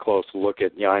got a close look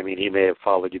at, he may have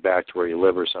followed you back to where you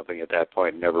live or something at that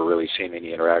point and never really seen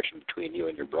any interaction between you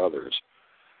and your brothers.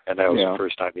 And that was the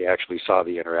first time he actually saw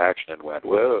the interaction and went,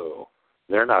 whoa,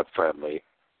 they're not friendly.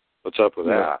 What's up with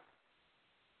that?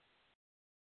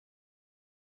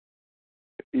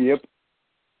 Yep.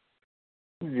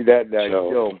 He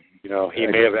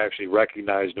may have actually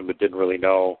recognized him but didn't really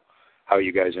know how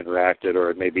you guys interacted,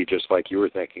 or it may be just like you were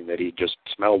thinking, that he just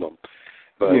smelled them.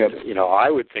 But,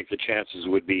 I would think the chances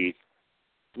would be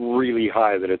really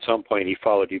high that at some point he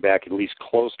followed you back at least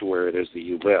close to where it is that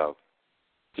you live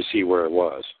to see where it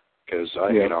was. Because,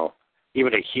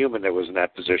 even a human that was in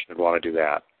that position would want to do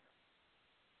that.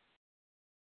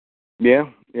 Yeah,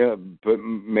 but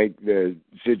make the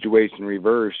situation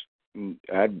reverse.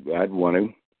 I'd want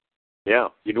to. Yeah,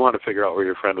 you'd want to figure out where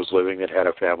your friend was living that had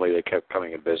a family that kept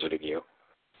coming and visiting you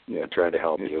and trying to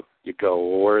help you. You go,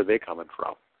 well, where are they coming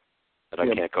from? And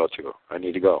I can't go to. I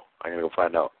need to go. I'm going to go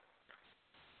find out.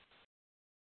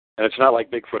 And it's not like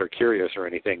Bigfoot are curious or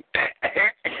anything.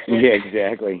 Yeah,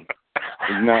 exactly.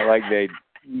 It's not like they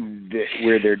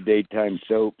wear their daytime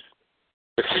soaps.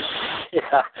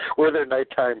 Yeah, we're their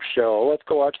nighttime show. Let's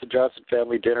go watch the Johnson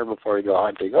family dinner before we go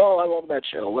hunting. Oh, I love that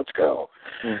show. Let's go.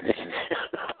 Yep.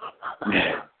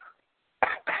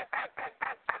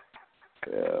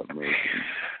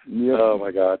 Oh,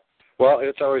 my God. Well,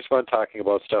 it's always fun talking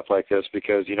about stuff like this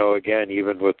because, again,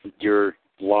 even with your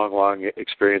long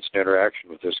experience and interaction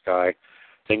with this guy,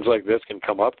 things like this can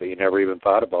come up that you never even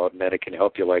thought about, and then it can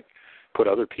help you, put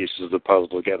other pieces of the puzzle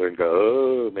together and go,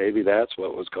 oh, maybe that's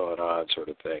what was going on, sort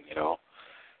of thing,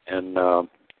 And, a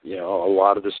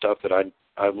lot of the stuff that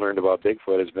I've learned about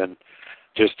Bigfoot has been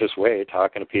just this way,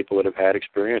 talking to people that have had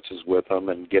experiences with them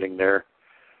and getting their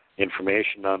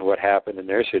information on what happened in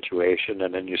their situation,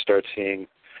 and then you start seeing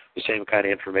the same kind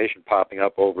of information popping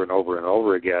up over and over and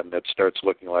over again that starts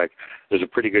looking like there's a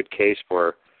pretty good case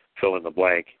for fill in the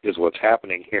blank is what's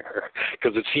happening here,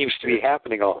 because it seems to be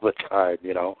happening all the time,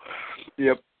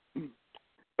 Yep.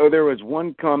 Oh, there was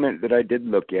one comment that I did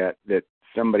look at that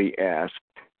somebody asked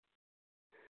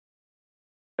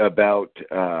about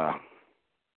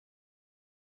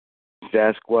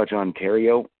Sasquatch,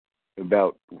 Ontario,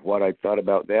 about what I thought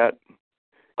about that.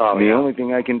 The only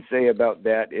thing I can say about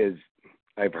that is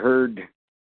I've heard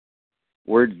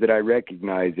words that I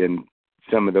recognize in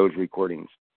some of those recordings.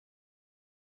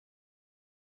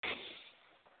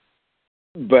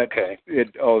 But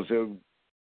it also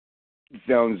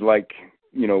sounds like,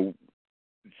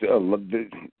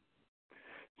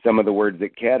 some of the words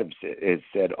that Kat has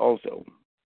said also.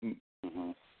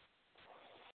 Mm-hmm.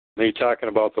 Are you talking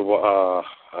about the,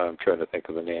 I'm trying to think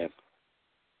of the name,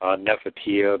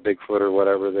 Nefertia, Bigfoot or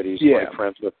whatever that he's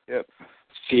friends with? Yep.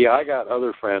 See, I got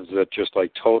other friends that just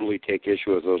totally take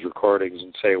issue with those recordings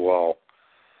and say, well,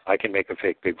 I can make a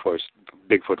fake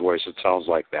Bigfoot voice that sounds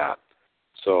like that.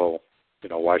 So,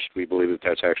 why should we believe that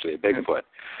that's actually a Bigfoot?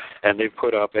 And they've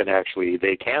put up, and actually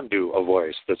they can do a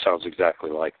voice that sounds exactly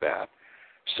like that.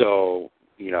 So,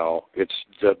 it's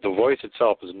the voice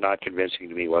itself is not convincing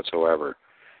to me whatsoever.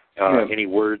 Any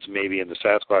words maybe in the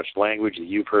Sasquatch language that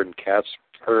you've heard and Kat's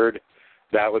heard,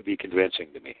 that would be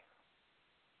convincing to me.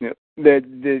 Yeah,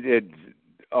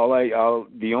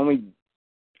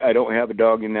 I don't have a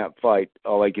dog in that fight.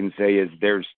 All I can say is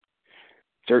there's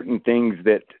certain things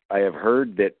that I have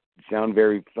heard that sound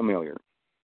very familiar,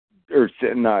 or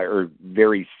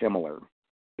very similar.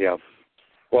 Yeah.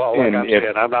 Well, like I'm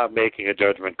saying, I'm not making a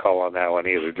judgment call on that one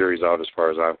either. Jury's out as far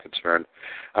as I'm concerned.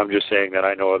 I'm just saying that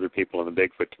I know other people in the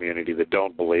Bigfoot community that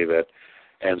don't believe it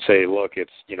and say, look,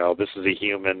 it's, this is a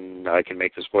human, I can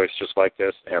make this voice just like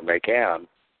this, and they can.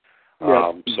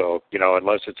 Yeah. So,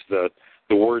 unless it's the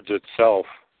words itself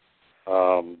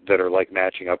that are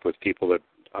matching up with people that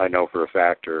I know for a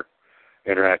fact are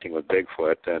interacting with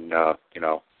Bigfoot, then,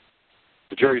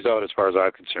 the jury's out as far as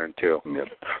I'm concerned, too. Yep.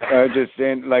 Just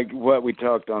saying, what we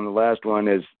talked on the last one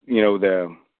is,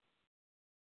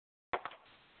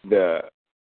 the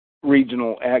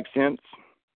regional accents.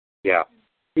 Yeah.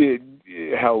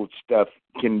 How stuff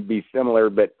can be similar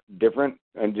but different.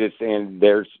 I'm just saying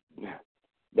there's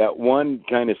that one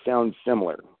kind of sounds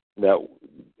similar. That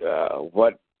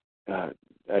I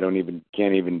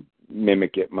can't even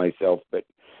mimic it myself, but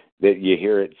that you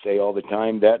hear it say all the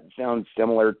time, that sounds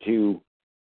similar to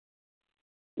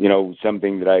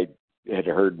something that I had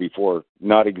heard before.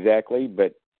 Not exactly,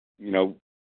 but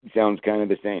sounds kind of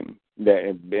the same.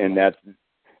 That's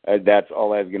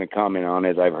all I was going to comment on,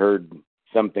 is I've heard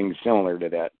something similar to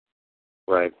that.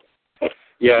 Right.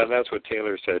 Yeah, and that's what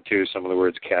Taylor said too. Some of the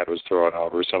words Kat was throwing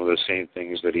out were some of the same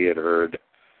things that he had heard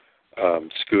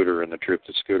Scooter and the troop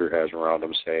that Scooter has around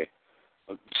him say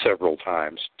several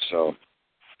times. So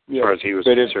as far as he was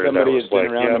concerned, if somebody has been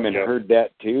around him and heard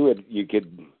that too, you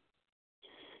could,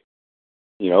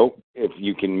 if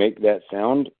you can make that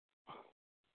sound,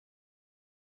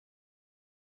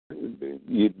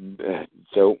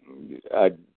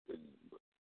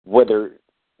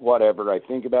 whatever I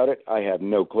think about it, I have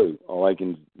no clue.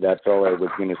 That's all I was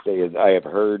going to say is I have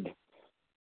heard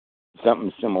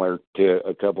something similar to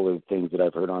a couple of things that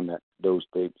I've heard on those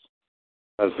tapes.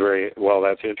 That's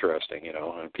interesting,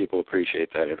 and people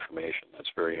appreciate that information. That's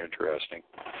very interesting.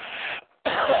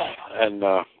 And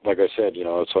like I said,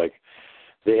 it's like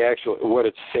what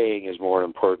it's saying is more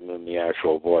important than the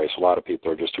actual voice. A lot of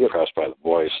people are just impressed by the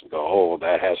voice and go, oh,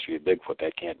 that has to be a Bigfoot.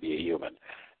 That can't be a human.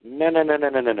 No.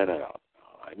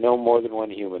 I know more than one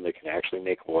human that can actually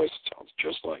make a voice that sounds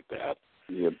just like that.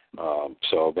 Yep.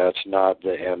 So that's not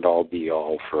the end-all,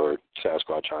 be-all for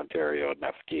Sasquatch, Ontario, and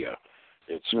Nefertia.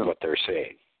 It's what they're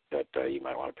saying that you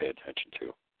might want to pay attention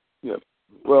to. Yep.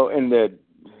 Well, and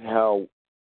however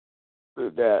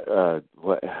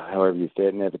you say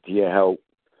it in Epitia, how,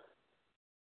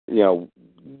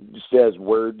 says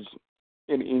words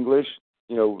in English,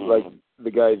 like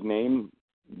the guy's name,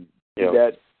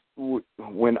 that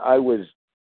when I was,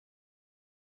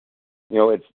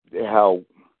 it's how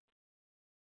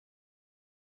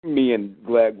me and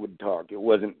Glag would talk. It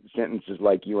wasn't sentences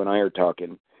like you and I are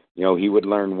talking. He would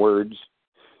learn words,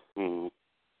 and,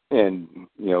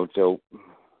 so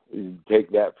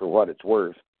take that for what it's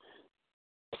worth.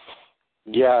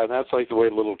 Yeah, and that's like the way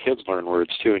little kids learn words,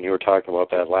 too, and you were talking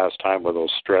about that last time where they'll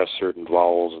stress certain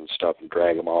vowels and stuff and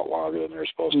drag them out longer than they're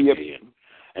supposed to be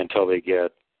until they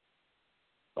get,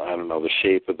 I don't know, the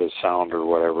shape of the sound or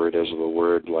whatever it is of the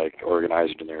word, like,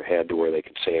 organized in their head to where they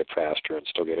can say it faster and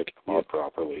still get it to come out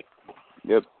properly.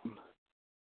 Yep.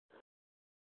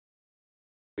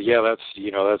 But yeah, that's,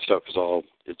 that stuff is all,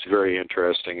 it's very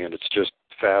interesting, and it's just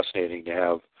fascinating to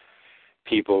have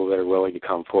people that are willing to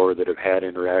come forward that have had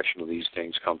interaction with these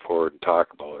things come forward and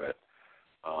talk about it.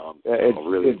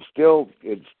 It's still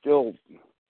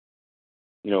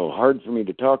hard for me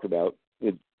to talk about.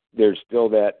 There's still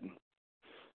that,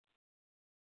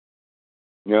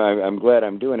 I'm glad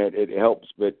I'm doing it. It helps,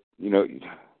 but,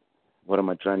 what am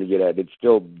I trying to get at? It's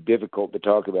still difficult to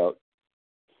talk about.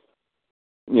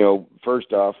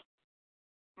 First off,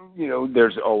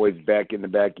 there's always back in the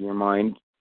back of your mind,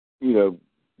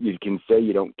 you can say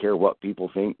you don't care what people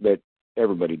think, but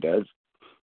everybody does.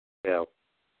 Yeah.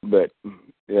 But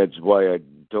that's why I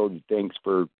told you thanks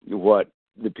for what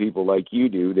the people like you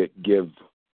do that give,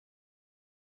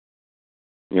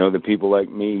 the people like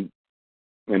me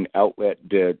an outlet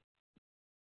to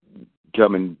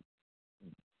come and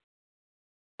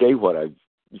say what I've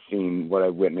seen, what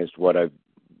I've witnessed, what I've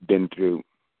been through.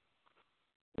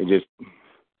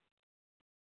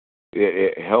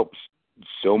 It helps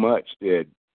so much to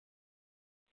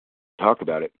talk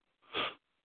about it.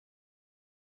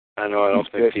 I know. I don't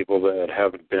think people that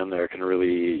haven't been there can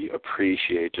really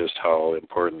appreciate just how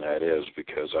important that is,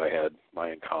 because I had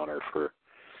my encounter for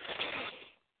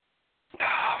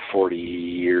 40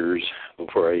 years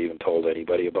before I even told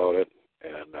anybody about it,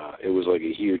 and it was like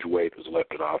a huge weight was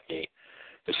lifted off me.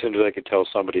 As soon as I could tell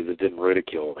somebody that didn't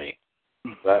ridicule me,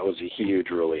 that was a huge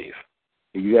relief.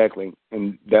 Exactly,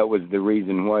 and that was the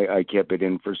reason why I kept it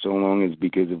in for so long, is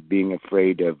because of being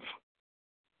afraid of,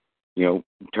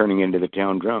 turning into the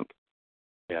town drunk.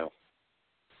 Yeah.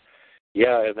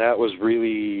 Yeah, and that was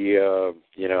really,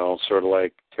 sort of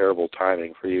like terrible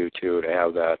timing for you, too, to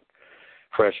have that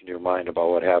fresh in your mind about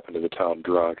what happened to the town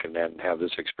drunk, and then have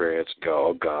this experience and go,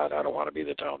 oh, God, I don't want to be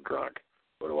the town drunk.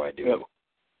 What do I do?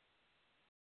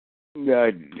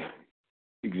 Yep.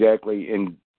 Exactly,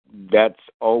 and that's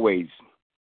always,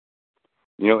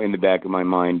 in the back of my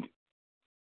mind.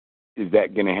 Is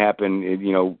that going to happen?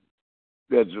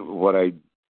 That's what I,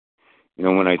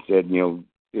 when I said,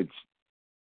 it's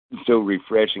so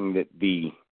refreshing that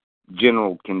the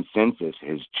general consensus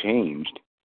has changed.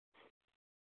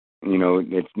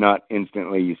 It's not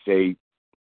instantly you say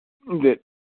that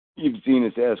you've seen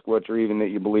a Sasquatch or even that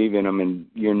you believe in them, and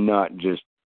you're not just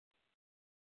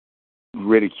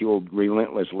ridiculed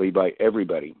relentlessly by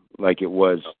everybody like it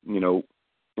was,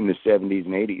 in the 70s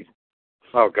and 80s.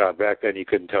 Oh, God, back then you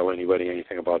couldn't tell anybody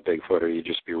anything about Bigfoot, or you'd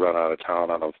just be run out of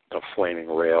town on a flaming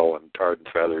rail and tarred and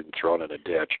feathered and thrown in a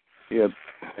ditch. Yep.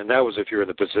 And that was if you're in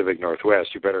the Pacific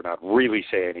Northwest. You better not really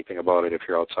say anything about it if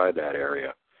you're outside that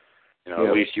area.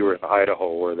 At least you were in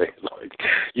Idaho, where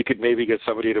you could maybe get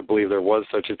somebody to believe there was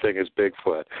such a thing as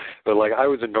Bigfoot. But I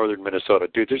was in northern Minnesota,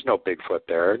 dude. There's no Bigfoot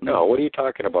there. No, what are you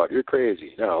talking about? You're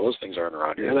crazy. No, those things aren't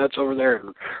around here. That's over there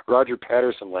in Roger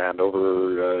Patterson land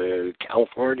over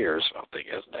California or something,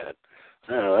 isn't it?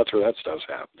 No, that's where that stuff's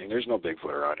happening. There's no Bigfoot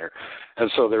around here.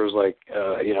 And so there was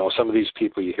some of these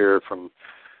people you hear from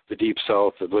the deep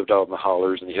south that lived out in the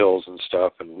hollers and the hills and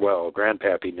stuff. And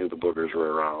Grandpappy knew the boogers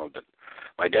were around, and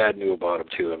my dad knew about them,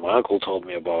 too, and my uncle told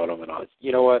me about them. And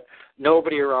you know what?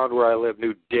 Nobody around where I live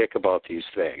knew dick about these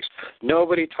things.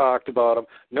 Nobody talked about them.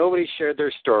 Nobody shared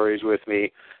their stories with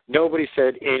me. Nobody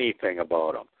said anything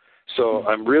about them. So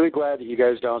I'm really glad that you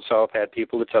guys down south had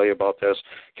people to tell you about this,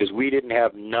 because we didn't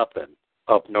have nothing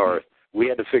up north. We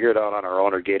had to figure it out on our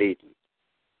own or get eaten.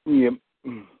 Yep.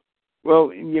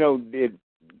 Well,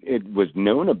 it was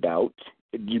known about.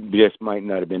 It just might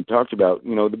not have been talked about. The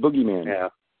boogeyman. Yeah.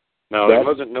 No, it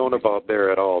wasn't known about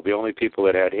there at all. The only people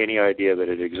that had any idea that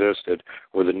it existed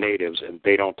were the natives, and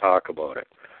they don't talk about it.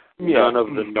 Yeah. None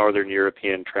of the northern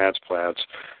European transplants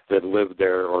that lived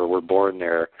there or were born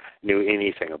there knew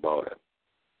anything about it.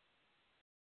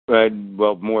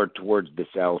 Well, more towards the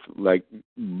south, like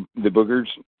the Booger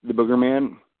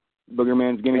Man. Booger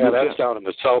Man's going to get that's down in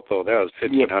the south, though. That was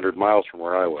 1,500 miles from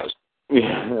where I was.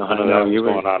 Yeah, I don't know what's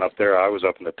going on up there. I was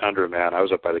up in the tundra, man. I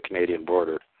was up by the Canadian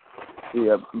border.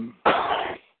 Yep.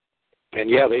 And,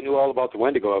 they knew all about the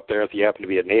Wendigo up there if you happened to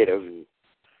be a native. And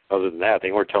other than that,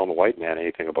 they weren't telling the white man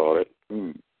anything about it.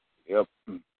 Yep.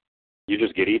 You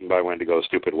just get eaten by Wendigo,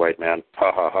 stupid white man.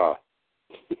 Ha, ha, ha.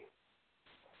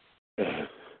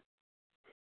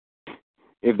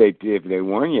 If they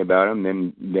warn you about them,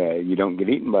 then you don't get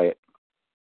eaten by it.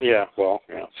 Yeah, well,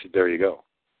 see, there you go.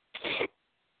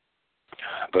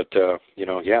 But,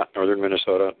 northern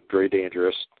Minnesota, very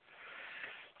dangerous.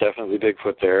 Definitely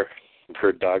Bigfoot there. I've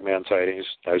heard dogman sightings.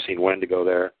 I've seen Wendigo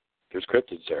there. There's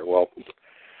cryptids there. Well, it's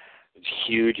a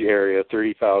huge area,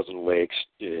 30,000 lakes,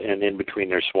 and in between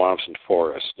there's swamps and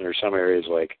forests. There are some areas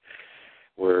like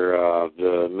where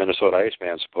the Minnesota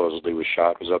Iceman supposedly was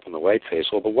shot was up in the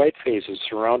Whiteface. Well, the Whiteface is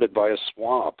surrounded by a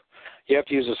swamp. You have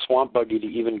to use a swamp buggy to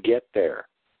even get there.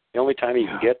 The only time you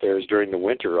can get there is during the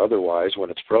winter, otherwise when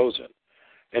it's frozen.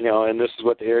 And this is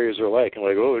what the areas are like. And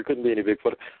there couldn't be any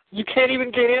Bigfoot. You can't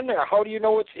even get in there. How do you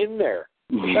know what's in there?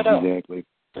 Shut up. Exactly.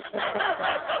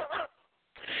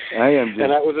 I am just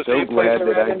and that was the so same place glad that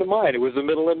ran into mine. It was the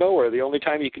middle of nowhere. The only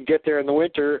time you could get there in the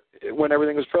winter when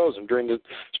everything was frozen. During the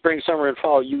spring, summer, and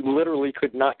fall, you literally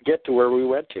could not get to where we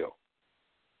went to.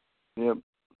 Yep.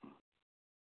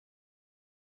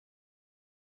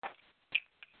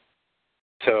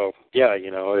 So,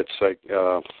 it's like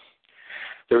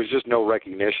there was just no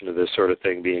recognition of this sort of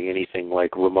thing being anything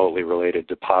like remotely related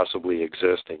to possibly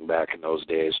existing back in those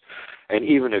days. And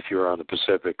even if you were on the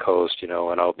Pacific coast, and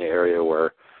out in the area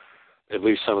where at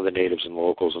least some of the natives and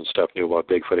locals and stuff knew about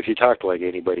Bigfoot, if you talked to like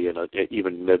anybody in a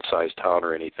even mid-sized town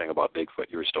or anything about Bigfoot,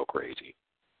 you were still crazy.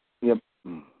 Yep.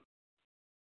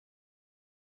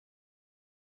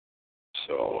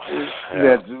 So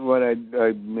that's what I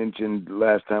mentioned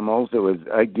last time also is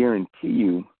I guarantee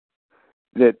you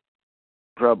that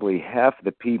probably half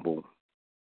the people,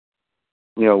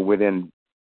 within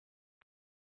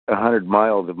 100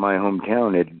 miles of my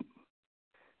hometown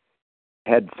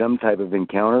had some type of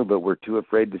encounter, but were too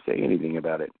afraid to say anything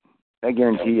about it. I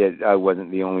guarantee you I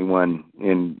wasn't the only one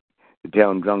in the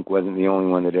town. Drunk wasn't the only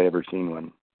one that had ever seen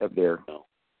one up there. No.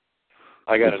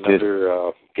 I got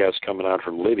another guest coming out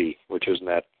from Libby, which isn't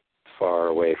that far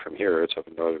away from here. It's up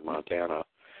in northern Montana.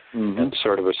 Mm-hmm. And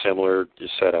sort of a similar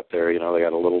setup there. They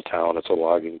got a little town. It's a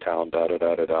logging town,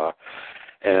 da-da-da-da-da.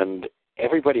 And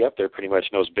everybody up there pretty much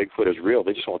knows Bigfoot is real.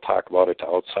 They just won't talk about it to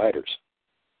outsiders,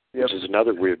 which is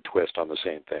another weird twist on the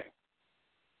same thing.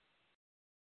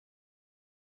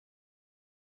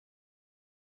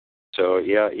 So,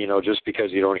 just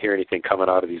because you don't hear anything coming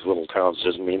out of these little towns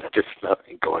doesn't mean that there's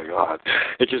nothing going on.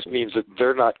 It just means that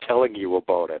they're not telling you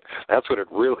about it. That's what it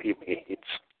really means.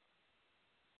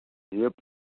 Yep.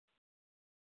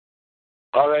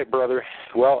 All right, brother.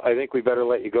 Well, I think we better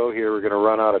let you go here. We're going to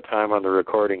run out of time on the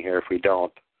recording here if we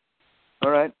don't.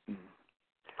 All right.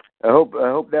 I hope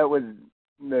that was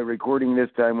the recording this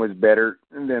time was better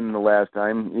than the last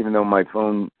time, even though my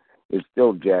phone is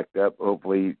still jacked up.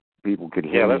 Hopefully people could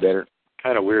hear me better.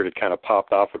 Kind of weird. It kind of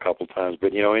popped off a couple times,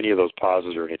 but any of those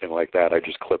pauses or anything like that, I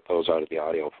just clip those out of the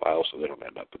audio file so they don't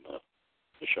end up in the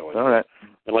show. All right.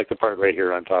 And like the part right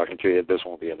here I'm talking to you, this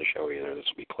won't be in the show either. This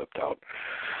will be clipped out.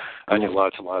 I do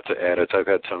lots and lots of edits. I've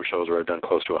had some shows where I've done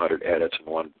close to 100 edits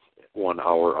in one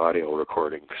hour audio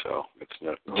recording, so it's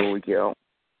not holy cow.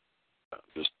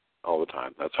 Just all the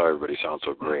time. That's how everybody sounds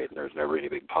so great, and there's never any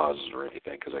big pauses or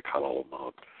anything because I cut all of them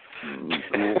out.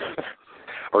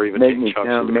 Or even make me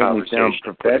sound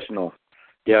professional.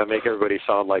 Yeah, make everybody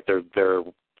sound like they're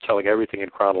telling everything in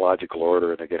chronological order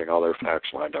and they're getting all their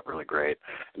facts lined up really great,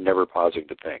 and never pausing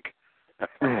to think.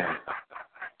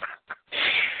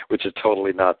 Which is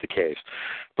totally not the case.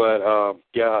 But,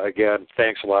 again,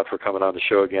 thanks a lot for coming on the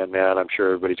show again, man. I'm sure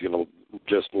everybody's going to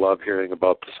just love hearing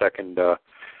about the second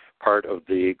part of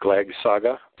the Glegg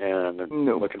saga, and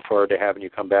looking forward to having you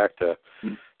come back to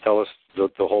tell us the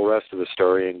whole rest of the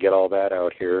story and get all that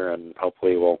out here, and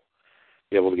hopefully we'll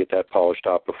be able to get that polished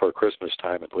off before Christmas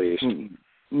time at least.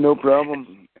 No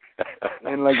problem.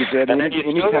 And like I said,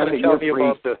 anytime that you're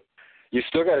free... You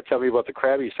still got to tell me about the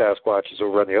crabby Sasquatches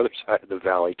over on the other side of the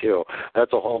valley, too.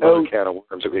 That's a whole other can of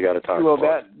worms that we got to talk about.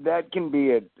 Well, that can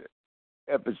be an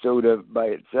episode by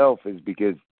itself, is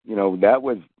because, there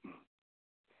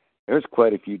was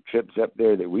quite a few trips up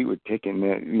there that we were taking.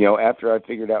 After I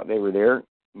figured out they were there,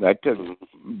 I took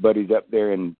buddies up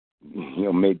there and,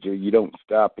 made sure you don't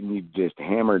stop and you just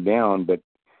hammer down. But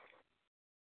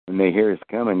when they hear us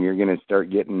coming, you're going to start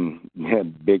getting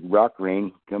big rock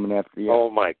rain coming after you. Oh,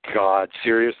 my God.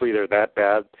 Seriously, they're that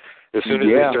bad? As soon as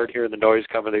they start hearing the noise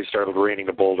coming, they started raining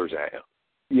the boulders at you.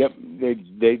 Yep.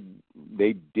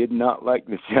 They did not like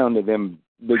the sound of them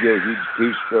big old huge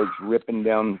two-strokes ripping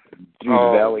down through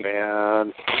the valley. Oh,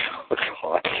 man.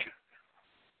 God.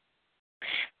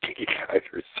 You guys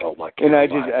are so lucky. And I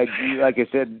like I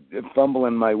said,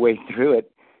 fumbling my way through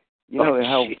it. You know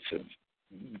how Jesus.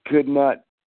 Could not.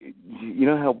 You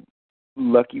know how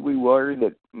lucky we were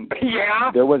that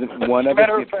there wasn't one of us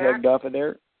get pegged off of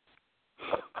there.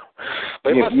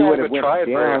 They must not have been trying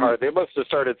very hard. They must have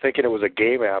started thinking it was a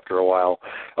game after a while.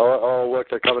 Oh, look,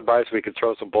 they're coming by so we can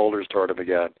throw some boulders toward them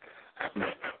again.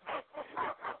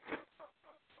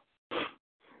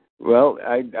 Well,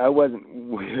 I wasn't.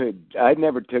 I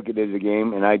never took it as a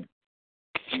game, and I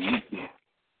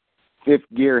fifth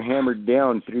gear hammered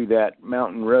down through that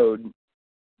mountain road,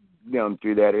 down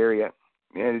through that area.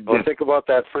 And well, think about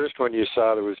that first one you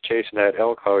saw that was chasing that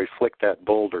elk, how he flicked that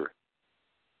boulder.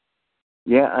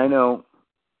 Yeah, I know.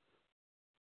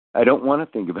 I don't want to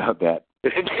think about that.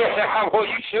 Yeah, well,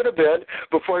 you should have been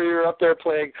before you were up there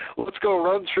playing, let's go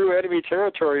run through enemy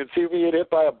territory and see if we get hit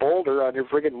by a boulder on your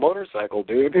friggin' motorcycle,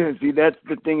 dude. See, that's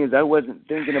the thing is I wasn't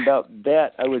thinking about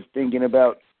that. I was thinking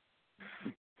about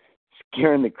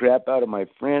scaring the crap out of my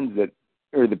friends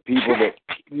or the people that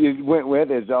you went with.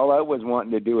 Is all I was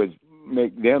wanting to do is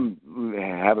make them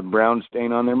have a brown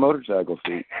stain on their motorcycle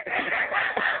seat.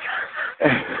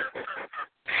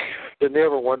 Didn't they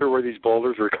ever wonder where these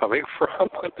boulders were coming from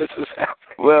when this is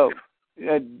happening? Well,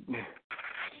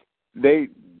 they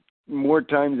more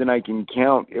times than I can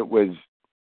count, it was,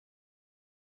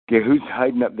 okay, who's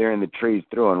hiding up there in the trees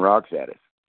throwing rocks at us?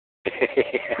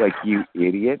 Like, you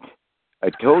idiot.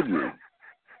 I told you.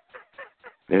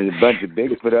 There's a bunch of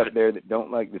Bigfoot up there that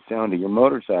don't like the sound of your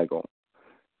motorcycle.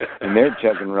 And they're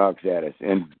chucking rocks at us.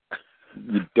 And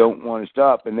you don't want to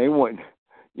stop. And they want...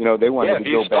 You know, they wanted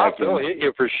to go back. They'll hit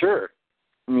you for sure.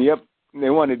 Yep. They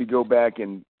wanted to go back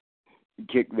and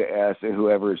kick the ass of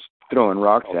whoever's throwing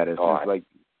rocks at us. It's like,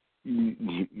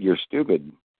 you're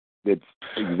stupid. That's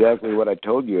exactly what I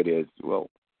told you it is. Well,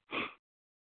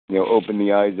 you know, open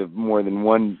the eyes of more than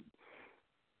one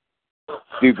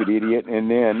stupid idiot, and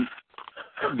then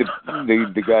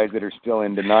the guys that are still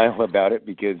in denial about it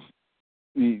because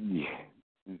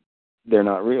they're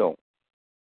not real.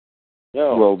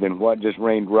 No. Well, then what just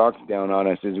rained rocks down on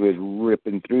us as we was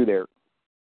ripping through there?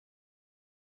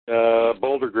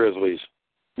 Boulder grizzlies.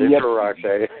 They throw rocks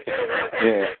at you.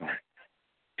 Yeah.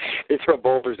 They throw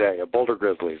boulders at you. Boulder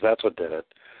grizzlies. That's what did it.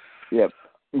 Yep.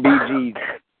 BGs.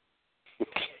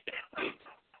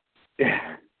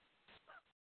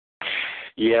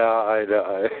 Yeah,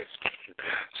 I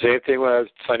same thing when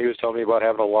Sonny was telling me about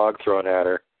having a log thrown at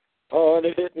her. Oh, and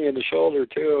it hit me in the shoulder,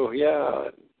 too. Yeah,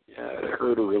 it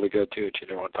hurt her really good, too. She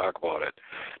didn't want to talk about it.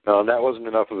 No, and that wasn't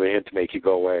enough of a hint to make you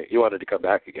go away. You wanted to come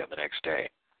back again the next day.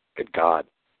 Good God.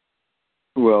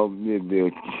 Well,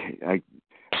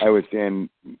 I was saying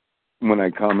when I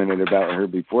commented about her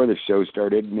before the show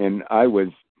started, and I was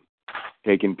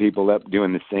taking people up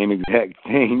doing the same exact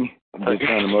thing, just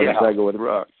on a motorcycle with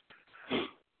rocks.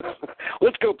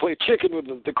 Let's go play chicken with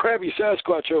the crabby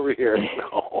Sasquatch over here.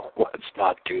 No, let's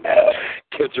not do that.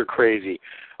 Kids are crazy.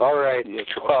 All right.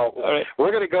 Well,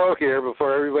 we're going to go here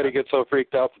before everybody gets so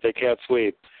freaked out that they can't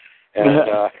sleep.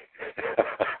 And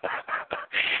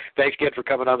thanks again for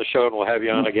coming on the show, and we'll have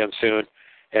you on again soon.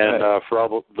 And for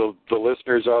all the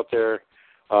listeners out there,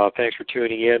 thanks for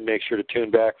tuning in. Make sure to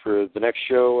tune back for the next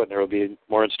show, and there will be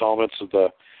more installments of the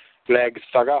Flag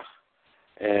Saga.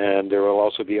 And there will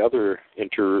also be other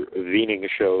intervening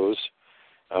shows.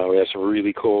 We have some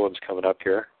really cool ones coming up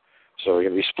here. So we're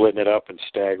going to be splitting it up and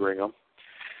staggering them.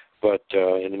 But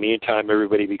in the meantime,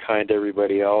 everybody be kind to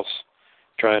everybody else.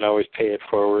 Try and always pay it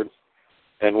forward.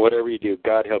 And whatever you do,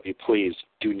 God help you, please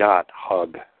do not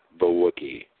hug the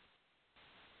Wookiee.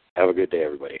 Have a good day,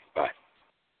 everybody. Bye.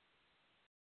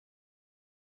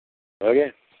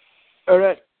 Okay. All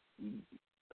right.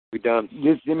 We done.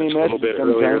 Just give me a message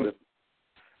sometime.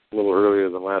 A little earlier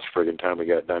than last friggin' time we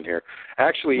got done here.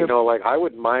 Actually, you know, like, I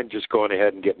wouldn't mind just going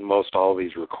ahead and getting most all of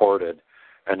these recorded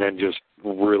and then just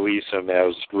release them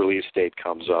as release date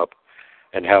comes up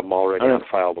and have them already on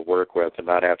file to work with and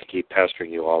not have to keep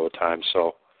pestering you all the time.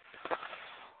 So,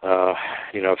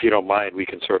 you know, if you don't mind, we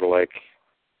can sort of, like,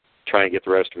 try and get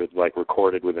the rest of it, like,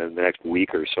 recorded within the next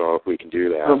week or so if we can do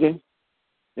that. Okay.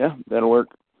 Yeah, that'll work.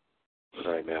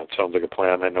 All right, man. Sounds like a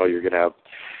plan. I know you're going to have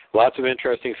lots of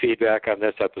interesting feedback on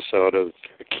this episode of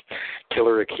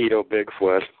Killer Aikido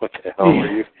Bigfoot. What the hell were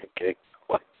you thinking?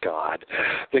 What? God.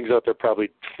 Things out there probably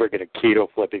friggin' keto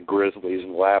flipping grizzlies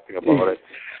and laughing about it.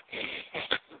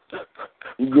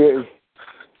 Yeah.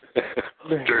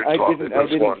 I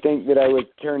didn't think that I was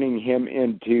turning him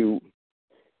into,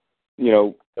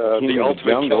 the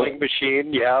ultimate killing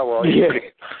machine. Yeah, well, you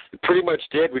pretty much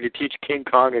did when you teach King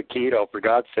Kong a keto, for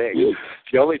God's sake.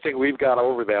 The only thing we've got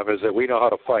over them is that we know how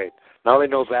to fight. Now they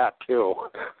know that, too.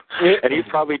 And he's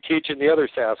probably teaching the other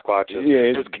Sasquatches.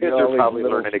 Yeah, his kids are probably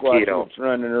learning a keto.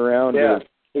 Running around. Yeah.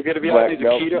 They're going to be all these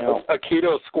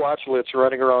keto squatchlets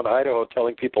running around Idaho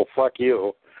telling people, fuck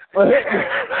you.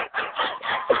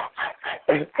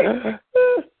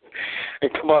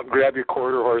 And come out and grab your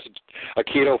quarter horse, a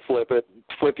keto flip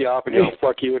you off and yell,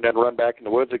 fuck you, and then run back in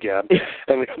the woods again.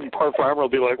 And the poor farmer will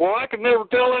be like, well, I can never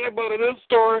tell anybody this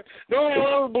story. No one will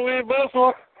ever believe this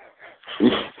one.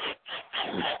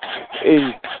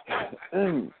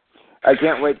 I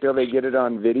can't wait till they get it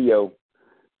on video.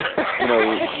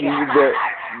 The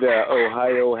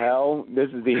Ohio howl. This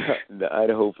is the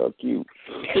Idaho fuck you.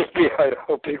 The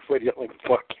Idaho Bigfoot yelling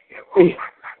fuck you.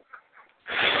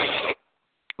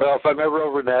 Well, if I'm ever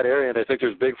over in that area and I think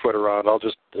there's Bigfoot around, I'll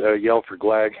just yell for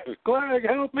Glag. Glag,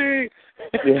 help me!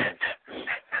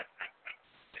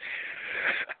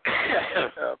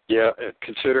 Yeah,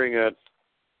 considering that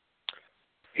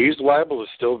he's liable to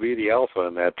still be the alpha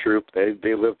in that troop.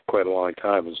 They live quite a long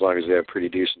time as long as they have pretty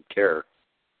decent care.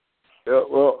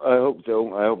 Well, I hope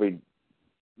so. I hope he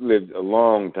lives a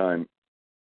long time.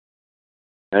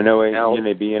 I know ain't going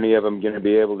to be any of them going to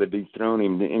be able to dethrone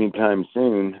him anytime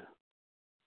soon.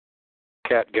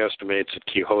 Cat guesstimates that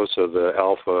Kihosa, the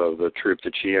alpha of the troop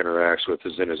that she interacts with,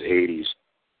 is in his 80s.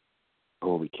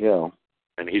 Holy cow.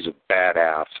 And he's a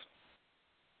badass.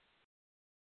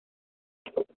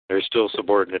 There's still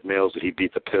subordinate males that he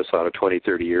beat the piss out of 20,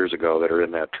 30 years ago that are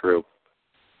in that troop.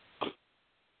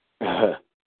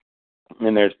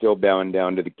 And they're still bowing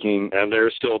down to the king. And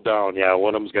they're still down, yeah.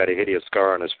 One of them's got a hideous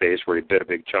scar on his face where he bit a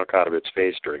big chunk out of its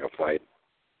face during a fight.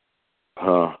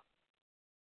 Huh.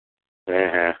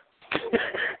 Uh-huh.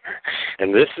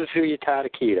 And this is who you taught a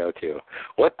keto to.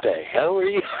 What the hell were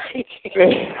you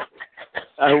thinking?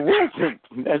 I wasn't.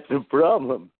 That's the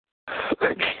problem.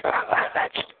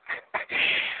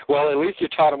 Well, at least you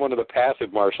taught him one of the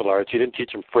passive martial arts. You didn't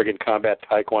teach him friggin' combat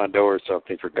taekwondo or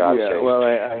something, for God's sake. Yeah, well,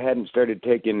 I hadn't started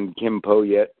taking Kimpo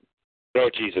yet. Oh,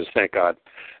 Jesus, thank God.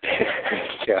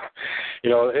 Yeah.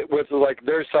 With,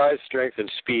 their size, strength,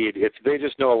 and speed, they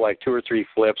just know, 2 or 3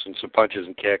 flips and some punches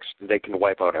and kicks, they can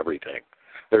wipe out everything.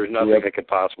 There's nothing that could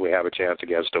possibly have a chance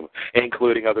against them,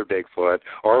 including other Bigfoot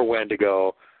or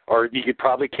Wendigo. Or you could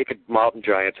probably kick a mountain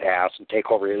giant's ass and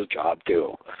take over his job,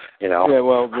 too. Yeah,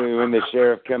 well, when the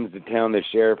sheriff comes to town, the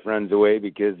sheriff runs away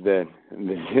because Yeah,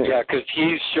 because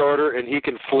he's shorter and he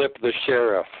can flip the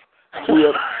sheriff.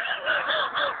 Yep.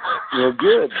 Well,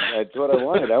 good. That's what I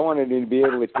wanted. I wanted him to be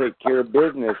able to take care of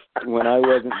business when I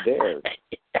wasn't there.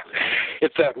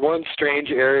 It's that one strange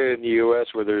area in the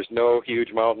U.S. where there's no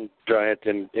huge mountain giant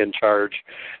in charge.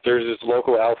 There's this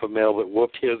local alpha male that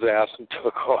whooped his ass and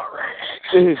took over.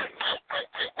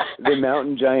 The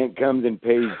mountain giant comes and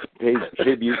pays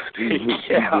tribute to his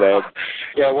leg.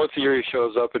 Yeah, once a year he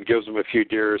shows up and gives him a few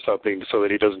deer or something so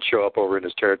that he doesn't show up over in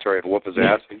his territory and whoop his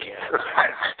ass again.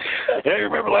 Yeah, you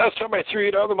remember last time I threw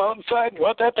you down the mountainside and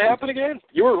want that to happen again?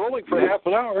 You were rolling for half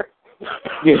an hour.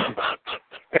 Yeah.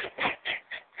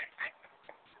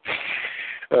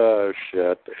 Oh,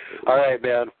 shit. All right,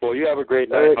 man. Well, you have a great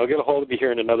night. I'll get a hold of you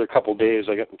here in another couple days.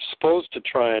 I'm supposed to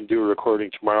try and do a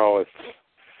recording tomorrow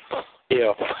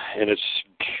and it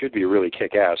should be really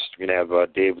kick-ass. We're going to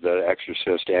have Dave the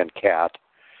Exorcist and Kat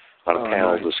on a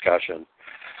panel discussion.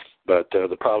 But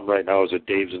the problem right now is that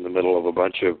Dave's in the middle of a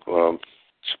bunch of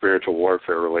spiritual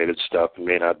warfare-related stuff and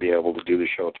may not be able to do the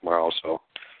show tomorrow. So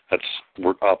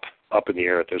we're up in the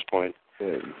air at this point.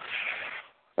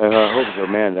 I hope so,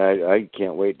 man. I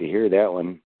can't wait to hear that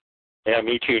one. Yeah,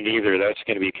 me too, neither. That's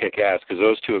going to be kick-ass because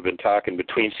those two have been talking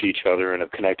between each other and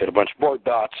have connected a bunch more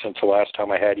dots since the last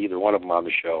time I had either one of them on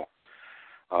the show.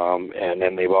 And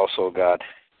then they've also got,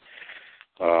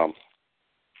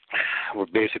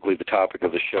 basically the topic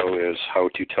of the show is how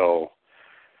to tell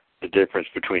the difference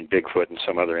between Bigfoot and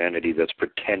some other entity that's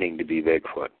pretending to be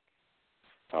Bigfoot.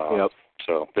 Yep.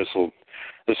 So this will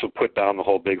put down the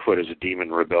whole Bigfoot as a demon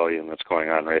rebellion that's going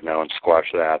on right now and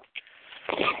squash that.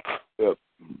 Yep.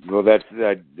 Well, that's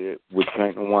we're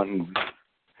kind of wanting.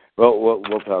 Well,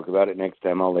 we'll talk about it next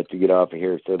time. I'll let you get off of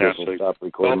here so that we'll stop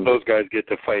recording. Both those guys get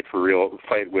to fight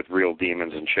with real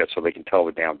demons and shit, so they can tell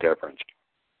the damn difference.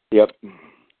 Yep.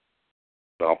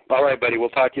 So, all right, buddy. We'll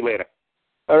talk to you later.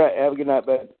 All right. Have a good night,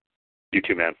 bud. You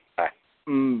too, man. Bye.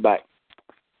 Bye.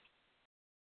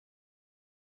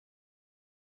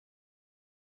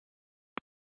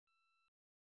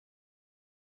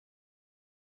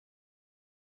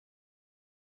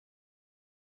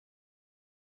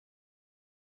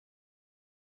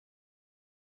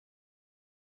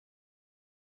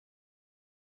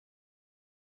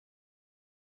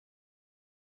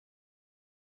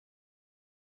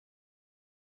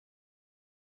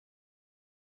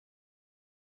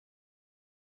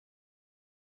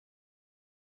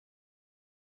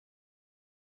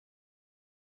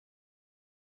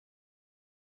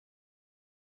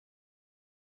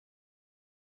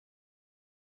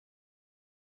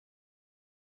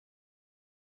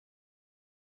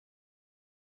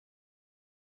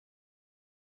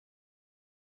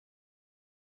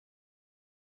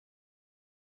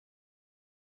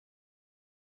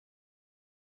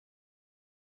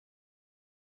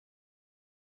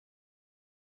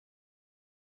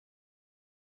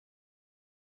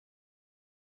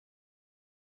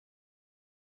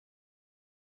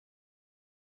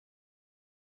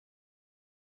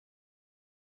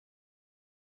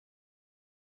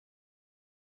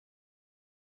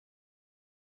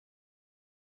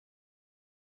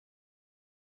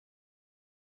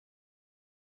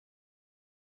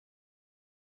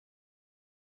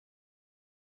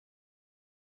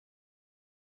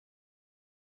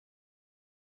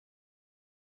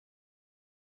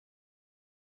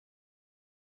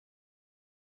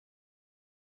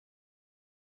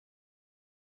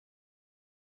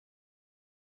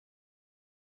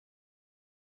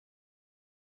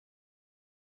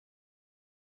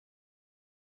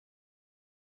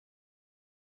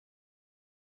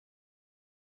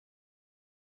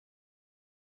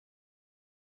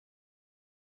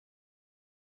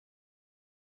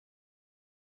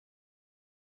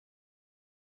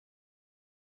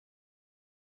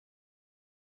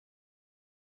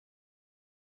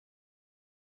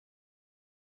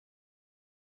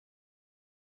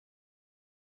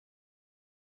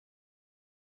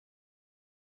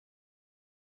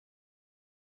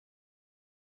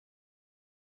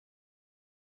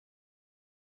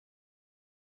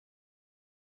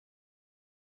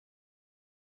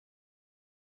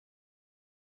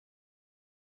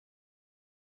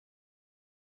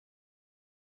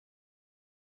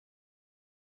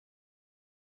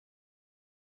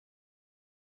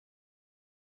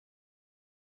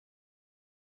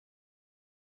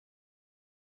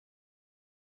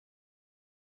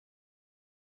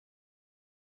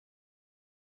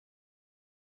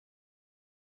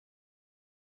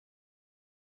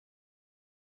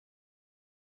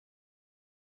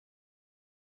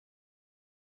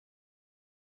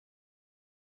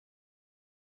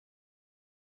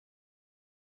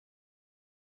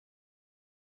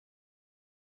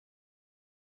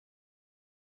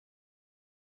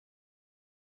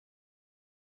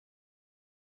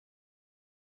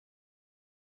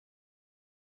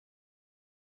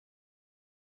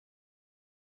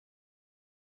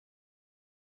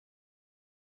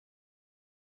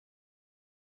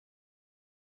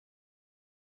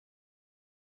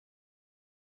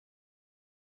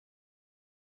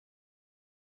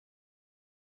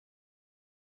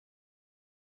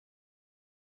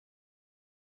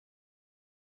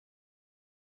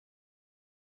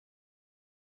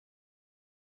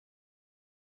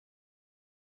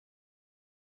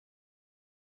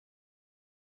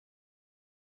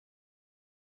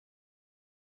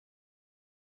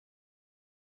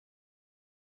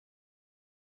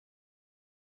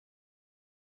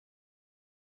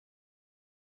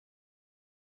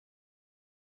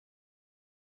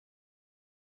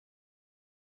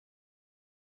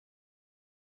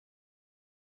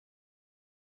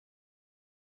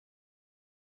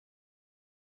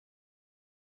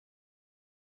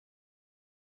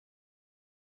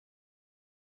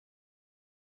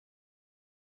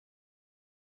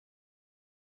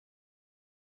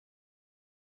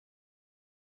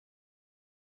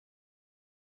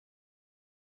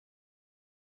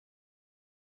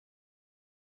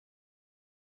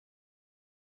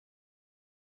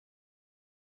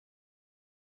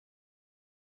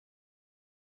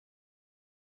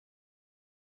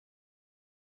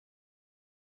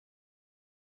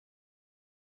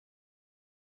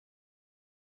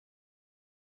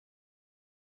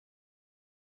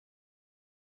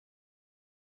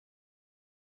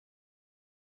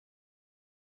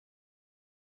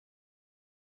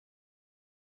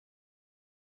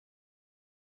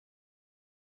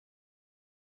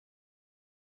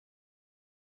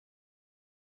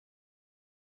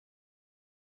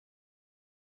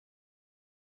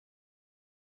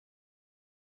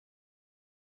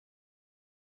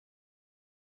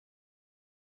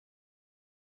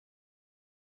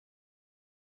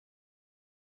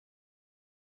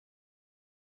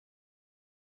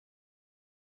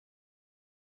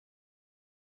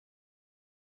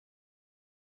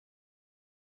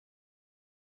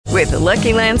 With the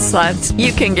Lucky Land Slots,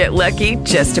 you can get lucky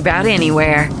just about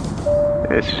anywhere.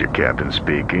 This is your captain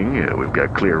speaking. We've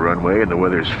got clear runway and the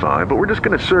weather's fine, but we're just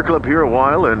going to circle up here a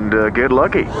while and get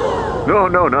lucky.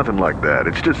 No, nothing like that.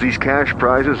 It's just these cash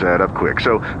prizes add up quick.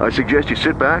 So I suggest you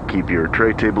sit back, keep your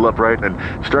tray table upright, and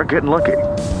start getting lucky.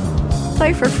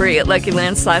 Play for free at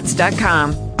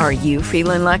LuckyLandSlots.com. Are you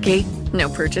feeling lucky? No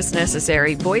purchase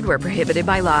necessary. Void where prohibited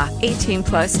by law.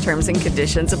 18+ terms and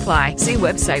conditions apply. See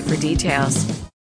website for details.